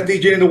see the best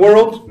DJ in the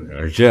world?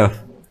 Jeff.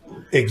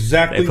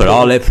 Exactly. They put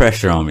all that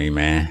pressure on me,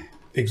 man.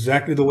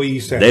 Exactly the way he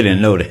said They it.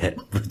 didn't know that,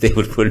 but they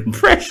was putting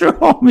pressure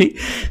on me.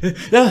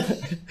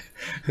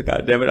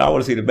 God damn it, I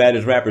want to see the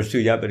baddest rappers too.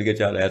 Y'all better get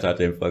y'all ass out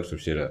there and fuck some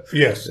shit up.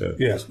 Yes, Yeah.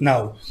 yes.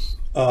 Now,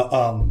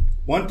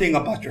 one thing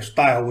about your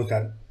style was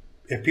that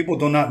if people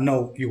do not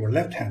know, you were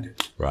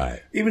left-handed.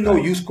 Right. Even though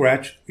you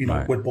scratched,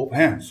 Right. with both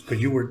hands,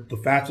 because you were the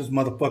fastest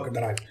motherfucker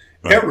that I've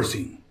ever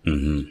seen.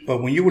 Mm-hmm.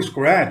 But when you would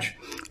scratch,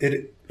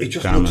 it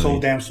just looked so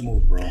dominate. damn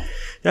smooth, bro.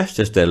 That's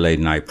just that late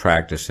night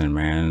practicing,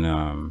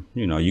 man.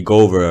 You go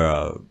over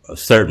a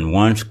certain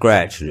one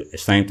scratch.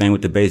 Same thing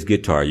with the bass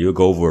guitar. You'll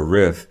go over a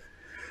riff,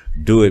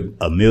 do it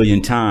a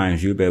million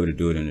times. You'll be able to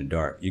do it in the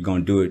dark. You're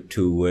going to do it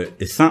to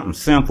it's something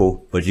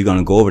simple, but you're going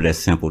to go over that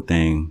simple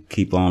thing,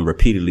 keep on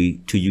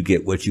repeatedly till you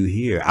get what you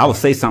hear. I will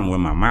say something with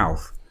my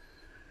mouth.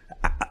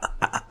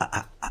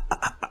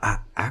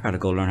 I got to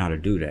go learn how to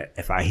do that.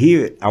 If I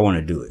hear it, I want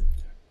to do it.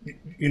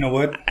 You know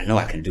what? I know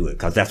I can do it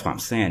because that's what I'm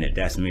saying. It.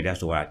 That's me. That's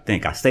the way I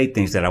think. I say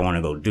things that I want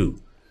to go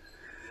do.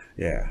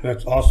 Yeah.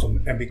 That's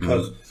awesome. And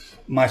because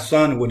my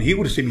son, when he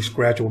would see me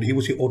scratch or when he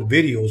would see old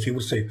videos, he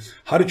would say,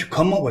 how did you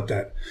come up with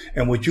that?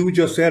 And what you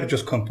just said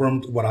just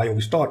confirmed what I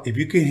always thought. If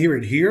you can hear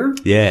it here,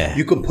 Yeah.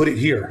 you can put it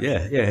here. Yeah.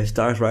 It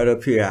starts right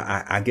up here.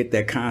 I get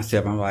that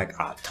concept. I'm like,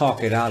 I'll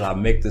talk it out. I'll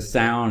make the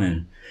sound.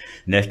 And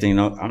next thing you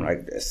know, I'm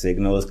like, that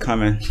signal is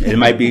coming. It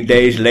might be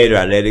days later.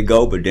 I let it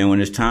go. But then when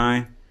it's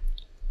time,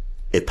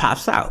 it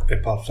pops out.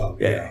 It pops out.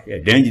 Yeah.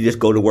 Then you just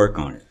go to work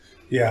on it.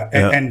 Yeah.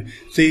 And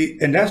see,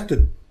 and that's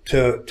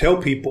to tell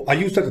people, I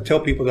used that to tell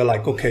people, they're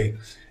like, okay,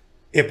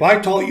 if I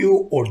taught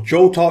you or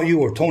Joe taught you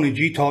or Tony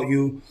G taught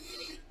you,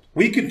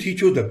 we can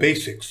teach you the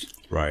basics.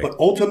 Right. But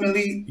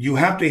ultimately, you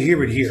have to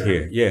hear it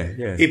here. Yeah.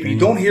 If you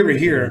don't hear it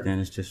here, then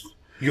it's just,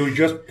 you're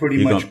just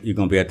pretty much. you're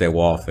going to be at that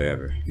wall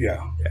forever.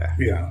 Yeah.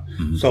 Yeah.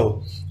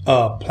 So,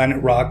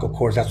 Planet Rock, of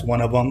course, that's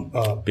one of them.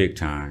 Big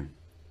time.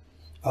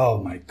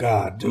 Oh my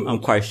God, dude. I'm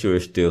quite sure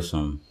it's still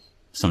some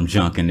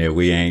junk in there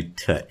we ain't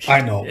touched.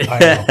 I know.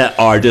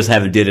 Or just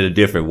haven't did it a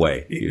different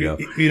way. You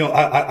know.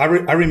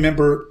 I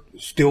remember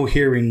still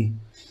hearing.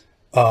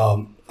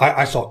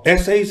 I saw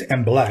Essays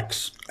and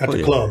Blacks at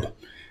the club,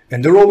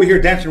 and they're over here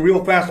dancing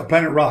real fast at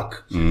Planet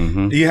Rock.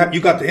 Mm-hmm.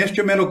 You got the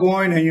instrumental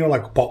going, and you're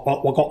like,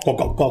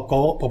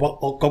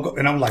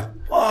 and I'm like,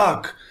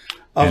 fuck.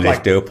 I was And they like,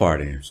 still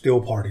partying.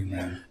 still partying,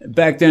 man.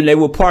 Back then they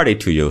would party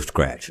to your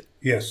scratch.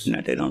 Yes. Now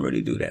they don't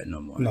really do that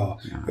no more. No.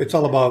 It's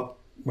all about.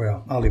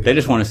 Well, I'll leave. They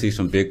just want to see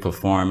some big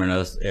performing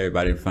us,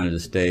 everybody in front of the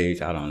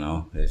stage. I don't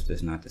know. It's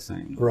just not the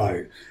same.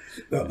 Right.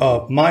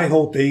 My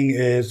whole thing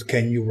is,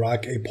 can you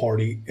rock a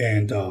party?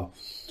 And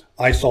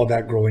I saw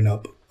that growing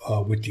up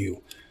with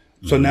you.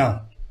 So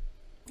now,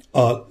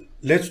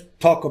 let's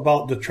talk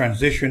about the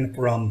transition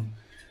from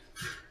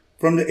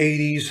the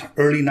 80s,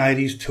 early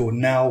 90s to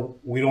now.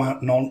 We don't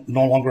have, no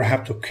longer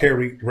have to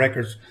carry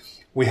records.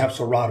 We have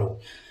Serato.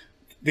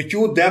 Did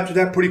you adapt to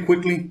that pretty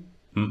quickly?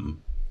 No,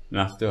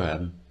 I still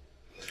haven't.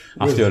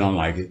 I still don't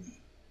like it.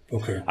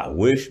 Okay. I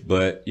wish,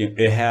 but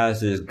it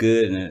has its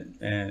good,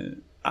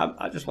 and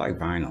I just like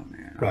vinyl,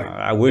 man. Right.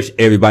 I wish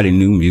everybody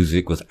knew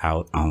music was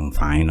out on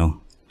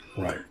vinyl.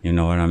 Right. You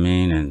know what I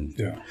mean? And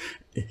Yeah.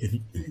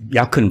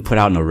 y'all couldn't put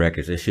out no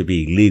records. It should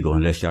be illegal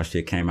unless y'all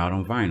shit came out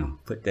on vinyl.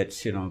 Put that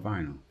shit on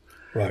vinyl.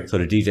 Right. So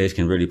the DJs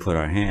can really put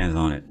our hands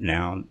on it.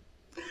 Now,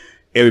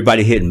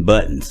 everybody hitting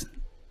buttons.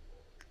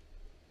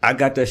 I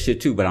got that shit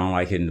too, but I don't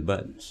like hitting the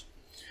buttons.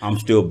 I'm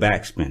still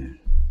backspinning.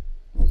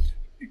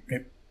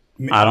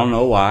 I don't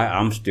know why.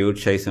 I'm still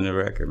chasing the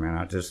record,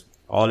 man.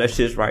 All that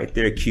shit's right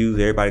there. Cues,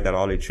 everybody got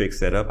all their tricks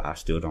set up. I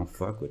still don't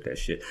fuck with that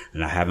shit.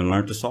 And I haven't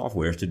learned the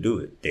softwares to do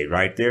it. They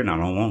right there and I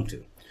don't want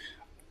to.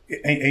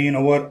 And you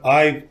know what?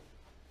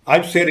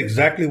 I've said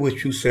exactly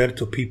what you said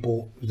to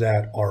people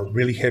that are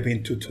really heavy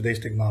into today's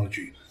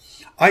technology.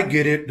 I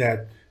get it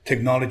that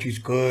technology is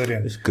good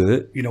and It's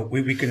good. you know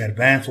we can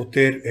advance with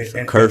it. It's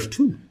a curse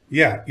too.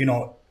 Yeah, you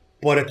know,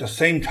 but at the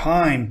same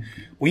time,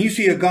 when you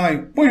see a guy,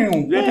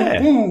 boom, Yeah,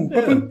 boom,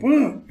 yeah. boom,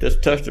 boom,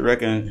 Just touch the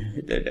record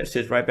and that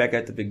shit's right back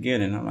at the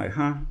beginning. I'm like,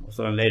 huh?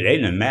 So they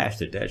done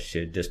mastered that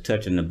shit, just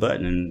touching the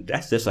button, and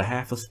that's just a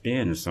half a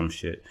spin or some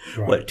shit.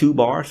 Right. What, 2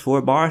 bars,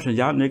 4 bars, and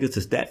y'all niggas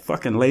is that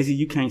fucking lazy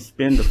you can't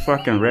spin the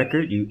fucking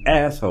record? You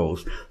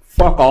assholes.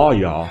 Fuck all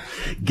y'all.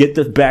 Get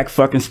the back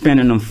fucking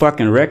spinning them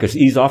fucking records.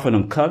 Ease off of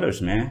them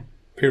colors, man.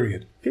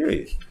 period.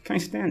 Period.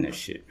 Can't stand that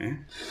shit,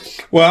 man.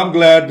 Well, I'm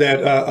glad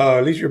that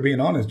at least you're being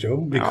honest, Joe,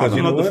 because all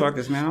you know what?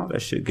 motherfuckers, man, all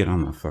that shit get on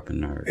my fucking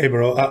nerves. Hey,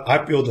 bro,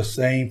 I feel the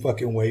same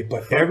fucking way,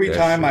 but Fuck every that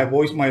time shit. I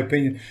voice my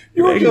opinion,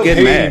 you're They just get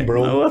hating, mad,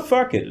 bro. No, well,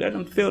 fuck it. Let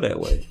them feel that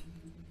way.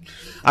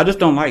 I just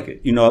don't like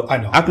it. You know, I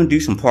know. I can do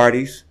some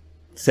parties,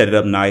 set it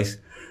up nice,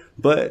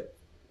 but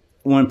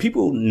when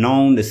people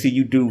known to see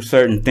you do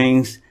certain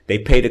things, they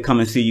pay to come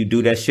and see you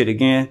do that shit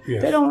again.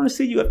 Yes. They don't want to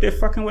see you up there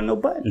fucking with no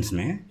buttons,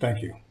 man.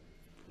 Thank you.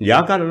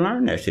 Y'all got to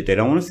learn that shit. They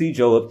don't want to see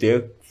Joe up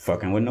there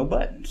fucking with no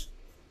buttons.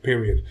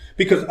 Period.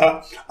 Because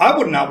I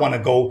would not want to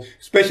go,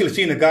 especially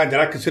seeing a guy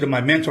that I consider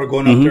my mentor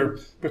going up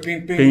there.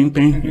 Bing, Bing,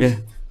 bing, yeah.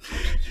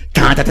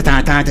 Time.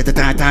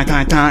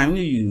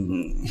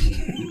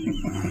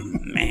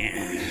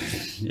 Man,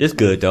 it's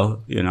good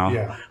though. You know,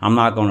 Yeah. I'm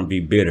not gonna be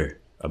bitter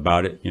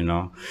about it. You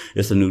know,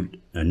 it's a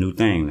new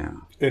thing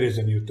now. It is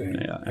a new thing.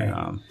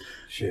 Yeah.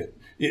 Shit.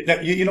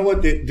 You know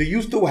what? Do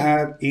you still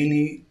have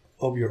any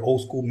of your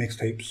old school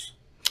mixtapes?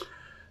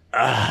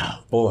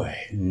 Boy,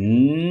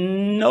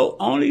 no.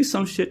 Only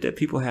some shit that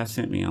people have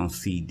sent me on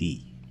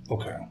CD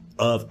Okay.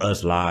 of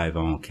us live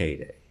on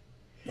K-Day.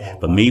 Oh,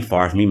 But me,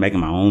 far as me making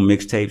my own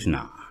mixtapes,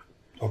 nah.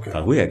 okay.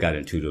 Cause we had got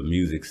into the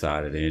music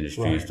side of the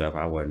industry and Right. stuff.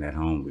 I wasn't at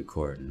home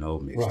recording no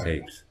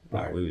mixtapes.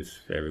 Right. Like, we was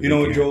every You know,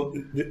 weekend. Joe,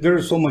 there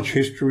is so much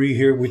history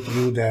here with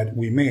you that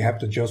we may have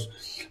to just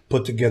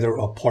put together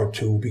a part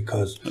 2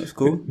 because That's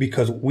cool.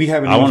 Because we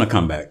haven't. I even- want to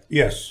come back.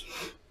 Yes,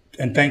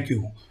 and thank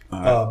you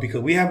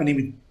because we haven't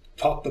even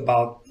talked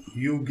about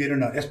you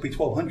getting an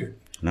SP1200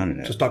 None of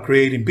to that. start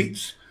creating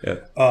beats.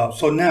 Yeah.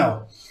 So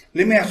now,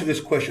 let me ask you this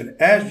question: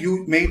 as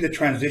you made the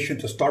transition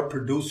to start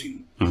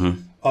producing,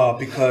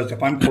 because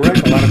if I'm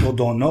correct, a lot of people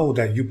don't know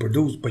that you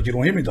produce, but you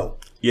don't hear me though.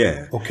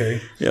 Yeah. Okay.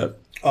 Yeah.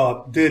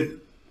 Did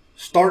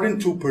starting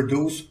to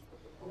produce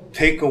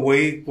take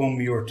away from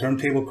your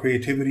turntable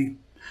creativity?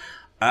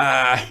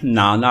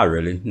 No, not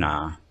really.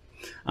 Nah.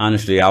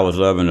 Honestly, I was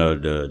loving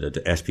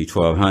the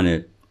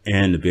SP1200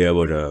 and to be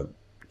able to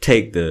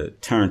take the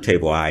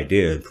turntable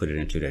idea and put it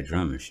into that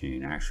drum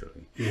machine,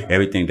 actually. Yeah.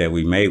 Everything that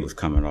we made was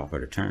coming off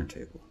of the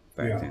turntable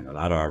back Yeah. then. A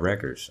lot of our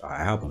records, our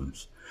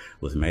albums,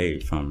 was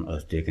made from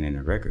us digging in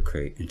the record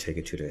crate and take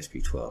it to the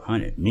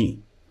SP1200. Me,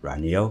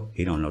 Rodney O,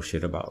 he don't know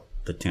shit about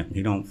the temp.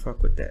 He don't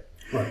fuck with that.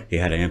 Right. He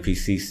had an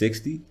MPC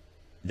 60.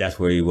 That's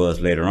where he was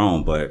later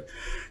on, but,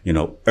 you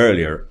know,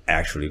 earlier,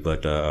 actually.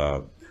 But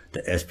the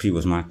SP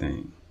was my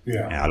thing.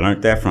 Yeah. And I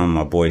learned that from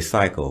my boy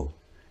Psycho,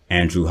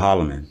 Andrew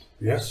Holloman.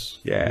 Yes.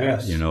 Yeah,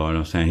 Yes. you know what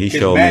I'm saying? He His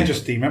showed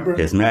Majesty, remember?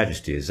 me His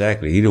Majesty,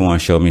 exactly. He the one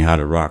showed me how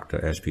to rock the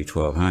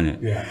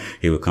SP1200. Yeah.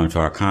 He would come to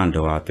our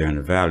condo out there in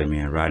the valley. Me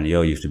and Rodney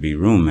O used to be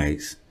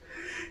roommates,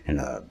 and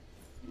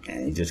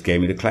he just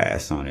gave me the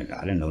class on it.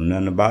 I didn't know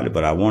nothing about it,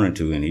 but I wanted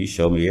to, and he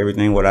showed me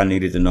everything what I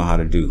needed to know how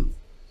to do.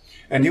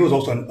 And he was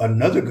also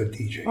another good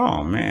DJ.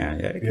 Oh man,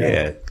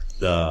 yeah.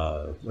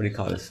 What do you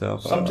call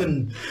himself?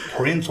 Something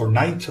Prince or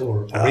Knight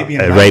or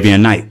Arabian Night.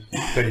 Arabian Night.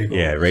 There you go.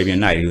 Yeah, Arabian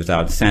Night. He was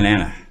out in Santa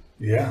Ana.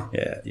 Yeah.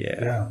 Yeah.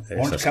 Yeah. It's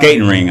Orange a County.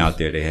 skating ring out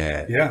there they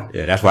had. Yeah.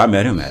 Yeah, that's where I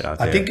met him at out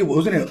there. I think it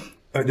wasn't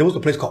there was a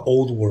place called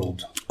Old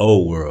World.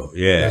 Old World.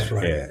 Yeah. That's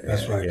right. Yeah,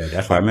 That's right. Yeah,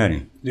 that's where I met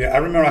him. Yeah, I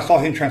remember I saw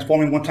him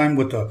transforming one time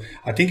with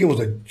I think it was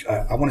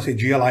I want to say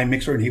GLI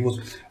mixer, and he was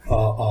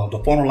the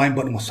phono line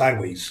button was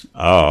sideways,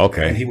 Oh,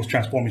 okay. and he was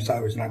transforming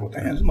sideways, and I go,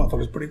 damn, this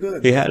motherfucker's pretty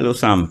good. He had a little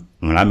something.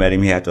 When I met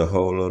him, he had the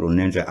whole little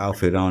ninja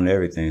outfit on and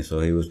everything. So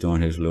he was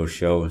doing his little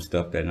show and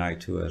stuff that night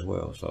too as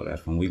well. So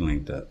that's when we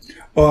linked up.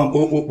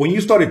 When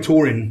you started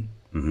touring,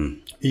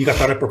 you got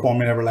started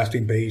performing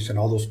Everlasting Bass and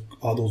all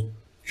those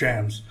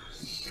jams.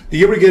 Do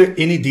you ever get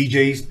any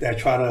DJs that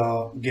try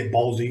to get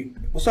ballsy?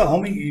 What's up,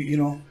 homie? You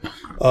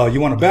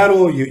want to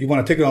battle? You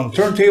want to take it on the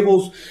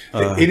turntables?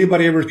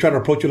 Anybody ever try to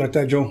approach you like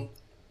that, Joe?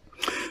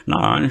 No,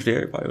 honestly,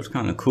 everybody was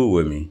kind of cool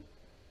with me.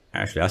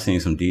 Actually, I seen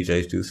some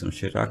DJs do some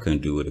shit I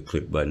couldn't do with a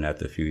click button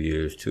after a few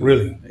years too.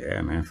 Really?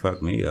 Yeah, man,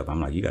 fuck me up. I'm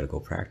like, you got to go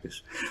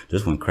practice.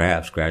 This when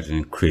crab scratching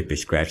and crippy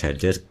scratch had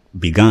just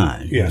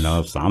begun. Yes. You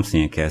know, so I'm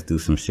seeing cats do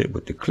some shit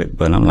with the click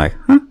button. I'm like,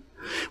 huh?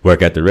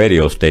 Work at the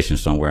radio station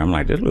somewhere. I'm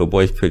like, this little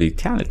boy's pretty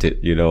talented.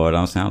 You know what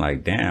I'm saying? I'm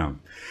like, damn.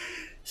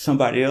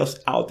 Somebody else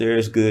out there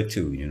is good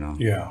too, you know?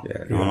 Yeah.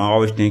 I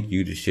always think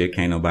you the shit,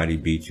 can't nobody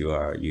beat you,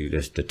 or you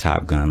just the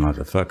top gun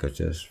motherfucker.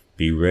 Just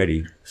be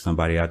ready.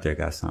 Somebody out there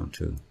got something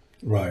too.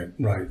 Right.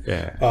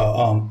 Yeah.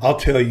 I'll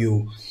tell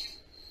you,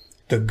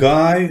 the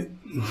guy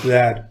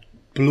that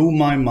blew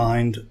my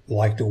mind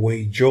like the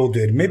way Joe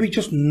did, maybe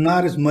just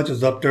not as much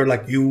as up there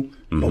like you,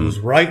 but was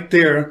right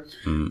there,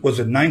 was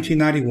in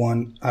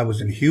 1991. I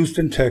was in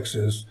Houston,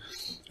 Texas,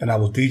 and I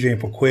was DJing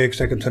for Quick,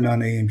 Second to None,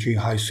 AMG,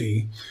 High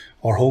C.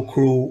 Our whole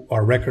crew,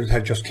 our records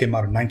had just came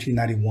out in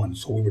 1991,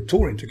 so we were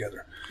touring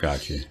together.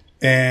 Gotcha.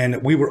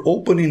 And we were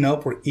opening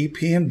up for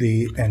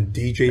EPMD and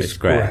DJ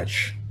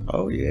Scratch.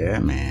 Oh yeah,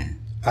 man.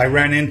 I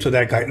ran into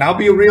that guy. And I'll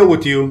be real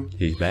with you.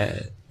 He's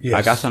bad. Yes.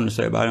 I got something to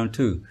say about him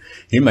too.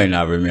 He may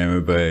not remember,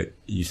 but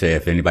you say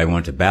if anybody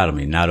wanted to battle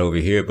me, not over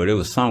here, but it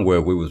was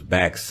somewhere we was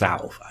back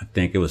south. I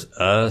think it was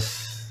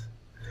us.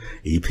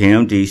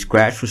 EPMD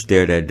Scratch was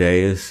there that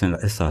day. It's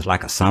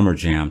like a summer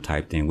jam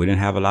type thing. We didn't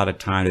have a lot of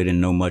time. They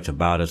didn't know much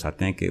about us. I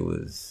think it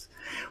was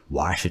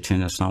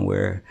Washington or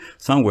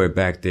somewhere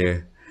back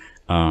there.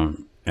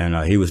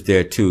 And he was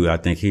there too. I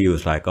think he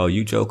was like, oh,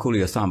 you Joe Cooley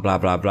or something, blah,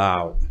 blah,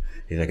 blah.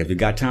 He's like, if you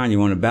got time, you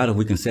want to battle,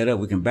 we can set up,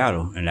 we can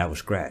battle. And that was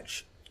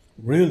Scratch.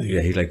 Really?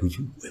 Yeah, he's like,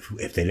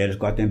 if they let us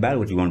go out there and battle,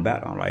 would you want to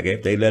battle? I'm like,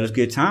 if they let us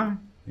get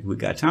time, We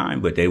got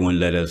time, but they wouldn't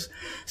let us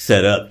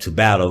set up to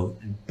battle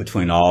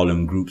between all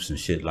them groups and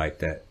shit like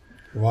that.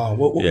 Wow.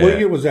 What Yeah.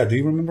 year was that? Do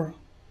you remember?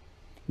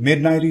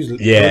 Mid-90s?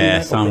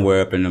 Yeah,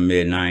 somewhere up in the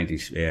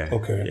mid-90s. Yeah.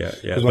 Okay.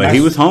 Yeah. 'Cause when But I he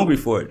s- was hungry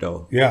for it,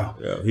 though. Yeah.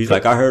 Yeah. He's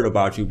like, I heard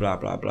about you, blah,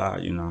 blah, blah,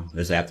 you know.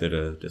 It's after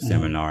the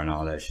seminar and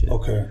all that shit.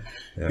 Okay.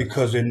 Yeah.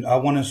 Because I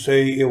want to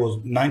say it was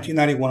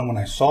 1991 when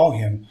I saw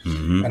him,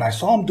 and I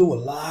saw him do a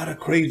lot of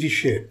crazy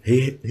shit.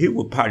 He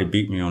would probably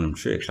beat me on them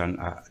tricks.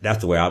 That's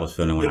the way I was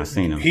feeling when I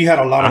seen him. He had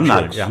a lot of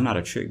tricks. I'm not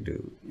a trick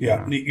dude.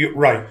 Yeah, You know?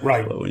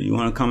 right. But when you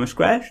want to come and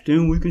scratch,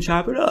 then we can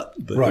chop it up.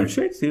 But Right. them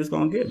tricks, he was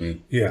gonna get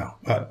me. Yeah,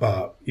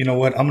 you know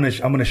what? I'm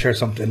gonna share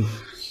something.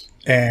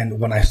 And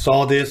when I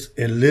saw this,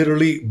 it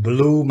literally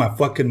blew my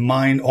fucking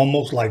mind.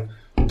 Almost like,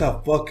 what the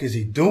fuck is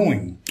he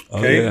doing?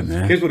 Oh, yeah,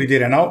 man. Here's what he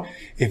did. And now,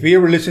 if he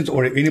ever listens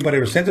or if anybody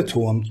ever sent it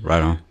to him,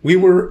 Right on. we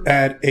were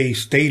at a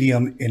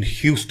stadium in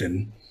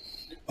Houston,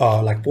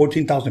 like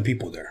 14,000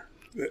 people there.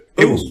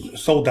 It was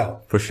sold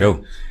out. For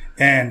sure.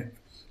 And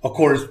of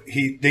course,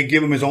 they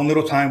give him his own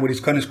little time where he's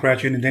cutting and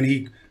scratching, and then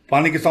he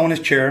finally gets on his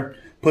chair,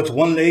 puts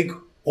one leg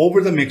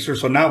over the mixer,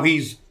 so now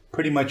he's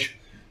pretty much,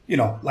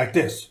 like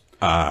this.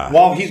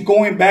 While he's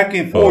going back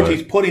and forth,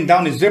 he's putting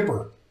down his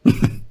zipper.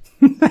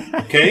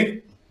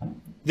 Okay?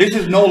 This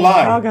is no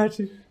lie. I got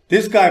you.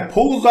 This guy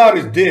pulls out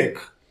his dick.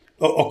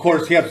 Of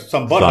course, he has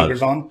some butt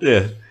huggers on.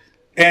 Yeah.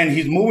 And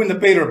he's moving the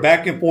fader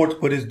back and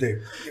forth with his dick.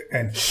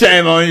 And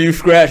Shame on you,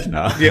 scratch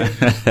now. yeah,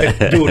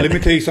 dude, let me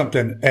tell you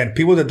something. And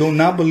people that do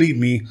not believe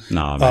me,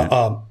 Nah,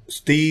 man.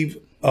 Steve,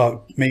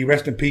 may he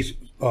rest in peace,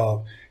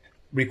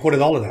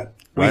 recorded all of that.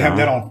 We Right have on.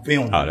 that on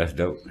film. Oh, that's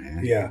dope,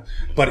 man. Yeah,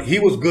 but he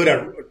was good at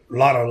a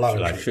lot of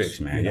Like tricks,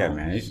 man. you know? Yeah,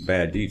 man. He's a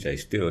bad DJ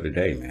still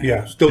today, man.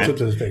 Yeah, still to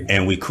this day.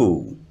 And we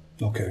cool.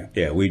 Okay,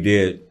 Yeah, we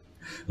did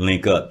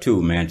link up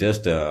too, man.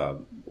 Just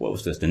what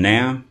was this? The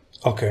NAM?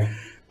 okay,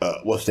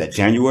 What's that?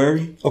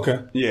 January? okay.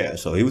 Yeah.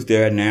 So he was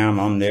there at NAM.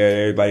 I'm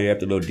there. Everybody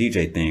after the little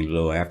DJ thing, the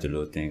little after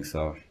little thing.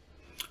 So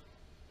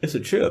it's a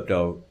trip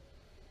though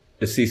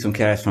to see some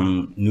cats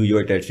from New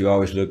York that you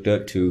always looked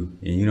up to,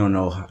 and you don't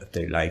know if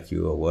they like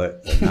you or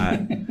what or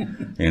not.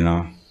 You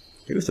know,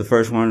 he was the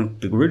first one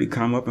to really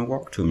come up and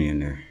walk to me in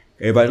there.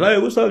 Everybody's like,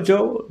 "Hey, what's up,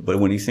 Joe?" But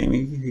when he seen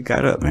me, he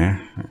got up,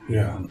 man.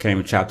 Yeah. Came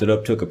and chopped it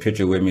up, took a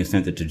picture with me, and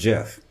sent it to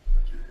Jeff.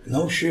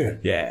 No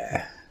shit.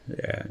 Yeah,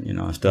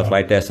 and stuff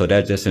like that. So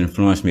that just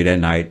influenced me that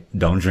night.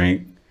 Don't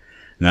drink,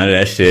 none of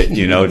that shit.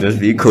 Just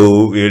be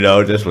cool.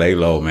 Just lay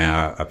low, man.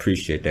 I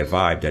appreciate that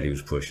vibe that he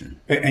was pushing.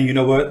 And you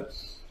know what?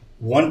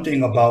 One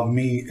thing about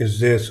me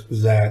is this,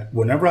 that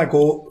whenever I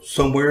go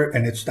somewhere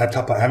and it's that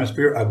type of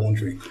atmosphere, I won't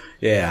drink.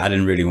 Yeah, I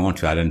didn't really want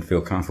to. I didn't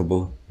feel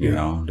comfortable. You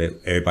know, that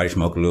everybody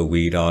smoke a little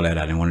weed, all that.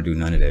 I didn't want to do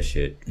none of that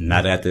shit.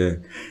 Not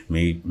after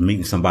me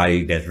meeting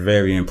somebody that's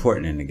very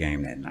important in the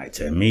game that night.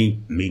 To me,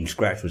 meeting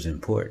Scratch was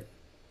important.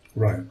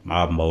 Right,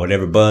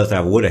 Whatever buzz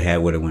I would have had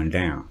would have went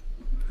down.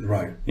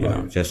 right, You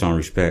know, just on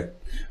respect.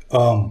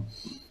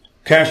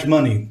 Cash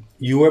Money,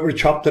 you ever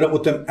chopped it up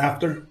with them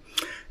after?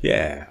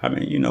 Yeah, I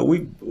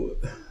mean,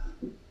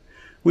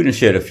 we done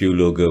shared a few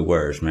little good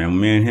words, man.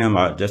 Me and him,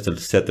 just to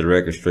set the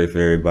record straight for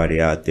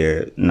everybody out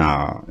there,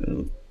 nah,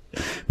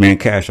 me and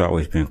Cash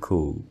always been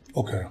cool.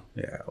 Okay,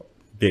 Yeah,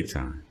 big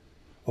time.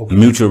 okay,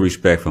 Mutual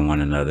respect for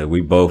one another.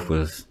 We both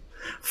was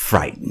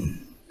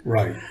frightened,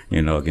 right.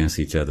 against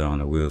each other on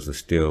the wheels of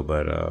steel.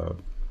 But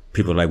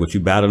people like, would you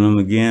battle them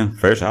again?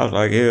 First, I was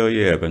like, hell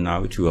yeah, but nah,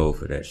 we too old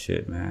for that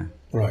shit, man.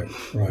 Right.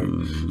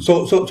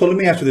 So let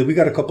me ask you this. We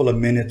got a couple of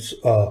minutes.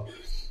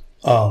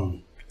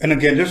 And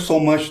again, there's so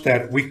much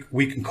that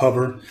we can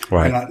cover.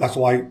 Right. And that's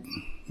why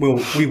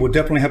we will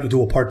definitely have to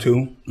do a part 2.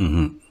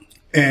 Mm-hmm.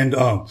 And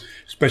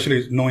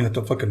especially knowing that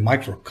the fucking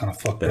mics were kind of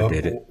fucked up.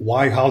 did it.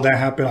 Why, how that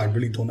happened, I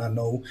really do not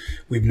know.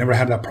 We've never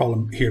had that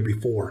problem here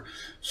before.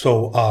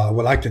 So I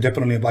would like to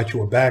definitely invite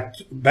you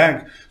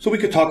back so we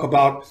could talk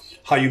about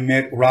how you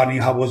met Rodney.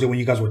 How was it when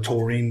you guys were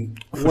touring?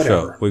 Whatever.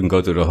 Sure. We can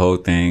go through the whole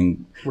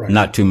thing. Right.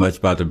 Not too much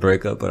about the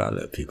breakup, but I'll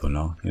let people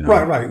know.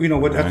 Right. You know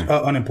what? That's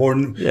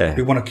unimportant. Yeah.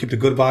 We want to keep the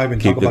good vibe and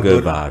Keep talk the about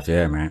good vibes.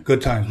 Yeah, man.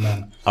 good times,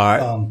 man. All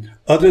right.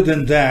 Other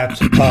than that,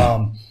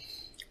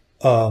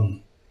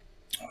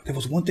 there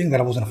was one thing that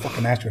I was gonna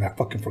fucking ask you, and I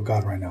fucking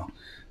forgot right now.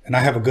 And I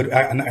have a good,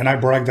 and I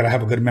brag that I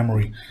have a good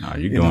memory. Oh,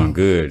 you're doing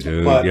good,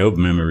 dude. But- Your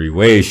memory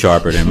way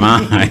sharper than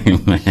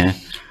mine, man.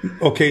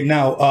 Okay,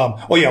 now,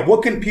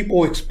 what can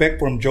people expect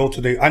from Joe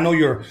today? I know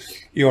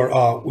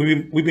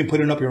we've been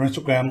putting up your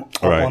Instagram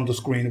up Right. on the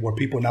screen where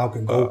people now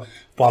can go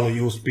follow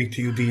you, speak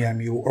to you,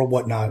 DM you, or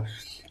whatnot.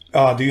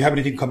 Do you have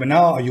anything coming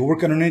out? Are you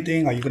working on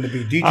anything? Are you going to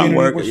be DJing I'm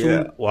anywhere working,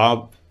 soon? yeah.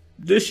 Well,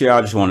 this year I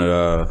just want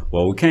to,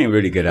 we can't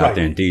really get out Right.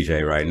 there and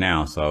DJ right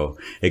now. So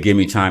it give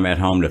me time at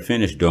home to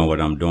finish doing what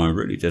I'm doing,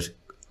 really just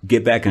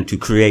get back into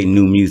creating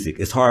new music.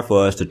 It's hard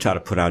for us to try to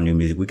put out new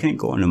music. We can't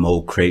go in them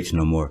old crates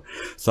no more.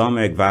 So I'm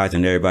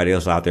advising everybody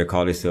else out there,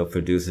 call themselves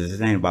producers.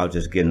 It ain't about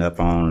just getting up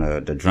on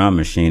the drum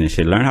machine and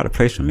shit. Learn how to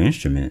play some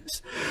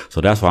instruments.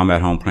 So that's why I'm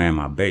at home playing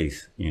my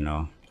bass,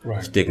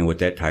 Right. sticking with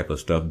that type of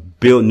stuff.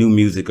 Build new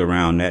music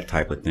around that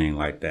type of thing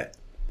like that.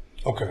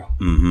 Okay.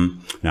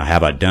 Now,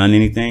 have I done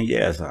anything?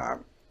 Yes.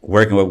 I'm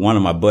working with one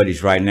of my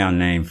buddies right now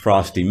named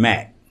Frosty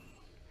Mac.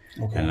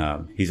 Okay.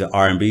 And he's an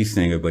R&B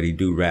singer, but he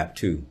do rap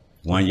too.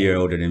 1 year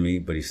older than me,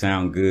 but he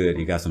sound good.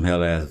 He got some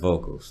hell ass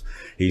vocals.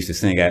 He used to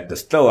sing at the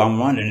store. I'm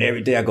wondering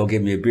every day I go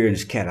get me a beer and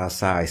this cat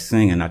outside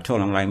singing. I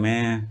told him, like,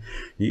 man,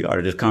 you ought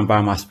to just come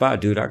by my spot,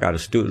 dude. I got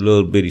a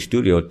little bitty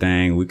studio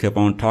thing. We kept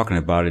on talking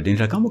about it. Then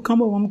he's like, I'm gonna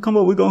come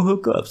up. We're gonna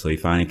hook up. So he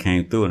finally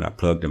came through and I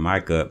plugged the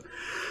mic up.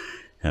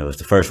 And it was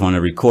the first one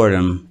to record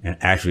him and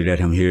actually let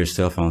him hear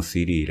himself on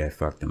CD. That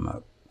fucked him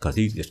up. Cause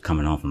he's just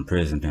coming home from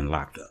prison, been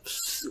locked up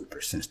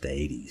super since the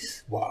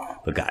 80s. Wow.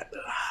 But got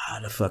a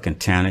lot of fucking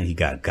talent. He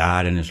got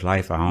God in his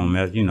life. I don't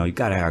know, you know, you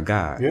gotta have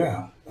God.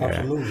 Yeah,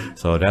 absolutely. Yeah.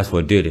 So that's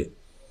what did it.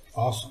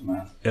 Awesome,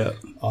 man. Yeah.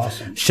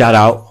 Awesome. Shout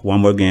out,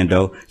 one more again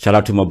though. Shout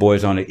out to my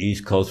boys on the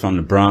East Coast from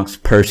the Bronx,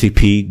 Percy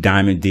P,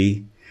 Diamond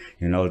D.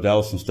 You know, that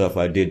was some stuff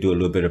I did do a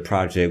little bit of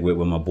project with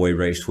my boy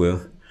Ray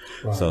Swift.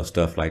 Right. So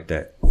stuff like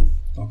that.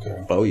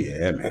 Okay. Oh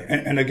yeah, man.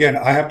 And again,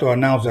 I have to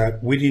announce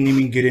that we didn't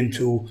even get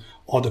into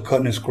all the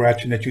cutting and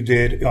scratching that you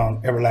did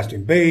on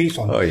Everlasting Bass,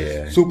 on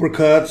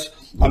Supercuts.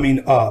 I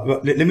mean,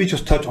 let me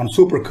just touch on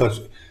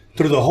Supercuts.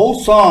 Through the whole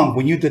song,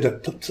 when you did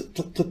that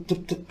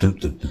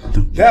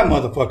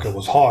motherfucker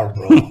was hard,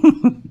 bro.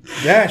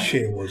 That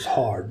shit was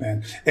hard,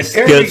 man. And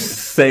every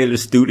Sailor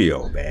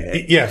Studio,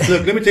 man. Yes,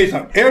 look, let me tell you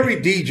something. Every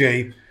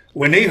DJ,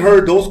 when they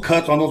heard those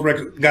cuts on those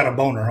records, got a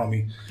boner,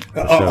 homie.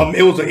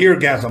 It was an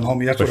eargasm,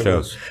 homie. That's what it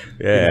was.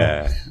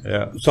 Yeah,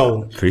 yeah.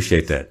 So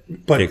appreciate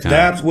that. But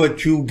that's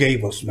what you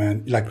gave us,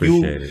 man. Like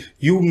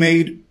you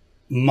made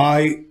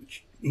my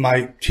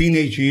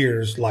teenage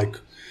years like.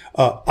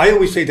 I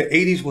always say the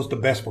 80s was the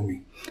best for me.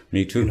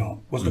 Me too. You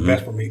know, was the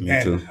best for me.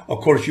 And too. Of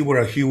course, you were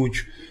a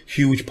huge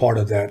part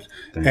of that.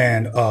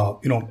 And,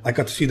 you know, I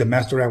got to see the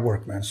master at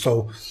work, man.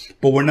 So,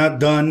 but we're not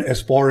done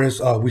as far as,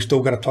 we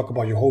still got to talk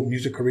about your whole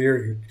music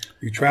career.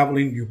 You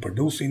traveling, you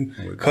producing,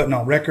 cutting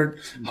on record.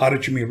 How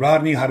did you meet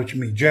Rodney? How did you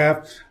meet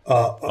Jeff?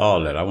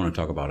 All that. I want to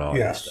talk about all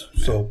that stuff.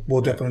 Man. So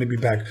we'll definitely be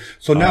back.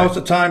 So now it's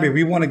the time. If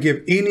we want to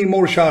give any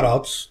more shout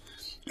outs,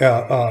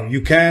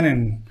 you can,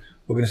 and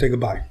we're going to say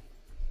goodbye.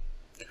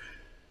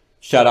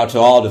 Shout out to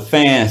all the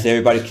fans,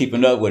 everybody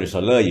keeping up with us. I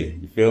love you.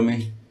 You feel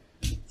me?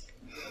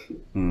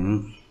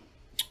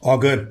 All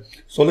good.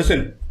 So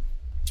listen,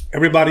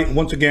 everybody,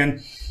 once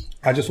again,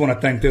 I just want to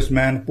thank this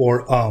man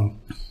for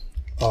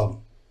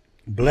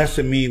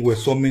blessing me with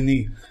so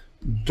many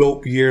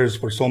dope years,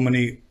 for so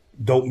many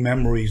dope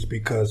memories,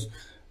 because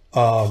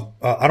I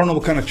don't know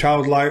what kind of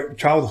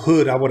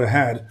childhood I would have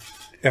had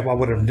if I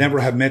would have never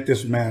have met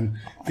this man,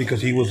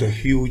 because he was a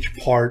huge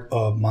part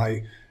of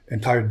my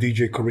entire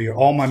DJ career.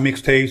 All my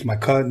mixtapes, my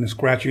cutting and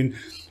scratching.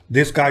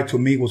 This guy to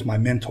me was my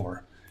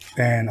mentor.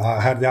 And I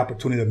had the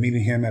opportunity of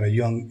meeting him at a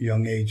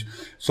young age.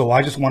 So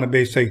I just want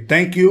to say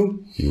thank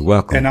you. You're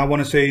welcome. And I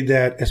want to say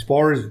that as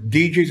far as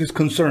DJs is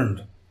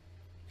concerned,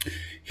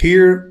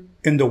 here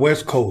in the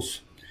West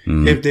Coast,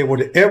 if they were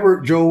to ever,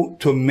 Joe,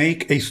 to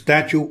make a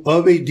statue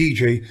of a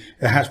DJ,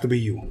 it has to be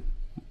you.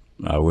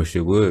 I wish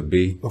it would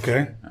be.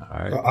 Okay? All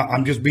right.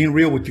 I'm just being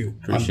real with you.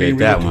 Appreciate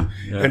that one.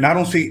 Yeah. And I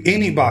don't see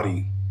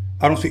anybody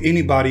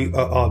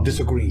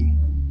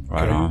disagreeing.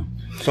 Right on.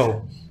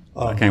 So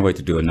I can't wait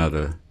to do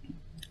another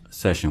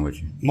session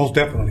with you. Most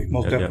definitely.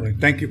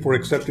 Thank you for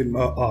accepting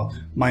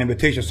my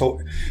invitation. So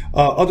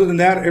other than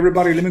that,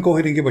 everybody, let me go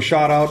ahead and give a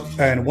shout out.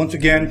 And once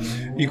again,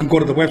 you can go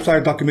to the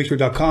website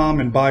DrMixer.com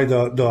and buy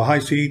the High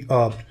Seat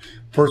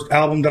first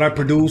album that I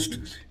produced.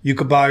 You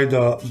could buy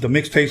the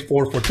mixtapes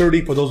for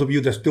 $30 for those of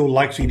you that still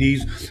like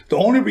CDs. The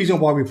only reason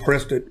why we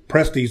pressed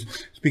these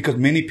is because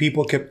many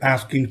people kept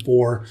asking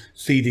for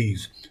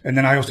CDs. And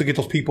then I also get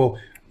those people,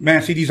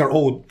 man, CDs are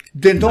old.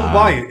 Then don't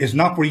buy it. It's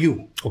not for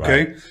you.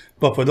 Okay. Right.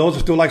 But for those that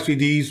still like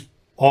CDs,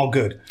 all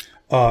good.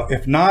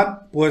 If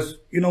not,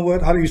 you know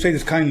what? How do you say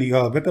this kindly?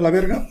 Vete la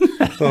verga.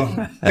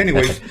 So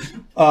anyways,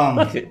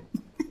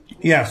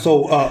 yeah.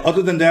 So,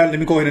 other than that, let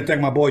me go ahead and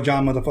thank my boy,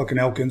 John motherfucking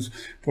Elkins,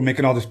 for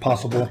making all this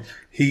possible.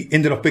 He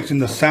ended up fixing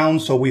the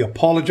sound. So we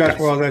apologize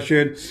for all that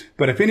shit.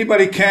 But if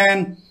anybody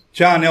can,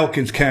 John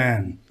Elkins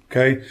can.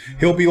 Okay.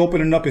 He'll be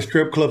opening up his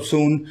strip club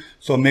soon.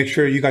 So make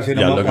sure you guys hit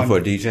him up. Looking for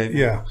a DJ?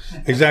 Yeah,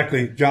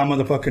 exactly. John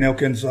motherfucking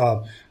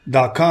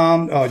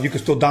Elkins.com. You can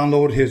still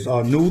download his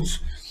nudes.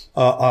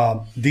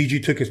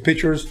 DG took his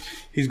pictures.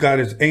 He's got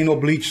his anal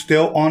bleach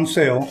still on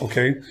sale.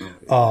 Okay.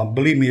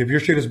 Believe me, if your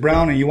shit is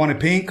brown and you want it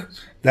pink,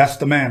 that's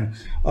the man.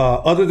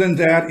 Other than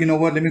that, you know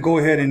what? Let me go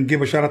ahead and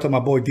give a shout out to my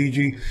boy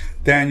DG,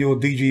 Daniel,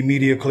 DG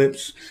Media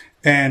Clips.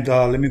 And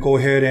let me go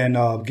ahead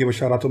and give a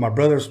shout out to my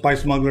brother,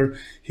 Spice Smuggler.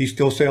 He's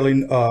still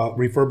selling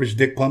refurbished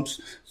dick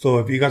pumps. So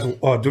if you guys,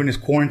 during this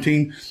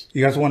quarantine,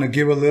 you guys want to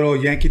give a little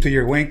Yankee to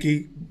your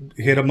wanky,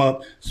 hit him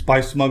up,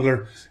 Spice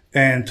Smuggler.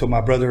 And to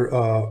my brother,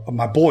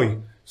 my boy,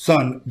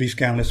 son, B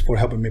Scanless, for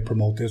helping me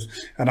promote this.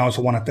 And I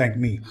also want to thank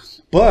me.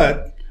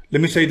 But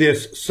let me say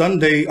this.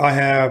 Sunday, I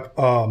have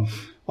a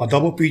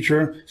double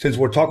feature. Since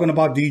we're talking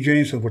about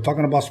DJing, since we're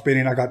talking about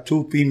spinning, I got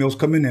two females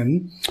coming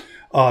in.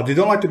 They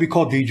don't like to be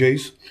called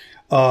DJs.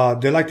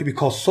 they like to be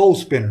called soul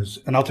spinners,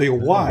 and I'll tell you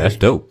why. That's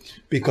dope.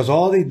 Because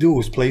all they do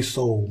is play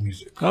soul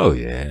music. Oh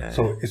yeah.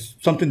 So it's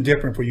something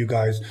different for you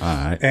guys. All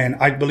right. And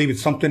I believe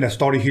it's something that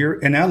started here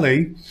in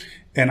LA,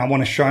 and I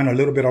want to shine a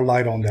little bit of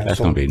light on that. That's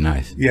gonna be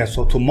nice. Yeah,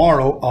 so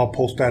tomorrow I'll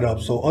post that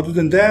up. So other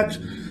than that,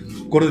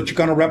 go to the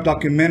Chicano Rap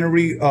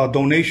documentary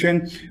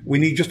donation. We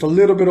need just a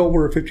little bit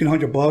over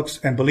 $1,500,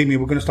 and believe me,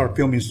 we're gonna start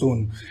filming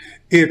soon.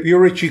 If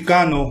you're a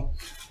Chicano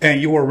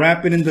and you were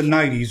rapping in the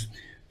 90s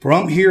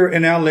from here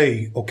in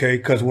LA, okay,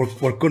 because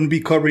we're going to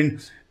be covering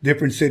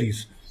different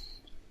cities,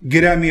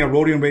 get at me at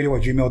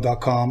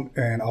rodeonradio@gmail.com,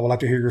 and I would like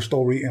to hear your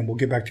story, and we'll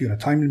get back to you in a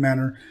timely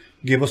manner.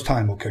 Give us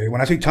time, okay?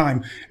 When I say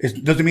time,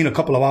 it doesn't mean a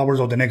couple of hours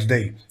or the next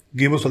day.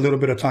 Give us a little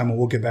bit of time and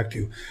we'll get back to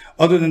you.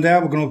 Other than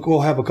that, we're going to go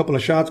have a couple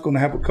of shots, going to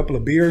have a couple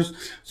of beers,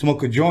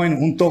 smoke a joint,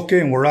 un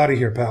toque, and we're out of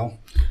here, pal.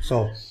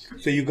 So,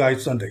 see you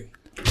guys Sunday.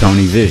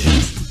 Tony Vision.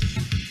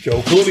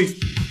 Joe Cooley.